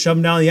was trying to shove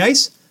him down the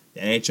ice.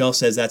 The NHL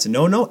says that's a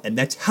no-no, and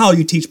that's how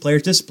you teach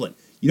players discipline.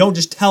 You don't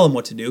just tell them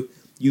what to do.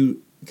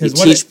 You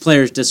teach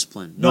players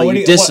discipline.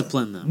 You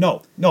discipline them.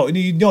 No,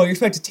 you're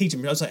expected to teach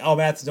them. It's like, oh,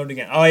 Matheson, don't do it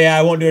again. Oh, yeah,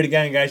 I won't do it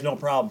again, guys. No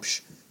problem.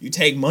 Psh. You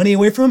take money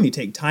away from them. You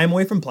take time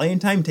away from them, playing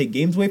time. You take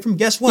games away from them.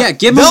 Guess what? Yeah,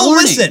 give them a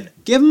warning. Listen.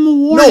 Give them a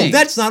warning. No,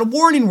 that's not a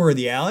warning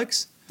worthy,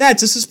 Alex.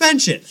 That's a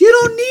suspension. You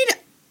don't need it.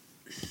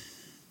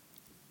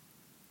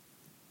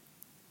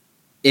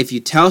 If you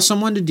tell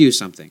someone to do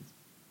something,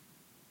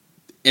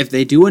 if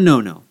they do a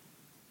no-no,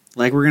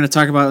 like we're going to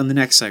talk about in the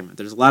next segment,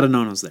 there's a lot of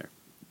no-nos there.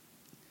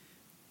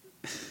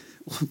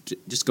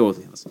 Just go with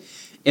me.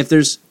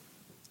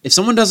 If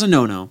someone does a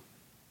no-no,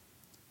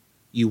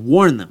 you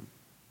warn them.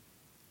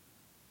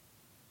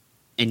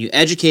 And you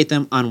educate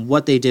them on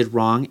what they did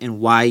wrong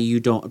and why you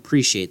don't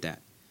appreciate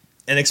that.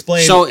 And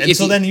explain. So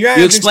then you're going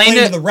to explain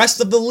to the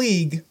rest of the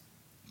league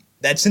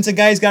that since a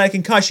guy's got a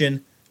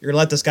concussion, you're going to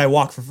let this guy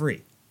walk for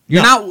free.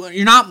 You're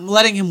not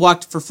letting him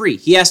walk for free.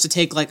 He has to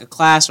take like a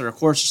class or a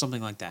course or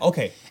something like that.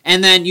 Okay.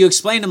 And then you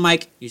explain to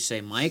Mike. You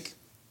say, Mike,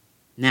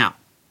 now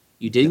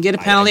you didn't get a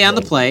penalty on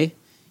the play.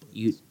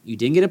 You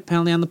didn't get a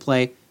penalty on the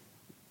play.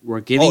 We're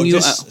giving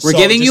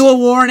you a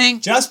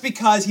warning. Just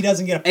because he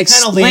doesn't get a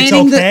penalty, it's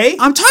okay?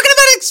 I'm talking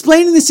about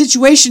explaining the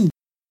situation.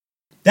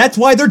 That's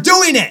why they're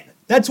doing it.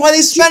 That's why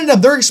they suspended him.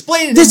 They're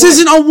explaining. This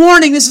isn't a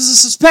warning. This is a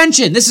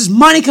suspension. This is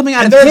money coming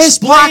out of his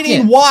pocket. They're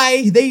explaining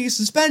why they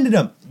suspended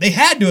him. They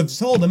had to have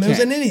told him.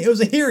 Okay. It was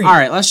a hearing. All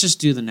right, let's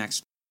just do the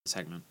next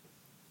segment.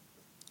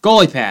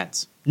 Goalie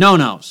pads.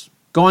 No-nos.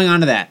 Going on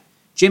to that.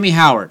 Jimmy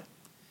Howard.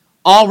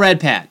 All red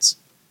pads.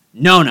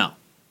 No-no.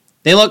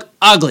 They look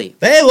ugly.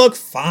 They look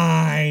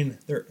fine.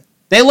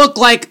 They look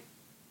like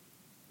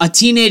a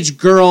teenage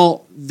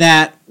girl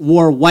that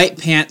wore white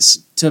pants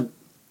to,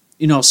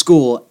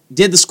 school,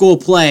 did the school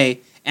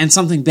play, and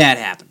something bad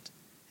happened.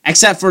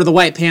 Except for the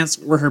white pants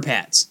were her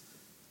pads.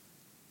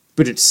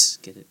 But it's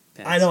get it.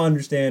 Pads. I don't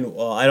understand.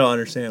 Well, I don't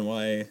understand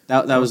why.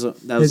 That was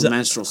a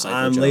menstrual cycle.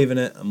 I'm leaving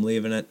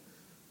it.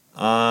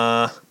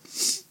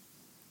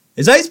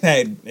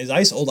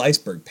 His old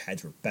iceberg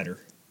pads were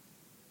better.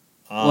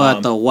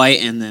 What, the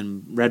white and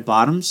then red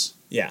bottoms?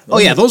 Yeah.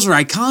 Those are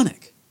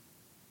iconic.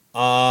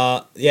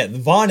 The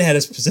Vaughn had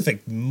a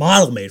specific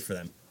model made for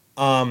them.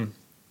 I'm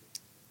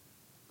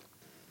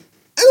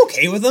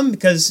okay with them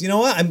because you know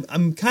what?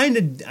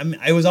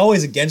 I was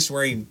always against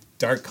wearing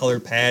dark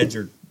colored pads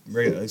or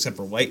except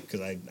for white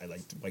because I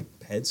liked white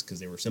pads because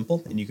they were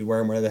simple and you could wear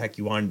them wherever the heck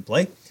you wanted to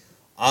play.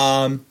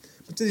 But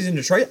these in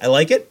Detroit, I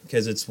like it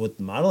because it's with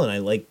the model, and I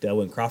liked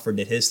when Crawford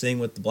did his thing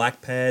with the black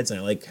pads,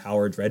 and I like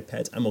Howard's red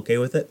pads. I'm okay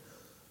with it.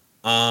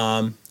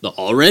 The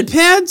all red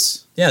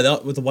pads? Yeah,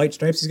 with the white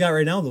stripes he's got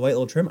right now, the white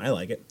little trim, I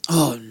like it.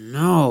 Oh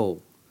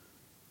no,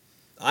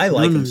 I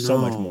like him so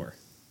much more.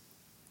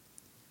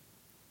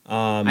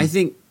 I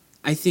think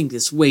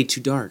it's way too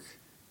dark.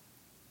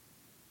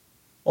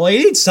 Well, he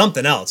needs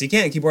something else. He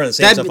can't keep wearing the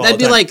same stuff all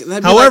the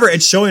time. However,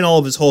 it's showing all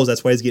of his holes.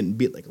 That's why he's getting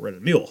beat like a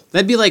red mule.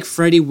 That'd be like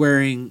Freddie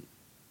wearing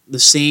the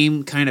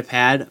same kind of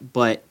pad,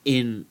 but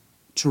in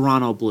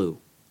Toronto blue.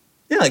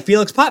 Yeah, like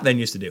Felix Potvin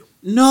used to do.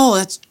 No,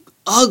 that's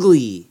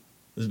ugly.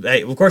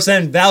 Of course,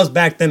 then that was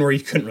back then where you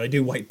couldn't really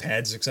do white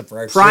pads except for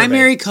our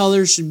primary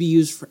colors should be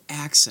used for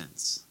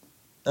accents.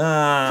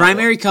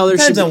 Primary colors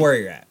depends on where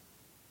you're at.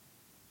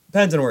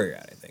 Depends on where you're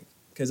at, I think.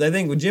 Because I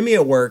think with Jimmy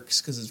it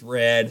works because it's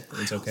red.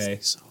 It's okay.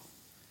 Think so.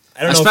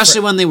 I don't know.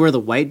 Especially when they wear the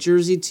white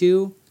jersey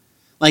too,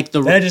 like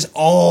the then just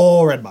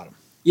all red bottom.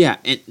 Yeah,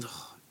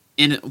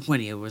 and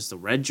when it was the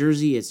red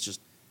jersey, it's just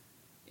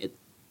it.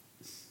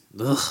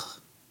 Ugh.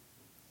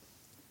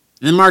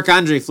 And then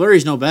Marc-Andre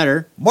Fleury's no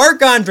better.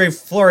 Marc-Andre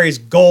Fleury's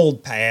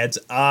gold pads.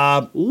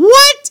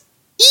 What?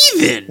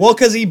 Even? Well,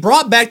 because he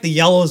brought back the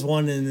yellows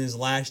one in his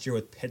last year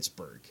with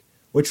Pittsburgh,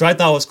 which I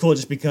thought was cool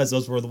just because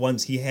those were the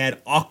ones he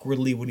had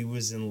awkwardly when he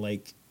was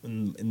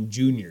in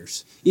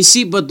juniors. You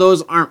see, but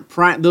those aren't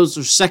those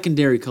are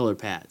secondary color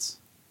pads.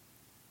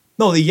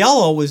 No, the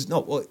yellow was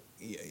well,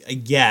 I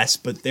guess,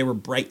 but they were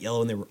bright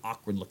yellow and they were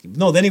awkward looking.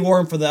 No, then he wore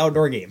them for the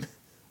outdoor game,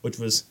 which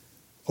was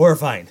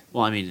horrifying.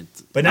 Well, I mean,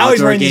 but now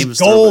he's wearing these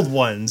gold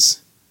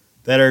ones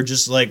that are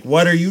just like,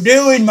 what are you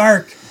doing,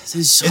 Mark?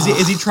 Is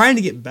he trying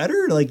to get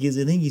better? Like, does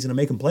he think he's going to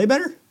make him play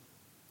better?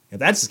 If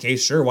that's the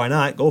case, sure, why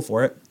not? Go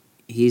for it.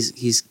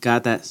 He's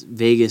got that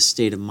Vegas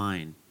state of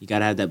mind. You got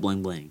to have that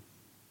bling bling.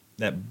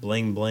 That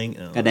bling bling.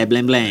 Oh, Got that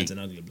bling bling. That's an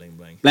ugly bling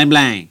bling. Bling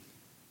bling.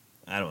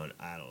 I don't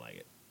like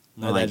it.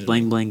 More like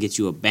bling bling gets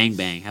you a bang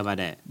bang. How about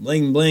that?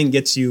 Bling bling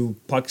gets you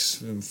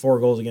pucks 4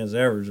 goals against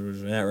average, which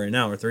is at right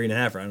now, or 3.5.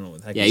 I don't know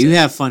what the heck. Yeah, you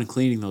have fun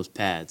cleaning those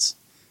pads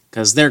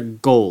because they're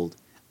gold.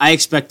 I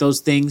expect those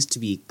things to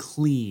be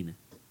clean,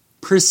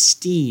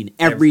 pristine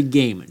every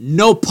game.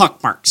 No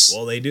puck marks.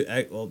 Well, they do.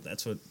 Well,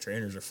 that's what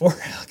trainers are for,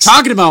 Alex.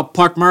 Talking about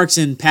puck marks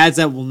and pads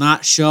that will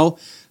not show,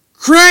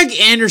 Craig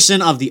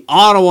Anderson of the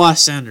Ottawa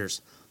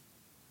Senators.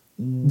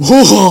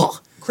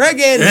 Craig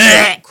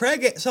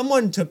Anderson.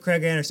 Someone took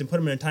Craig Anderson,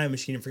 put him in a time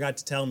machine, and forgot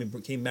to tell him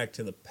he came back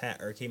to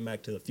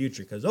the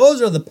future, because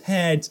those are the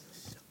pads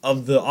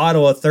of the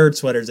Ottawa third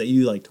sweaters that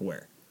you like to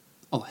wear.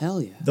 Oh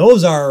hell yeah!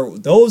 Those are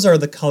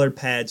the colored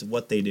pads of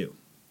what they do.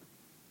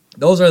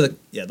 Those are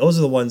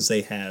the ones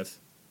they have.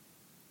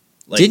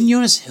 Like, didn't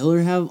Jonas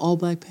Hiller have all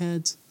black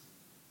pads?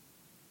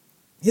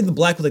 He had the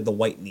black with like the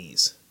white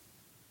knees.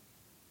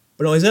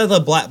 But no, he's got the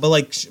black. But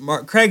like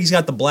Craig's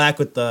got the black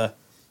with the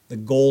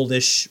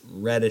goldish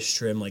reddish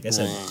trim. Like I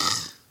said,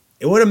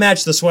 it would have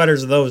matched the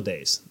sweaters of those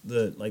days.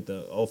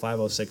 The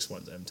 05, 06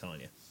 ones. I'm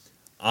telling you.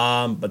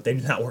 But they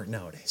do not work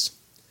nowadays.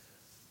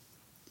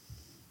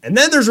 And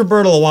then there's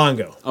Roberto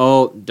Luongo.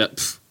 Oh,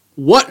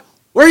 what?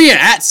 Where are you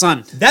at,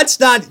 son? That's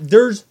not.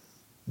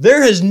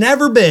 There has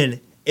never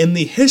been in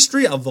the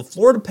history of the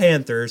Florida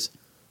Panthers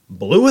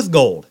blue with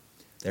gold.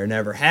 There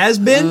never has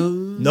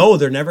been. No,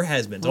 there never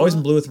has been. It's always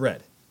been blue with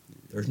red.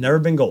 There's never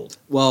been gold.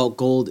 Well,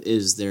 gold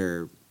is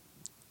their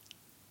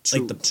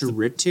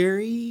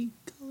tertiary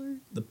color.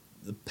 The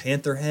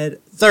Panther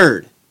head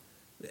third.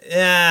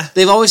 Yeah,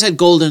 they've always had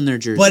gold in their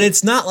jersey, but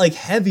it's not like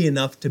heavy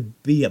enough to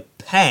be a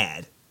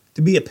pad.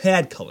 To be a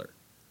pad color.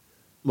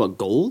 What,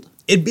 gold?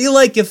 It'd be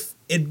like if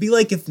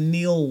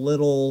Neil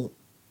Little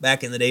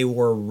back in the day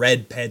wore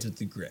red pads with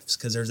the Griffs,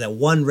 because there's that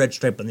one red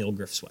stripe on the old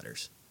Griff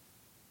sweaters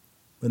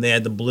when they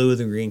had the blue and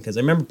the green. Because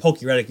I remember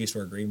Pokey Reddick used to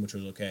wear green, which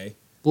was okay.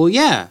 Well,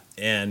 yeah.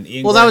 And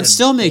Ian that Gordon would had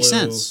still make blue.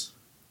 sense.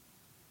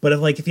 But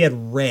if he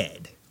had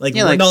red,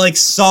 like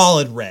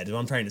solid red, is what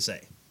I'm trying to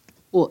say.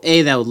 Well,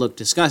 that would look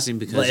disgusting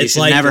because you it's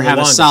should like never the have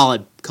a Luongos.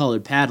 solid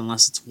colored pad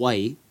unless it's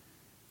white.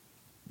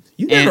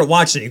 You never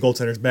watched any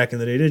goaltenders back in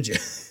the day, did you?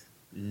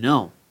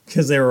 No.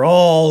 Because they were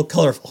all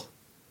colorful.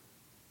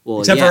 Well,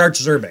 except for Arch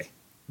Zerbe.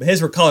 But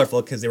his were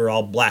colorful because they were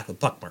all black with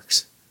puck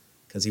marks.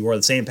 Because he wore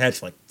the same patch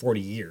for like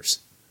 40 years.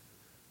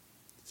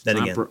 If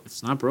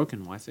it's not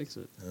broken, why fix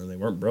it? They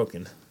weren't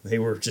broken. They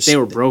were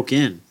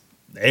broken.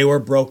 They were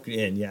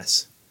broken,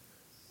 yes.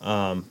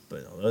 But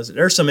no,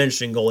 there's some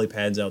interesting goalie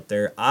pads out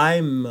there.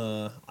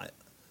 And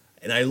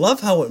I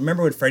love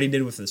remember what Freddie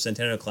did with the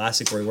Centennial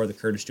Classic where he wore the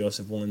Curtis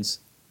Joseph ones?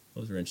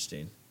 Those were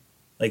interesting.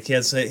 Like he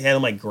had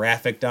them like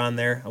graphic on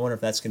there. I wonder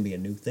if that's going to be a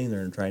new thing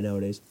they're going to try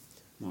nowadays.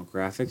 More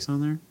graphics on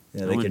there?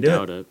 Yeah, I they could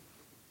doubt do it.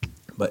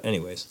 But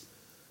anyways.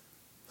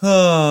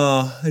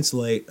 Oh, it's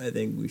late. I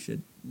think we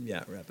should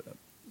wrap it up.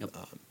 Yep.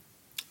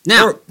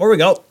 Now, before we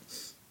go,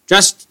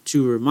 just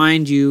to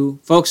remind you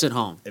folks at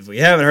home, if we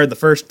haven't heard the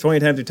first 20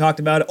 times we talked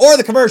about it or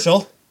the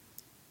commercial,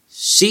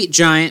 Seat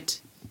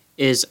Giant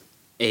is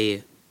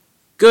a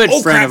good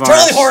friend of ours.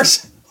 Charlie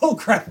Horse. Oh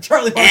crap,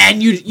 Charlie Horse.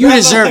 And you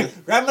deserve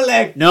it. Grab my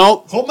leg.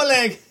 Nope. Hold my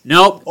leg.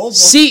 Nope. Oh,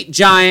 Seat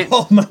Giant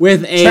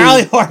with a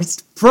Charlie Horse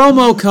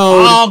promo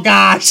code. Oh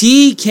gosh.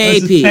 TKP.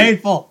 This is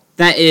painful.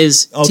 That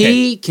is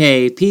Okay.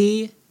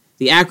 TKP.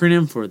 The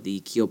acronym for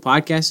the Keel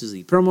Podcast is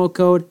the promo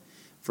code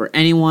for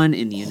anyone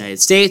in the United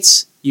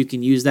States. You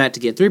can use that to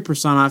get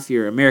 3% off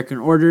your American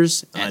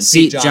orders at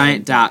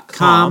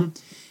SeatGiant.com.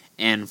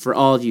 And for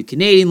all of you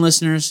Canadian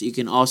listeners, you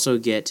can also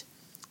get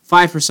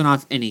 5%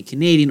 off any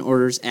Canadian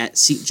orders at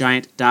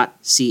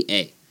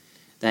SeatGiant.ca.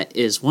 That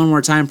is, one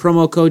more time,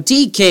 promo code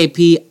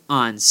TKP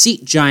on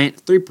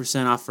SeatGiant.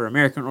 3% off for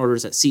American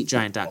orders at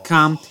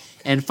SeatGiant.com.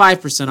 And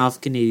 5% off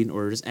Canadian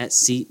orders at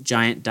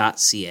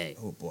SeatGiant.ca.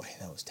 Oh boy,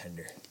 that was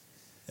tender.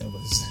 That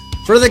was...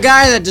 For the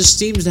guy that just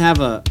seems to have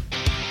a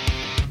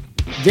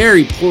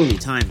very poorly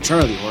timed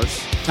Charlie Horse,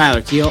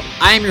 Tyler Keel,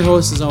 I am your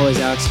host, as always,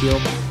 Alex Keel.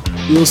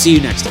 We will see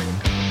you next time.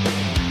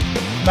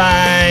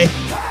 Bye.